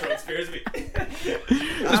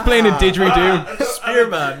playing a didgeridoo.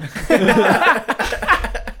 Spearman.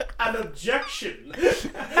 An objection.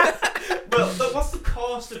 Well, what's the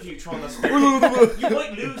cost of you trying to spear? You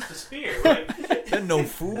might lose the spear, right? Then no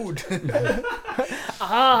food. No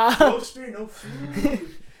spear, no food.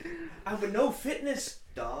 And with no fitness,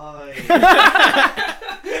 die.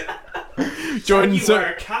 Jordan,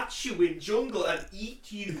 Jaguar catch you in jungle and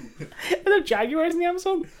eat you. Are there jaguars in the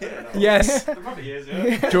Amazon? yes. There probably is,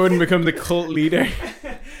 yeah. Jordan becomes the cult leader.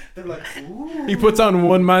 They're like, ooh. He puts on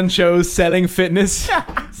one-man shows selling fitness.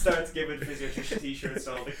 Starts giving physiotherapist t-shirts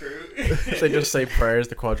to all the crew. They just say prayers,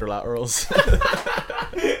 the quadrilaterals.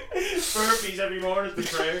 Burpees every morning is the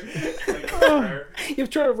prayer. Like, prayer. You're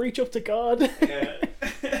trying to reach up to God. Yeah.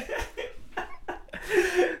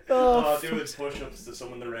 Doing push-ups to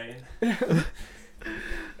summon the rain.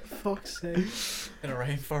 Fuck's sake. In a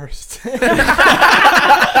rainforest.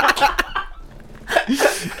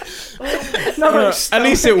 At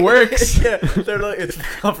least it works. Yeah, they're like, it's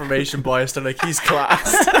confirmation bias. They're like, he's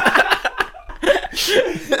class.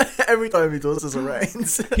 Every time he does this, it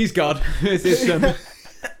rains. He's God.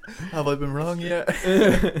 Have I been wrong yet?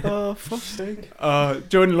 Oh, fuck's sake.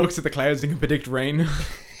 Jordan looks at the clouds and can predict rain.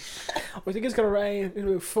 I think it's gonna rain in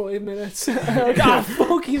about 5 minutes. Like,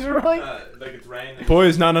 fuck, he's right. Like it's raining.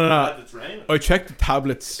 Boys, no. It's raining. I checked the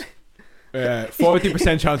tablets.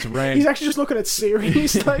 40% chance of rain. He's actually just looking at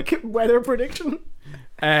Siri's like weather prediction.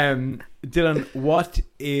 Dylan, what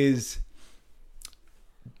is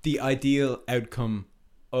the ideal outcome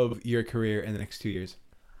of your career in the next 2 years?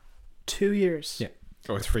 2 years. Yeah.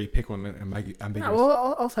 Oh, it's free. Pick one. Ambiguous. No,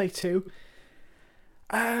 well, I'll take 2.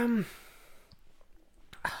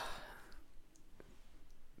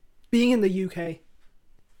 Being in the UK.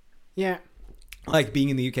 Yeah. Like being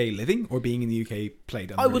in the UK living or being in the UK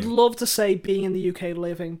played on the I would radio? love to say being in the UK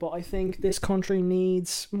living, but I think this country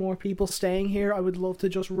needs more people staying here. I would love to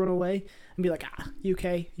just run away and be like,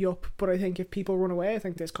 UK, yup. But I think if people run away, I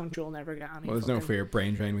think this country will never get any. Well, there's no fear of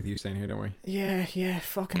brain drain with you staying here, don't worry. Yeah,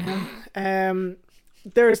 fucking hell.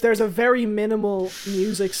 There's a very minimal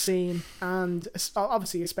music scene, and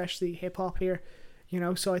obviously especially hip hop here, you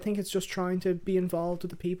know. So I think it's just trying to be involved with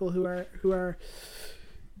the people who are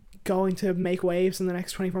going to make waves in the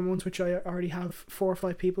next 24 months, which I already have 4 or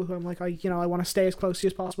 5 people who I'm like, I want to stay as close to you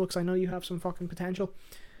as possible because I know you have some fucking potential,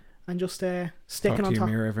 and just sticking Talk on to your top.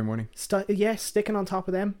 mirror every morning. Sticking on top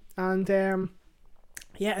of them, and I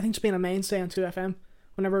think just being a mainstay on 2FM.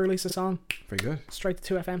 Whenever I release a song, Very good. straight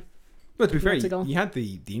to 2FM. But to be fair, Lots of going. you had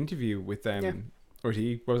the interview with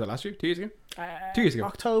RTE. What was that, last year? 2 years ago? 2 years ago.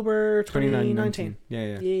 October 2019.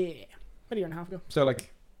 Yeah. Yeah, about a year and a half ago. So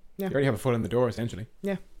like, Yeah. you already have a foot in the door essentially.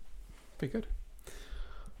 Yeah. Very good.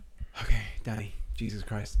 Okay, Daddy. Jesus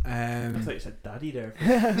Christ. I thought you said daddy there.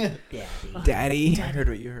 Daddy. I heard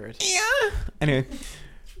what you heard. Anyway.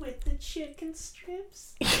 With the chicken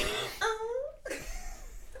strips.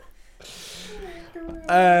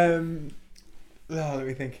 Let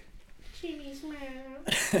me think. Jimmy's mouth.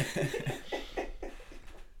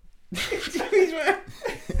 Jimmy's man.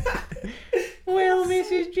 Well,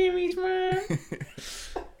 this is Jimmy's man.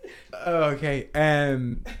 Okay.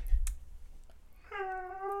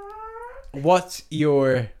 What's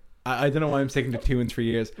your? I don't know why I'm sticking to 2 and 3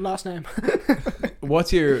 years. Last name.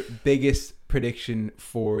 What's your biggest prediction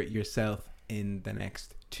for yourself in the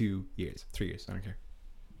next 2 years, 3 years? I don't care.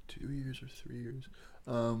 2 years or 3 years?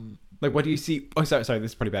 Like, what do you see? Oh, sorry.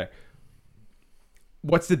 This is probably better.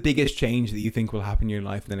 What's the biggest change that you think will happen in your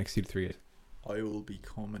life in the next 2 to 3 years? I will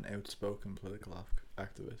become an outspoken political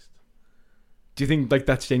activist. Do you think like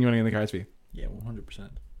that's genuinely in the cards for you? Yeah,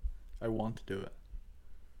 100%. I want to do it.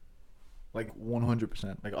 Like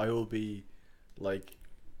 100%. Like I will be like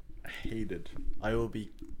hated. I will be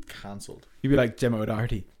cancelled. You'd be like Gemma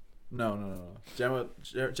O'Doherty. No. Gemma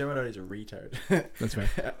O'Doherty's a retard. That's right.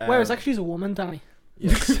 Whereas actually she's a woman, Danny.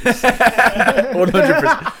 Yes.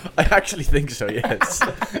 100%. I actually think so, yes.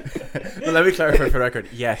 But let me clarify for the record.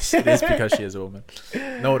 Yes, it is because she is a woman.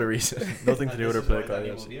 No other reason. Nothing to do with her political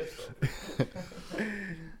ideas.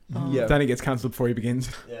 Yeah. Danny gets cancelled before he begins.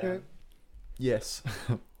 Yeah. Yes.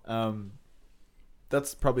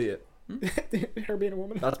 That's probably it. Her being a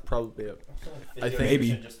woman. That's probably it. I think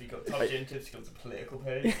maybe. Just because top gym tips becomes a political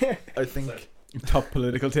page. I think Top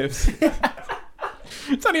political tips.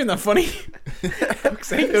 It's not even that funny. Fuck's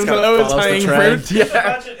sake, it was the kinda lowest follows the hanging trend. fruit.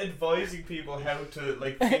 Imagine advising people how to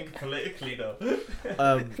like think politically though.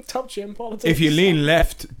 Top gym politics. If you lean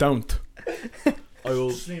left, don't. I will.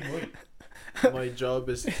 Just lean right. My job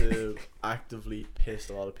is to actively piss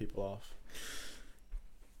a lot of people off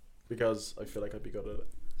because I feel like I'd be good at it.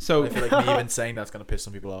 So, I feel like me even saying that's gonna piss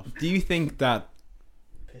some people off. do you think that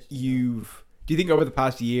do you think over the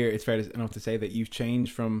past year it's fair enough to say that you've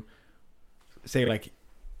changed from, say, like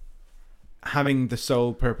having the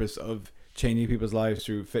sole purpose of changing people's lives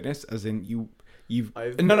through fitness, as in you've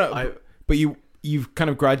but you've kind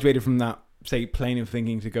of graduated from that, say, plane of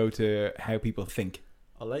thinking to go to how people think.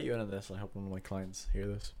 I'll let you in on this. I hope one of my clients hear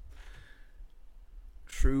this.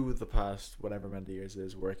 Through the past whatever many years it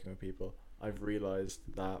is working with people, I've realized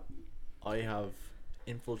that I have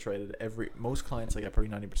infiltrated most clients I get,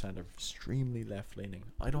 probably 90%, are extremely left leaning.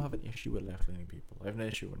 I don't have an issue with left leaning people. I have an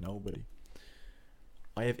issue with nobody.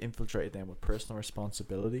 I have infiltrated them with personal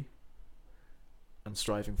responsibility and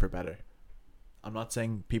striving for better. I'm not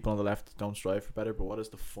saying people on the left don't strive for better, but what is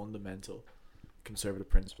the fundamental conservative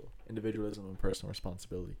principle? Individualism and personal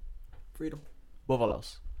responsibility. Freedom. Above all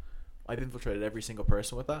else. I've infiltrated every single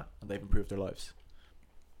person with that, and they've improved their lives.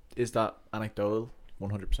 Is that anecdotal?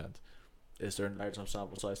 100%. Is there a large enough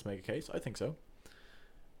sample size to make a case? I think so.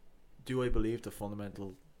 Do I believe the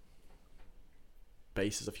fundamental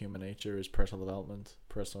basis of human nature is personal development,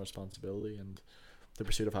 personal responsibility, and the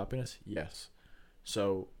pursuit of happiness? Yes.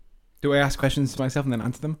 So, do I ask questions to myself and then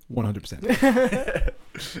answer them? 100%.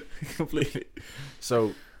 completely.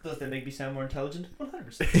 So, does that make me sound more intelligent?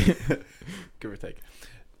 100%. Give or take.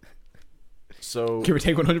 So, give or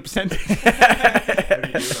take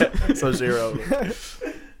 100%. So 0.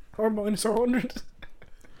 Or minus or 100.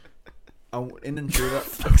 In and through that.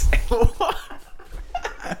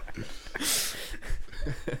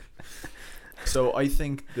 So I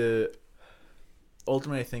think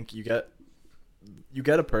ultimately I think you get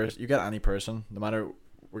any person, no matter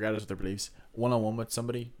regardless of their beliefs, one-on-one with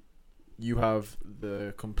somebody, you have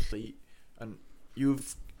the complete and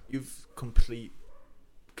you've complete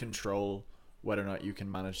control whether or not you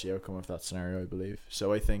can manage the outcome of that scenario, I believe.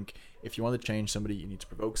 So I think if you want to change somebody, you need to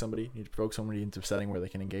provoke somebody. You need to provoke somebody into a setting where they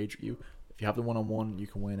can engage with you. If you have the one-on-one, you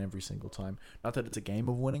can win every single time. Not that it's a game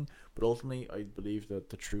of winning, but ultimately I believe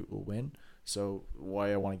that the truth will win. So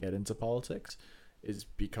why I want to get into politics is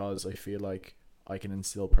because I feel like I can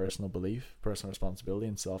instill personal belief, personal responsibility,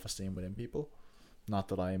 and self-esteem within people. Not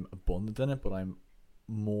that I'm abundant in it, but I'm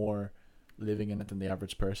more living in it than the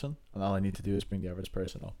average person. And all I need to do is bring the average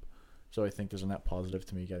person up. So I think there's a net positive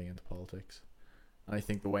to me getting into politics. And I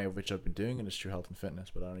think the way in which I've been doing it is through health and fitness,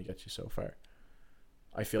 but that only gets you so far.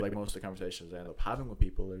 I feel like most of the conversations I end up having with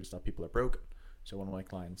people is that people are broken. So one of my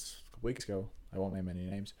clients a couple weeks ago, I won't name any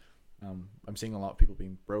names, I'm seeing a lot of people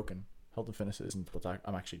being broken. Health and fitness isn't what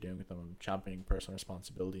I'm actually doing with them. I'm championing personal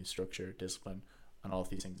responsibility, structure, discipline, and all of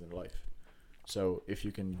these things in life. So if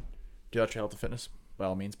you can do that through health and fitness, by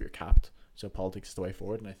all means, but you're capped. So politics is the way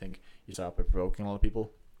forward, and I think you start by provoking a lot of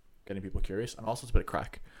people, getting people curious, and also it's a bit of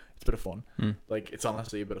crack. It's a bit of fun. Like, it's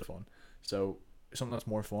honestly a bit of fun. So something that's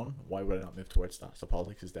more fun, why would I not move towards that? So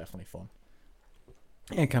politics is definitely fun.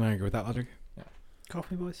 Yeah, can I agree with that logic? Yeah.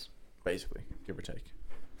 Coffee boys. Basically, give or take.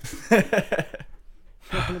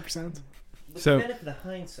 100%. With So- the benefit of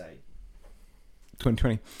hindsight,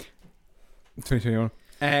 2020. 2021.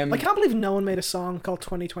 I can't believe no one made a song called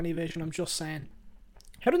 2020 Vision. I'm just saying.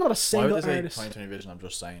 How did not a Why single would they say artist? 2020 vision? I'm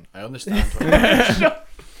just saying. I understand. 2020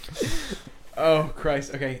 Oh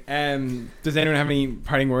Christ. Okay. Does anyone have any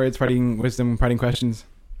parting words, parting wisdom, parting questions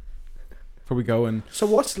before we go and So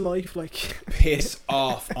what's life like? piss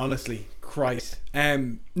off? Honestly, Christ.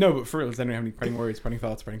 No, but for real, does anyone have any parting words, parting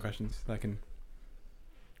thoughts, parting questions that can?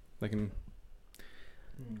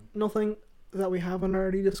 Nothing that we haven't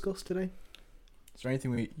already discussed today. Is there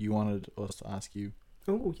anything you wanted us to ask you?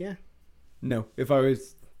 Oh yeah. No.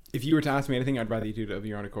 If you were to ask me anything, I'd rather you do it of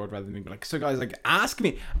your own accord rather than me be like, so guys, like, ask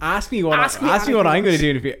me what I'm going to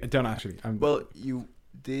do. If you don't actually, Well, you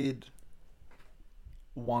did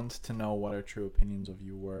want to know what our true opinions of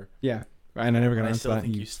you were. yeah, and I never got And I to answer still that.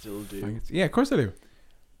 think you still do. faggots. Yeah, of course I do.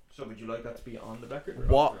 So would you like that to be on the record? Or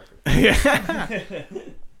What? Off the record? Yeah.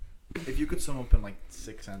 If you could sum up in like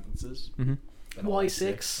 6 sentences. Mm-hmm. then Why why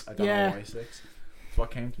 6? I don't Yeah. know why 6. It's what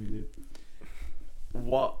came to me, dude.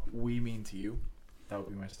 What we mean to you, that would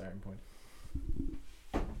be my starting point.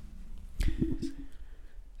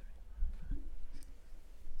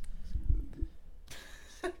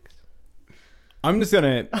 I'm just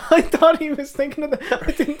gonna. I thought he was thinking of that.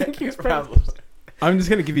 I didn't think he was proud. I'm just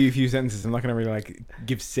gonna give you a few sentences. I'm not gonna really like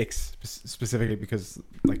give 6 specifically because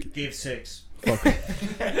like Give 6. fuck.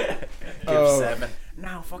 Give Oh. 7.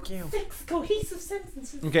 No, fuck you. 6 cohesive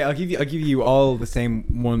sentences. Okay, I'll give you all the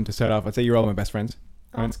same one to start off. I'd say you're all my best friends.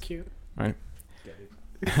 Oh, that's cute. Right.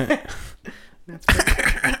 That's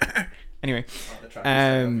cute. Anyway, On the track,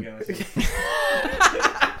 Um, so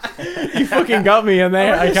you fucking got me in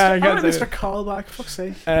there. I can't I say Mr. Callback. Fuck's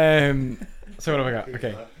sake. it. So what have I got?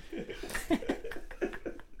 Okay.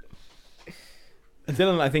 And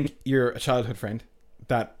Dylan, I think you're a childhood friend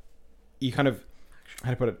that you kind of,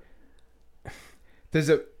 how to put it, there's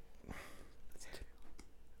a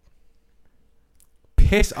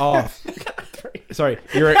piss off. Sorry,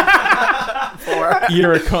 you're a, 4.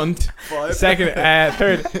 you're a cunt. 5. Second,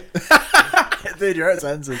 third. Dude, you're out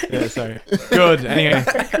sentences. Yeah, sorry. Good. Anyway,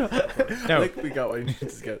 I no, think we got what you needed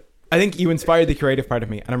to get. I think you inspired the creative part of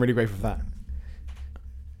me, and I'm really grateful for that.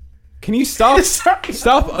 Can you stop?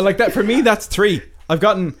 Stop like that. For me, that's 3. I've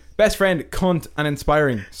gotten best friend, cunt, and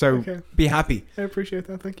inspiring. So Okay. be happy. I appreciate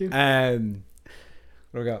that. Thank you.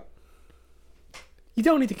 What do we got? You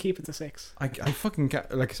don't need to keep it to 6. I fucking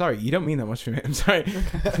like. Sorry, you don't mean that much to me. I'm sorry.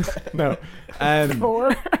 No.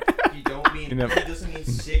 4. You don't mean. You know- He doesn't mean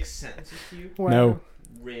 6 sentences to you. Wow. No.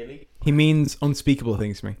 Really? He means unspeakable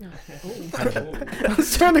things to me.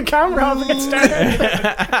 Let's turn the camera off and get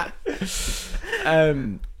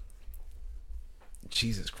started.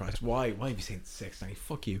 Jesus Christ! Why have you said 6, Danny?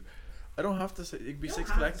 Fuck you. I don't have to say. It'd be You 6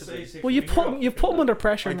 don't have to collectively. say 6 Well, you when you're put off. them under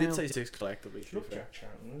pressure I now. did say 6 collectively. to be Look, fair. Jack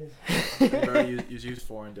Charlton. Remember, you used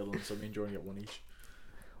 4 and Dylan, so me and Jordan get 1 each.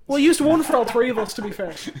 Well, you used one for all 3 of us. To be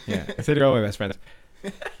fair. Yeah, I said you're all my best friends.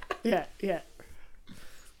 Yeah. Yeah.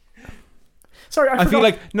 Sorry, I I feel forgot.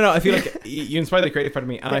 like no. I feel like you inspire the creative part of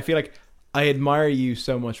me, and I feel like I admire you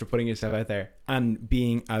so much for putting yourself out there and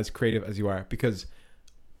being as creative as you are. Because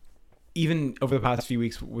even over the past few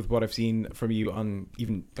weeks, with what I've seen from you on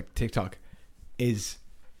even like TikTok, it's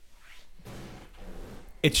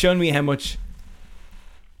shown me how much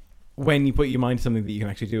when you put your mind to something that you can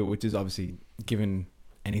actually do it, which is obviously given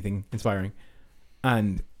anything inspiring,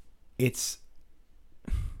 and it's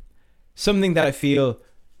something that I feel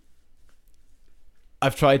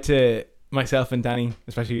I've tried to, myself and Danny,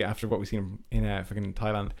 especially after what we've seen in fucking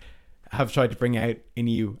Thailand, have tried to bring out in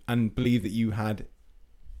you and believe that you had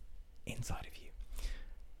inside of you.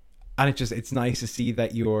 And it's nice to see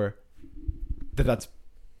that that's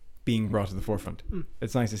being brought to the forefront.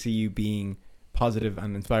 It's nice to see you being positive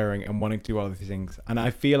and inspiring and wanting to do all of these things. And I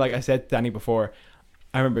feel like I said to Danny before,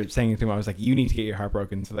 I remember saying to him, I was like, you need to get your heart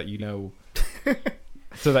broken so that you know,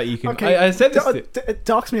 so that you can. Okay. I said this. It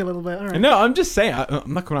docks me a little bit. All right. No, I'm just saying.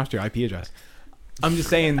 I'm not coming after your IP address. I'm just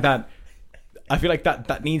saying that I feel like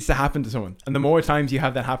that needs to happen to someone, and the more times you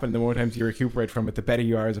have that happen, the more times you recuperate from it, the better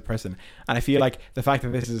you are as a person. And I feel like the fact that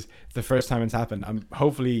this is the first time it's happened,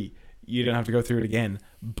 hopefully you don't have to go through it again.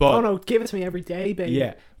 But Oh no, give it to me every day, baby.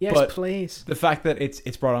 Yeah, Yes, but please. the fact that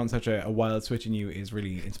it's brought on such a wild switch in you is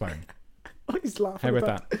really inspiring. Oh, he's laughing. How at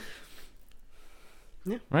about that?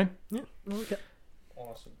 Yeah. Right, Yeah. Okay.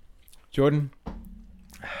 Awesome. Jordan.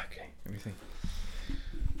 Okay, let me think.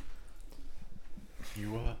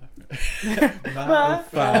 You are. My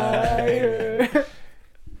fire. That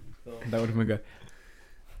would have been good.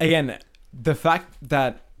 Again, the fact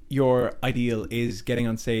that your ideal is getting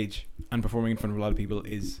on stage and performing in front of a lot of people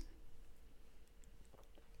is,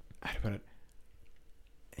 how to put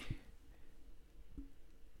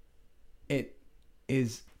it,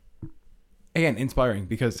 is again inspiring,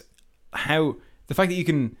 because how the fact that you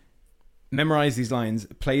can memorize these lines,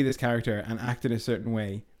 play this character, and act in a certain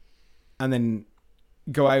way, and then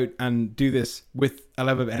go out and do this with a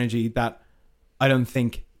level of energy that I don't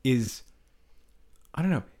think is, I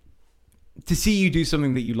don't know, to see you do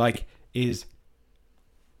something that you like is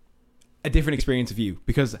a different experience of you,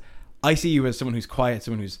 because I see you as someone who's quiet,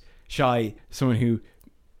 someone who's shy, someone who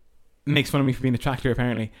makes fun of me for being a tractor,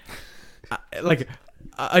 apparently.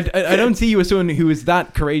 I don't see you as someone who is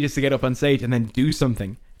that courageous to get up on stage and then do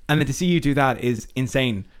something. And then to see you do that is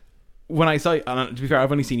insane. When I saw, and to be fair,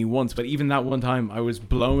 I've only seen you once, but even that one time, I was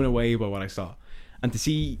blown away by what I saw. And to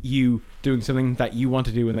see you doing something that you want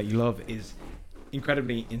to do and that you love is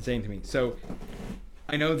incredibly insane to me. So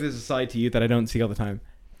I know there's a side to you that I don't see all the time.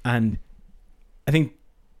 And I think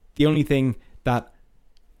the only thing that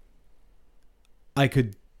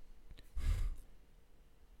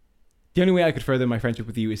the only way I could further my friendship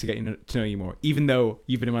with you is to get to know you more, even though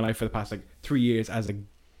you've been in my life for the past 3 years as a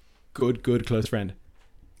good close friend.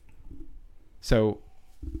 So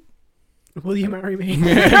will you marry me?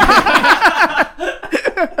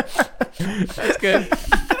 That's good.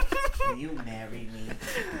 Will you marry me?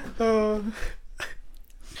 No.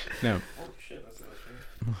 Oh shit, that's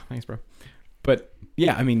Oh, thanks, bro. But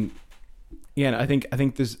yeah, I mean, yeah, I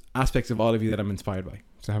think there's aspects of all of you that I'm inspired by.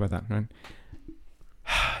 So how about that, right?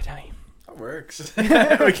 Danny. That works. We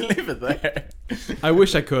can leave it there. I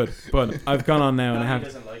wish I could, but I've gone on now and I have. He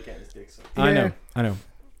doesn't like getting his dick sucked. I know.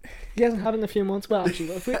 He hasn't had it in a few months. Well,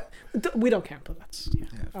 actually, if we don't count, but that's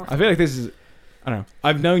I feel like this is, I don't know.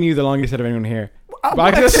 I've known you the longest out of anyone here.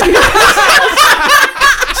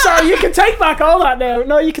 Sorry, you can take back all that now.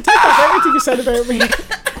 No, you can take back everything you said about me.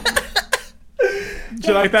 Do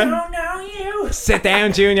you like that? I don't know you. Sit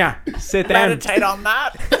down, Junior. Sit down. Meditate on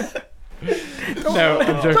that. No,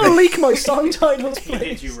 I'm joking. Don't leak my song titles, He did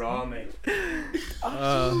please. you wrong, mate.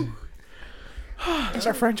 Because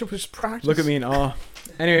our friendship was practice. Look at me in awe.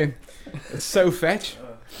 Anyway, it's so fetch.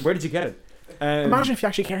 Where did you get it? Imagine if you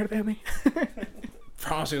actually cared about me.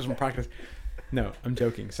 Promise it was from practice. No, I'm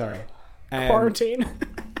joking. Sorry. Quarantine.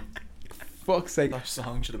 Fuck's sake. That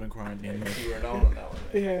song should have been quarantined. You were alone on that one.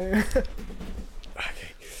 Yeah.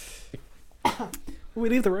 Okay. Will we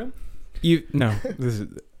leave the room?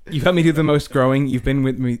 You've helped me do the most growing. You've been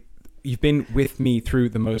with me through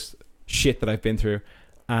the most shit that I've been through,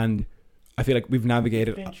 and I feel like we've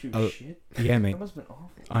navigated. Been through shit. Yeah, mate. That must have been awful.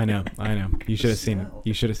 I know. You should have seen it.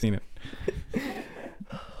 You should have seen it.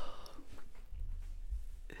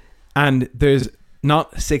 And there's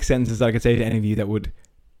not 6 sentences that I could say to any of you that would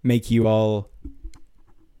make you all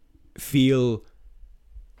feel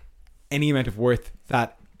any amount of worth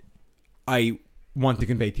that I want to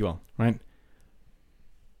convey to you all, right?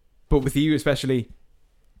 But with you especially,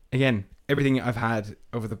 again, everything I've had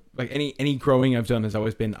over the any growing I've done has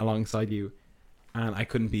always been alongside you, and I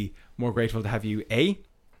couldn't be more grateful to have you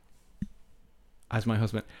as my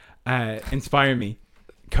husband inspire me,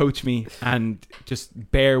 coach me, and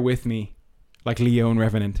just bear with me like Leo and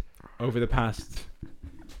Revenant over the past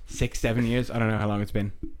 6-7 years. I don't know how long it's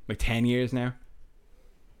been, like 10 years now,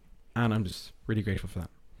 and I'm just really grateful for that.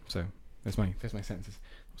 So there's my sentences.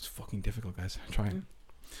 It was fucking difficult, guys. I'm trying.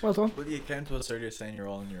 Well done. Well, you came to us earlier saying you're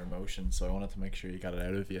all in your emotions, so I wanted to make sure you got it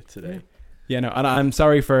out of you today. Yeah, no, and I'm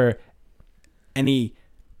sorry for getting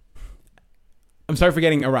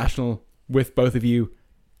irrational with both of you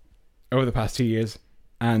over the past 2 years,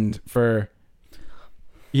 and for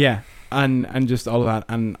and just all of that,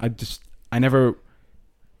 and I never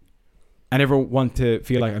want to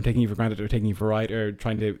feel like I'm taking you for granted or taking you for right or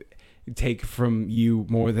trying to take from you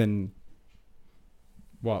more than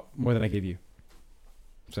I give you.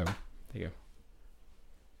 So there you go.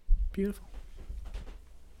 Beautiful.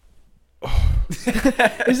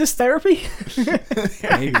 Is this therapy?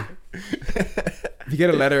 Maybe. If you get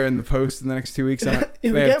a letter in the post in the next 2 weeks, If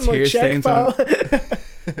you get my check, pal.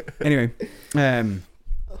 Anyway, that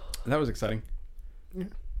was exciting. Yeah.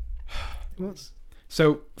 It was.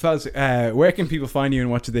 So, fellas, where can people find you and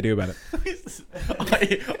what should they do about it?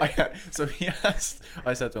 So he asked,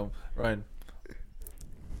 I said to him, Ryan,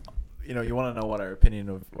 you want to know what our opinion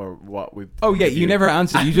of or what we. Oh yeah, you never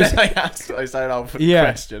answered. You just. I started off with a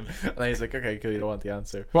question, and then he's like, "Okay, cool. You don't want the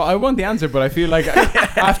answer." Well, I want the answer, but I feel like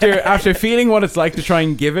after feeling what it's like to try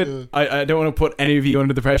and give it, I don't want to put any of you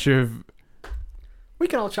under the pressure of. We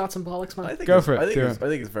can all chat some bollocks, man. I think Go it's, for it, I think, do it's, I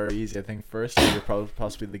think it's very easy. I think firstly, you're probably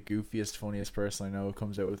possibly the goofiest, funniest person I know who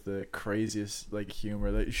comes out with the craziest like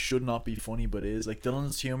humor that should not be funny but is. Like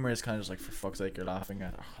Dylan's humor is kind of just like, for fuck's sake, you're laughing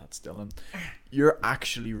at. Oh, that's Dylan. You're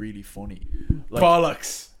actually really funny. Like,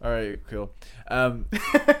 Bollocks. all right, cool.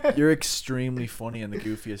 You're extremely funny in the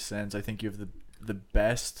goofiest sense. I think you have the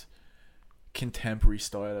best contemporary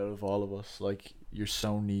style out of all of us. Like you're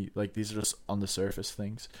so neat. Like these are just on the surface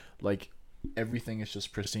things. Like everything is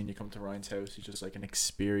just pristine. You come to Ryan's house, he's just like an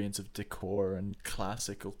experience of decor and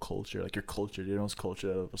classical culture. Like you're cultured. You're the most cultured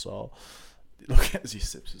out of us all. Look as he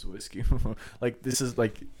sips his whiskey. Like this is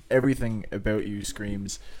like everything about you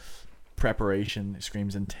screams preparation,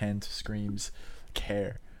 screams intent, screams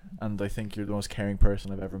care. And I think you're the most caring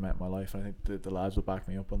person I've ever met in my life. And I think the lads will back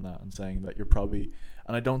me up on that and saying that you're probably,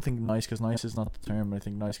 and I don't think nice, because nice is not the term, but I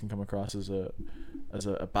think nice can come across as a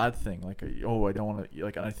bad thing. Like, I don't want to,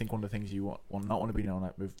 like, and I think one of the things you not want to be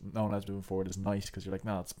known as moving forward is nice, because you're like,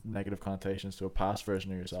 no, it's negative connotations to a past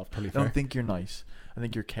version of yourself. I don't think you're nice. I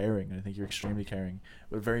think you're caring, and I think you're extremely caring,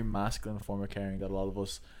 but a very masculine form of caring that a lot of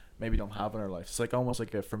us maybe don't have in our life. It's like almost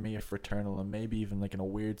like for me a fraternal, and maybe even like in a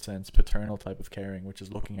weird sense paternal type of caring, which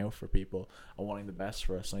is looking out for people and wanting the best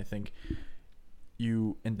for us. And I think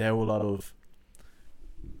you endow a lot of,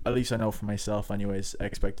 at least I know for myself anyways,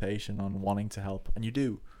 expectation on wanting to help, and you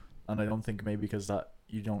do. And I don't think maybe because that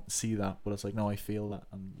you don't see that, but it's like, no, I feel that,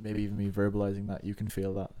 and maybe even me verbalizing that, you can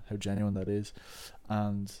feel that, how genuine that is.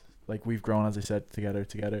 And like we've grown, as I said, together,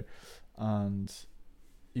 and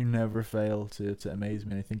you never fail to amaze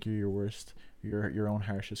me. I think you're your own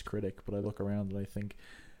harshest critic, but I look around and I think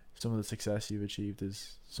some of the success you've achieved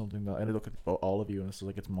is something that I look at all of you and it's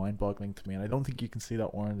like, it's mind-boggling to me. And I don't think you can see that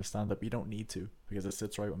or understand that, but you don't need to, because it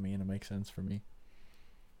sits right with me and it makes sense for me.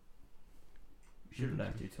 Should have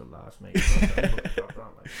left you till last, mate.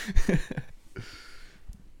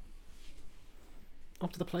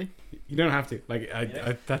 Up to the plate. You don't have to. Like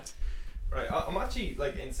I that's right. I'm actually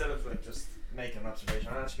like, instead of like just making an observation,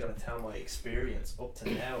 I'm actually going to tell my experience up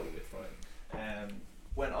to now with Ryan.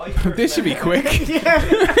 When I first this should be quick. Yeah,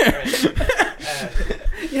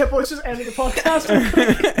 but it's just ending the podcast.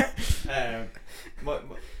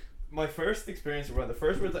 My first experience with Ryan, the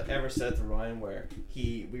first words I ever said to Ryan were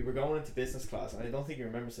we were going into business class, and I don't think he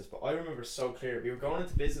remembers this, but I remember so clear. We were going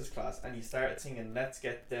into business class and he started singing "Let's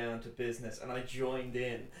Get Down to Business," and I joined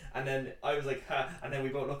in, and then I was like, ha, and then we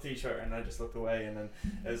both looked at each other and I just looked away, and then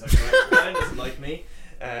it was like, Ryan doesn't like me.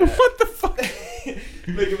 What the fuck?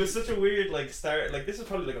 Like, it was such a weird like start. Like, this was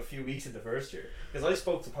probably like a few weeks into first year, because I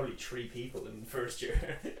spoke to probably 3 people in first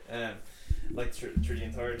year. Like through the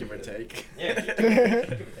entire Give or take. Yeah, give or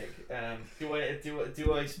take.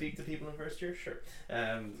 Do I speak to people in first year? Sure.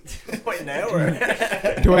 Wait, now or?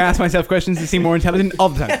 Do I ask myself questions to seem more intelligent all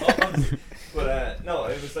the time? But no,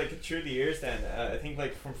 it was like through the years then. I think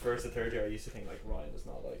like from first to third year, I used to think like Ryan does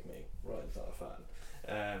not like me. Ryan's not a fan.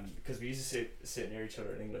 Because we used to sit near each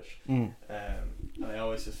other in English. And I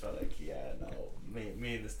always just felt like, yeah, no,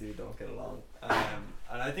 me and this dude don't get along.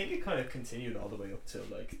 And I think it kind of continued all the way up to,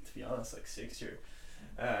 like, to be honest, like 6th year.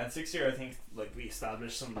 And 6th year, I think like we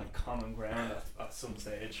established some like common ground at some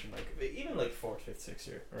stage, and like even like 4th, 5th, 6th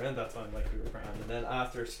year, around that time, like we were grand. And then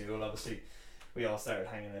after school, obviously, we all started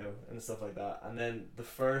hanging out and stuff like that. And then the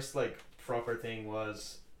first like proper thing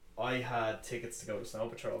was, I had tickets to go to Snow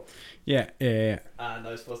Patrol. Yeah. And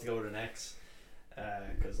I was supposed to go with an ex,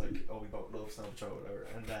 because like, oh, we both love Snow Patrol or whatever.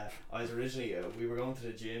 And I was originally, we were going to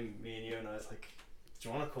the gym, me and you, and I was like, do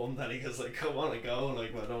you want to come, Danny? Because like, I want to go,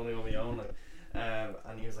 like, but I don't want to go on my own, like.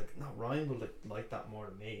 And he was like, no, Ryan would like that more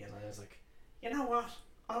than me. And I was like, you know what?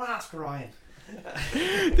 I'll ask Ryan.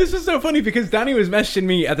 This was so funny because Danny was messaging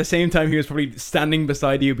me at the same time. He was probably standing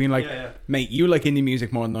beside you being like, mate, you like indie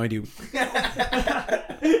music more than I do.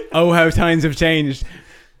 Oh, how times have changed.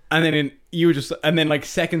 And then and then like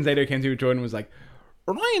seconds later came through, Jordan was like,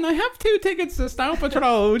 Ryan, I have 2 tickets to Snow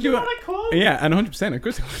Patrol. Would you want to come? Yeah, and 100%, of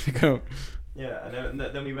course I want to go. Yeah, and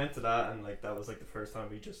then we went to that, and like that was like the first time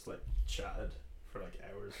we just like chatted for like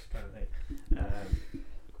hours, kind of thing.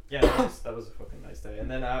 Yeah, that was a fucking nice day.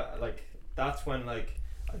 And then like that's when like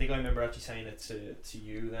I think I remember actually saying it to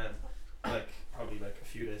you then, like probably like a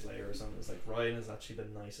few days later or something. It was like, Ryan is actually the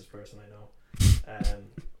nicest person I know.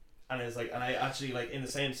 And it's like, and I actually like in the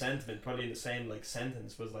same sentiment, probably in the same like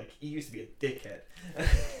sentence, was like, he used to be a dickhead.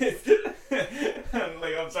 And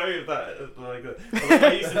like, I'm sorry if that like that. But, like,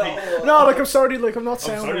 I used to think, no, like I'm sorry, like I'm not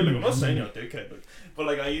saying. I'm sorry, like I'm not saying you're a dickhead, like, but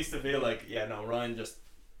like I used to feel like, yeah, no,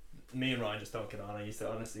 me and Ryan just don't get on. I used to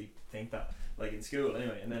honestly think that, like in school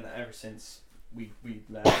anyway, and then ever since we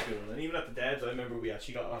left school, and even at the Debs, I remember we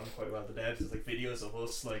actually got on quite well. The Debs, there's like videos of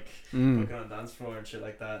us like looking on dance floor and shit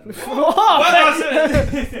like that. And,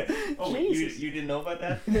 oh, you didn't know about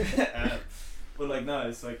that? But like no,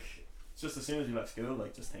 it's like just as soon as we left school,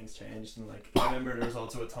 like just things changed, and like I remember there was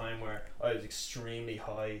also a time where I was extremely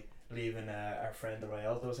high leaving our friend the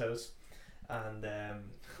Rialto's house, and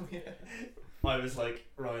I was like,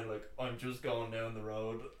 Ryan, like I'm just going down the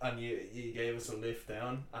road, and you gave us a lift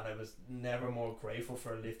down, and I was never more grateful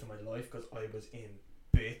for a lift in my life because I was in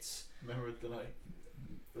bits. Remember the night?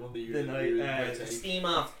 The one that you steam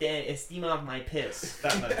off my piss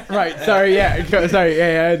that night. Right, sorry, yeah, I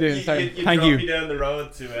do. Sorry, you thank dropped you. me down the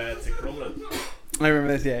road to Crumlin. I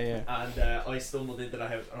remember this, yeah. And I stumbled into that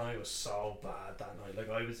house, and I was so bad that night. Like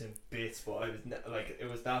I was in bits, but I was like, it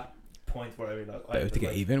was that point where I realized I About to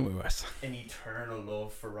get even with us. an eternal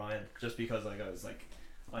love for Ryan, just because like I was like,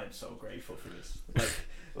 I am so grateful for this.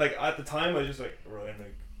 Like at the time I was just like, Ryan,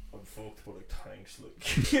 like I'm fucked, but like thanks,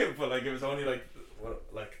 like but like it was only like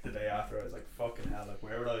the day after I was like, fucking hell, like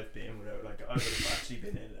where would I have been without, like I would have actually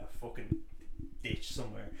been in a fucking ditch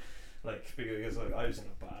somewhere, like because like I was in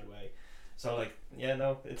a bad way. So like yeah,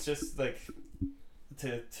 no, it's just like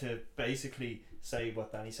to basically say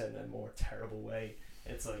what Danny said in a more terrible way.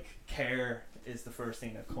 It's like care is the first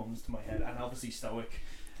thing that comes to my head, and obviously stoic,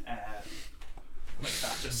 like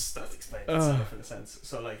that explains itself in a sense.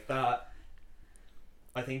 So like that,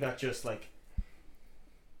 I think that just like,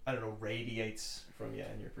 I don't know, radiates from you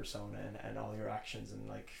and your persona and all your actions, and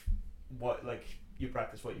like what, like you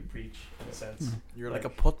practice what you preach in a sense. You're like a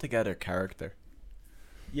put together character.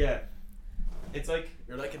 Yeah, it's like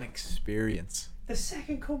You're like an experience. the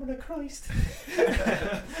second coming of Christ.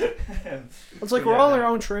 It's like we're all our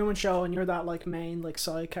own Truman Show, and you're that like main like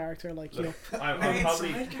side character, like you know. I'm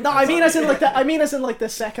probably No, I mean as in like that. I mean as in like the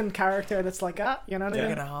second character that's like you know what I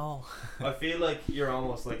mean? I feel like you're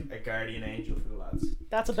almost like a guardian angel for the lads.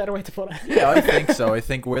 That's a better way to put it. Yeah, I think so. I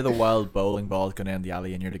think we're the wild bowling ball going down the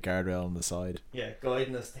alley, and you're the guardrail on the side. Yeah,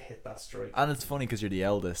 guiding us to hit that strike. And it's funny because you're the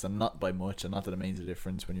eldest, and not by much, and not that it means a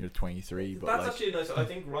difference when you're 23. But That's like, actually nice. I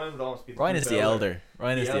think Ryan would almost be. Ryan is the elder.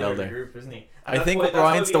 Ryan is the of elder. the group, isn't he? And I that's think why, that's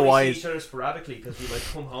Ryan's why we the only see wise. each other sporadically, because we like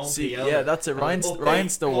come home. See, to the elder, yeah, that's it. and Ryan's update-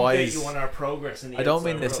 Ryan's the update wise. you on our progress in the I don't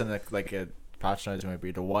mean outside this in world. like a patronizing way, but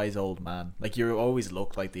you're the wise old man. Like you always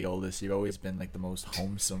look like the oldest. You've always been like the most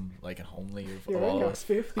homesome, like and homely of You're all in your of us.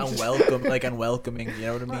 50s. And welcome, like and welcoming. You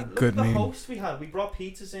know what I mean? Man, look Good at the meme. host we had. We brought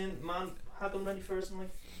pizzas in. Man, had them ready for us in like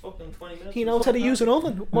fucking 20 minutes. He knows how to use an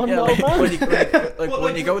oven. One Yeah, old like, man.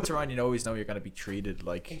 when you go to Ryan, you always know you're gonna be treated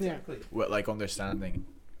like Exactly. with like understanding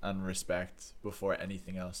and respect before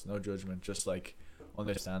anything else. No judgment, just like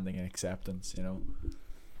understanding and acceptance. You know.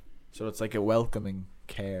 So it's like a welcoming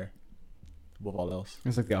care above all else.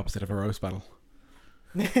 It's like the opposite of a roast battle.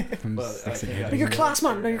 Well, I think But your class,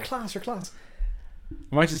 man. No, your class.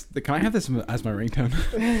 I might just. Can I have this as my ringtone?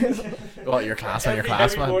 Well, your class, man, your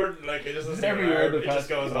class, every man. word, like it just doesn't Every every word word, of it just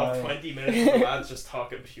that- goes off 20 minutes of the lads just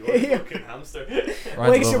talking pure Yeah. fucking hamster.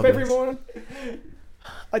 Ryan's Wakes you up loving every this. morning.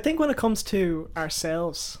 I think when it comes to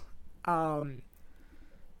ourselves,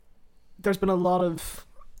 there's been a lot of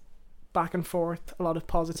back and forth, a lot of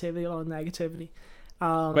positivity, a lot of negativity.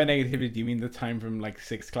 By negativity, do you mean the time from like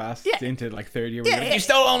 6th class Yeah. into like 3rd year? Yeah, yeah. You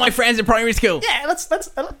stole all my friends in primary school. Yeah,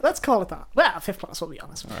 let's call it that. Well, 5th class, we'll be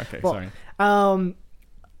honest. Oh, okay, But, sorry.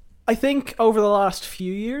 I think over the last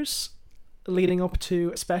few years, leading up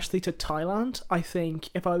to, especially to Thailand, I think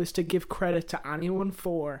if I was to give credit to anyone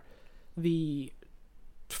for the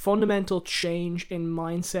fundamental change in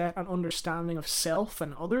mindset and understanding of self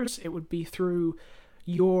and others, it would be through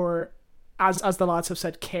your, as the lads have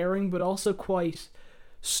said, caring, but also quite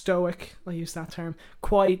stoic, I'll use that term,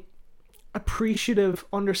 quite appreciative,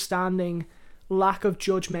 understanding, lack of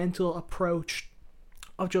judgmental approach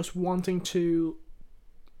of just wanting to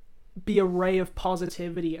be a ray of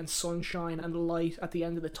positivity and sunshine and light at the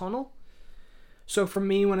end of the tunnel. So for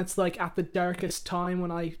me, when it's like at the darkest time,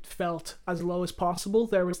 when I felt as low as possible,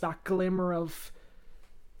 there was that glimmer of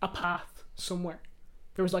a path somewhere.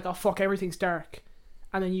 There was like, oh fuck, everything's dark.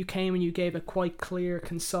 And then you came and you gave a quite clear,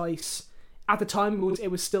 concise, at the time it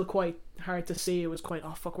was still quite hard to see. It was quite,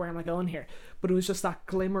 oh fuck, where am I going here? But it was just that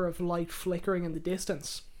glimmer of light flickering in the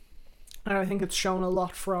distance. And I think it's shown a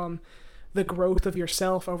lot from the growth of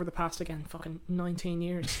yourself over the past, again, fucking 19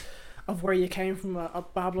 years, of where you came from a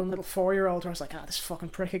babbling little 4-year-old where I was like, this fucking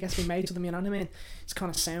prick, I guess we made to them, you know what I mean? He's kind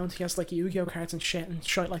of sound, he has like Yu-Gi-Oh cards and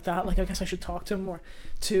shit like that, like I guess I should talk to him more.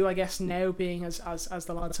 To, I guess, now being, as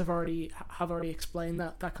the lads have already explained,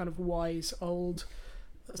 that kind of wise old,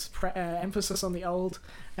 emphasis on the old,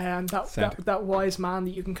 and that wise man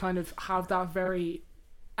that you can kind of have that very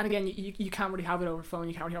and again, you can't really have it over phone.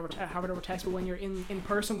 You can't really have it over text. But when you're in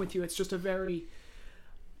person with you, it's just a very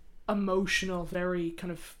emotional, very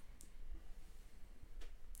kind of.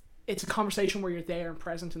 It's a conversation where you're there and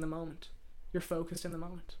present in the moment. You're focused in the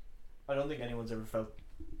moment. I don't think anyone's ever felt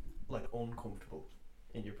like uncomfortable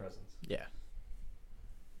in your presence. Yeah.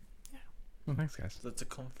 Well, thanks, guys. That's a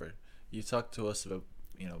comfort. You talk to us about,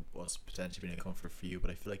 us potentially being a comfort for you, but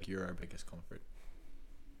I feel like you're our biggest comfort.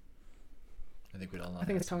 I think we'd all know. I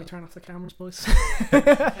think it's time we turn off the cameras, boys. Start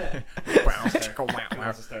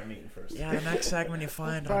meeting first. Yeah, the next segment you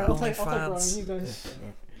find on I'll take Brian, OnlyFans. you guys.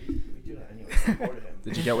 We do that anyway.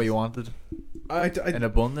 Did you get what you wanted? In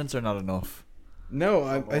abundance or not enough?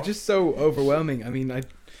 No, I just so overwhelming. I mean,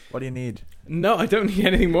 What do you need? No, I don't need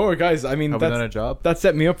anything more, guys. I mean, Have we done a job? That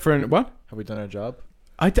set me up for what? Have we done our job?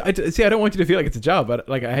 See, I don't want you to feel like it's a job, but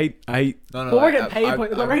like I No. Well, we're getting paid.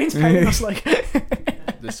 Lorraine's paying us like.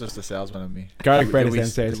 This is just the salesman of me. Garlic bread Did is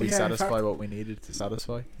downstairs. Did we satisfy what we needed to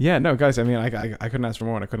satisfy? Yeah, no, guys. I mean, I couldn't ask for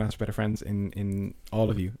more, and I couldn't ask for better friends in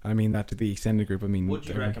all of you. I mean that to the extended group. I mean, would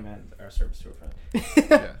you recommend our service to a friend?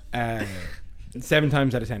 Yeah. 7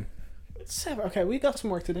 times out of 10. 7. Okay, we got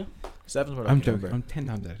some work to do. 7's what I'm joking. I'm 10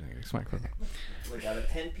 times out of 10. It's my quote. Like out of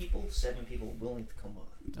 10 people, 7 people willing to come on.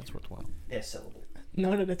 That's worthwhile. Best sellable.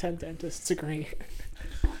 9 out of 10 dentists agree.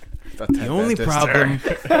 The only problem.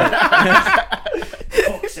 Fuck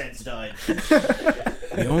sense died.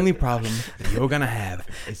 The only problem that you're gonna have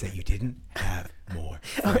is that you didn't have more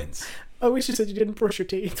friends. I wish you said you didn't brush your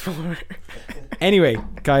teeth more. Anyway,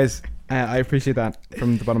 guys, I appreciate that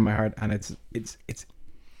from the bottom of my heart, and it's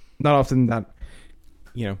not often that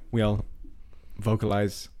we all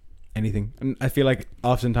vocalize anything, and I feel like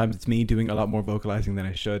oftentimes it's me doing a lot more vocalizing than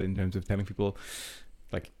I should in terms of telling people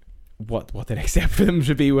like what the next step for them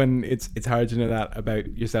should be, when it's hard to know that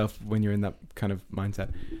about yourself when you're in that kind of mindset.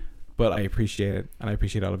 But I appreciate it, and I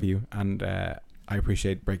appreciate all of you, and I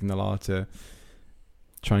appreciate breaking the law to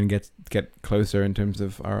try and get closer in terms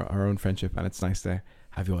of our own friendship. And it's nice to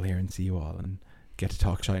have you all here and see you all and get to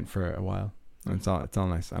talk shite for a while, and it's all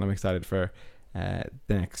nice. And I'm excited for the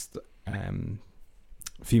next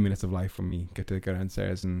few minutes of life when we get to go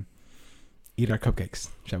downstairs and eat our cupcakes,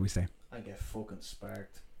 shall we say. I get fucking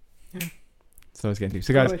sparked. Yeah. So I was getting to.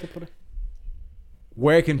 So guys,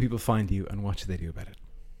 where can people find you, and what should they do about it?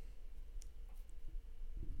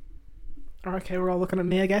 Okay, we're all looking at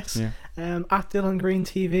me, I guess. Yeah. At Dylan Greene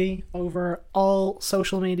TV over all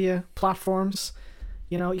social media platforms.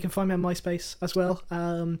 You can find me on MySpace as well.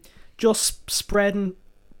 Just spreading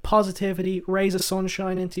positivity, rays of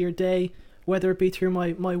sunshine into your day, whether it be through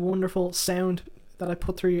my wonderful sound that I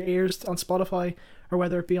put through your ears on Spotify, or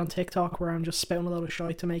whether it be on TikTok where I'm just spouting a load of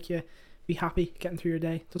shite to make you be happy getting through your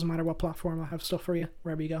day. Doesn't matter what platform, I have stuff for you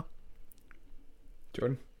wherever you go.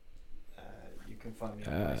 Jordan? You can find me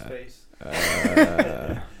on MySpace.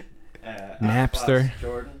 Napster.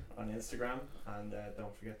 Jordan on Instagram, and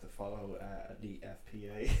don't forget to follow the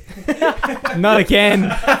FPA. Not again.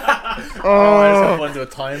 I just got into a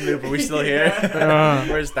time loop. Are we still here?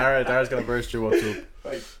 Where's Dara? Dara's gonna burst your what's up.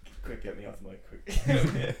 Right, quick, get me off the mic, quick.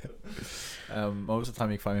 Most of the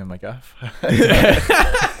time you can find me on my gaff.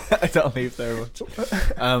 I don't leave there much.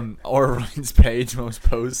 Or Ryan's page, most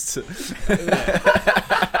posts.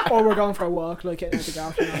 Or we're going for a walk, like getting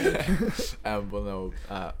out the gaff. Well, no.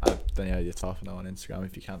 Daniele Tofano on Instagram.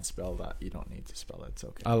 If you can't spell that, you don't need to spell it. It's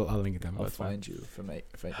okay. I'll link it down. I'll find you. If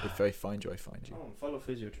I find you, I find you. Oh, follow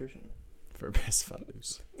Physiotrician. For best fat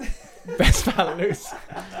loose. Best fat loose.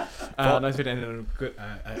 Nice way to end it on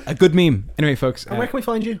a good meme. Anyway, folks. And where can we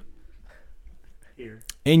find you? Here.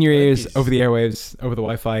 In your ears, over the airwaves, over the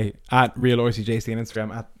Wi-Fi, at Real RCJC on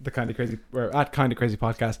Instagram, at the Kinda Crazy, or at Kinda Crazy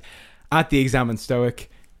Podcast, at the Examined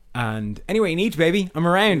Stoic, and anyway, you need, baby, I'm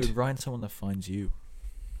around. Dude, Ryan's someone that finds you.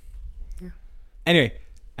 Yeah. Anyway,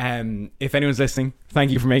 if anyone's listening,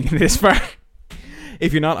 thank you for making it this far.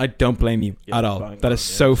 If you're not, I don't blame you at all. That is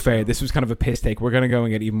so fair. This was kind of a piss take. We're gonna go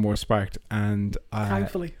and get even more sparked, and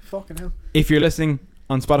thankfully, fucking hell. If you're listening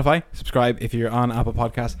on Spotify, subscribe. If you're on Apple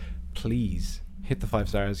Podcasts, please hit the 5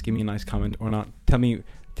 stars, give me a nice comment, or not. Tell me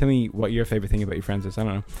what your favorite thing about your friends is. I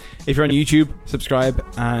don't know. If you're on YouTube, subscribe,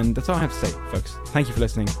 and that's all I have to say, folks. Thank you for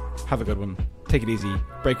listening. Have a good one. Take it easy.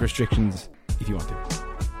 Break restrictions if you want to.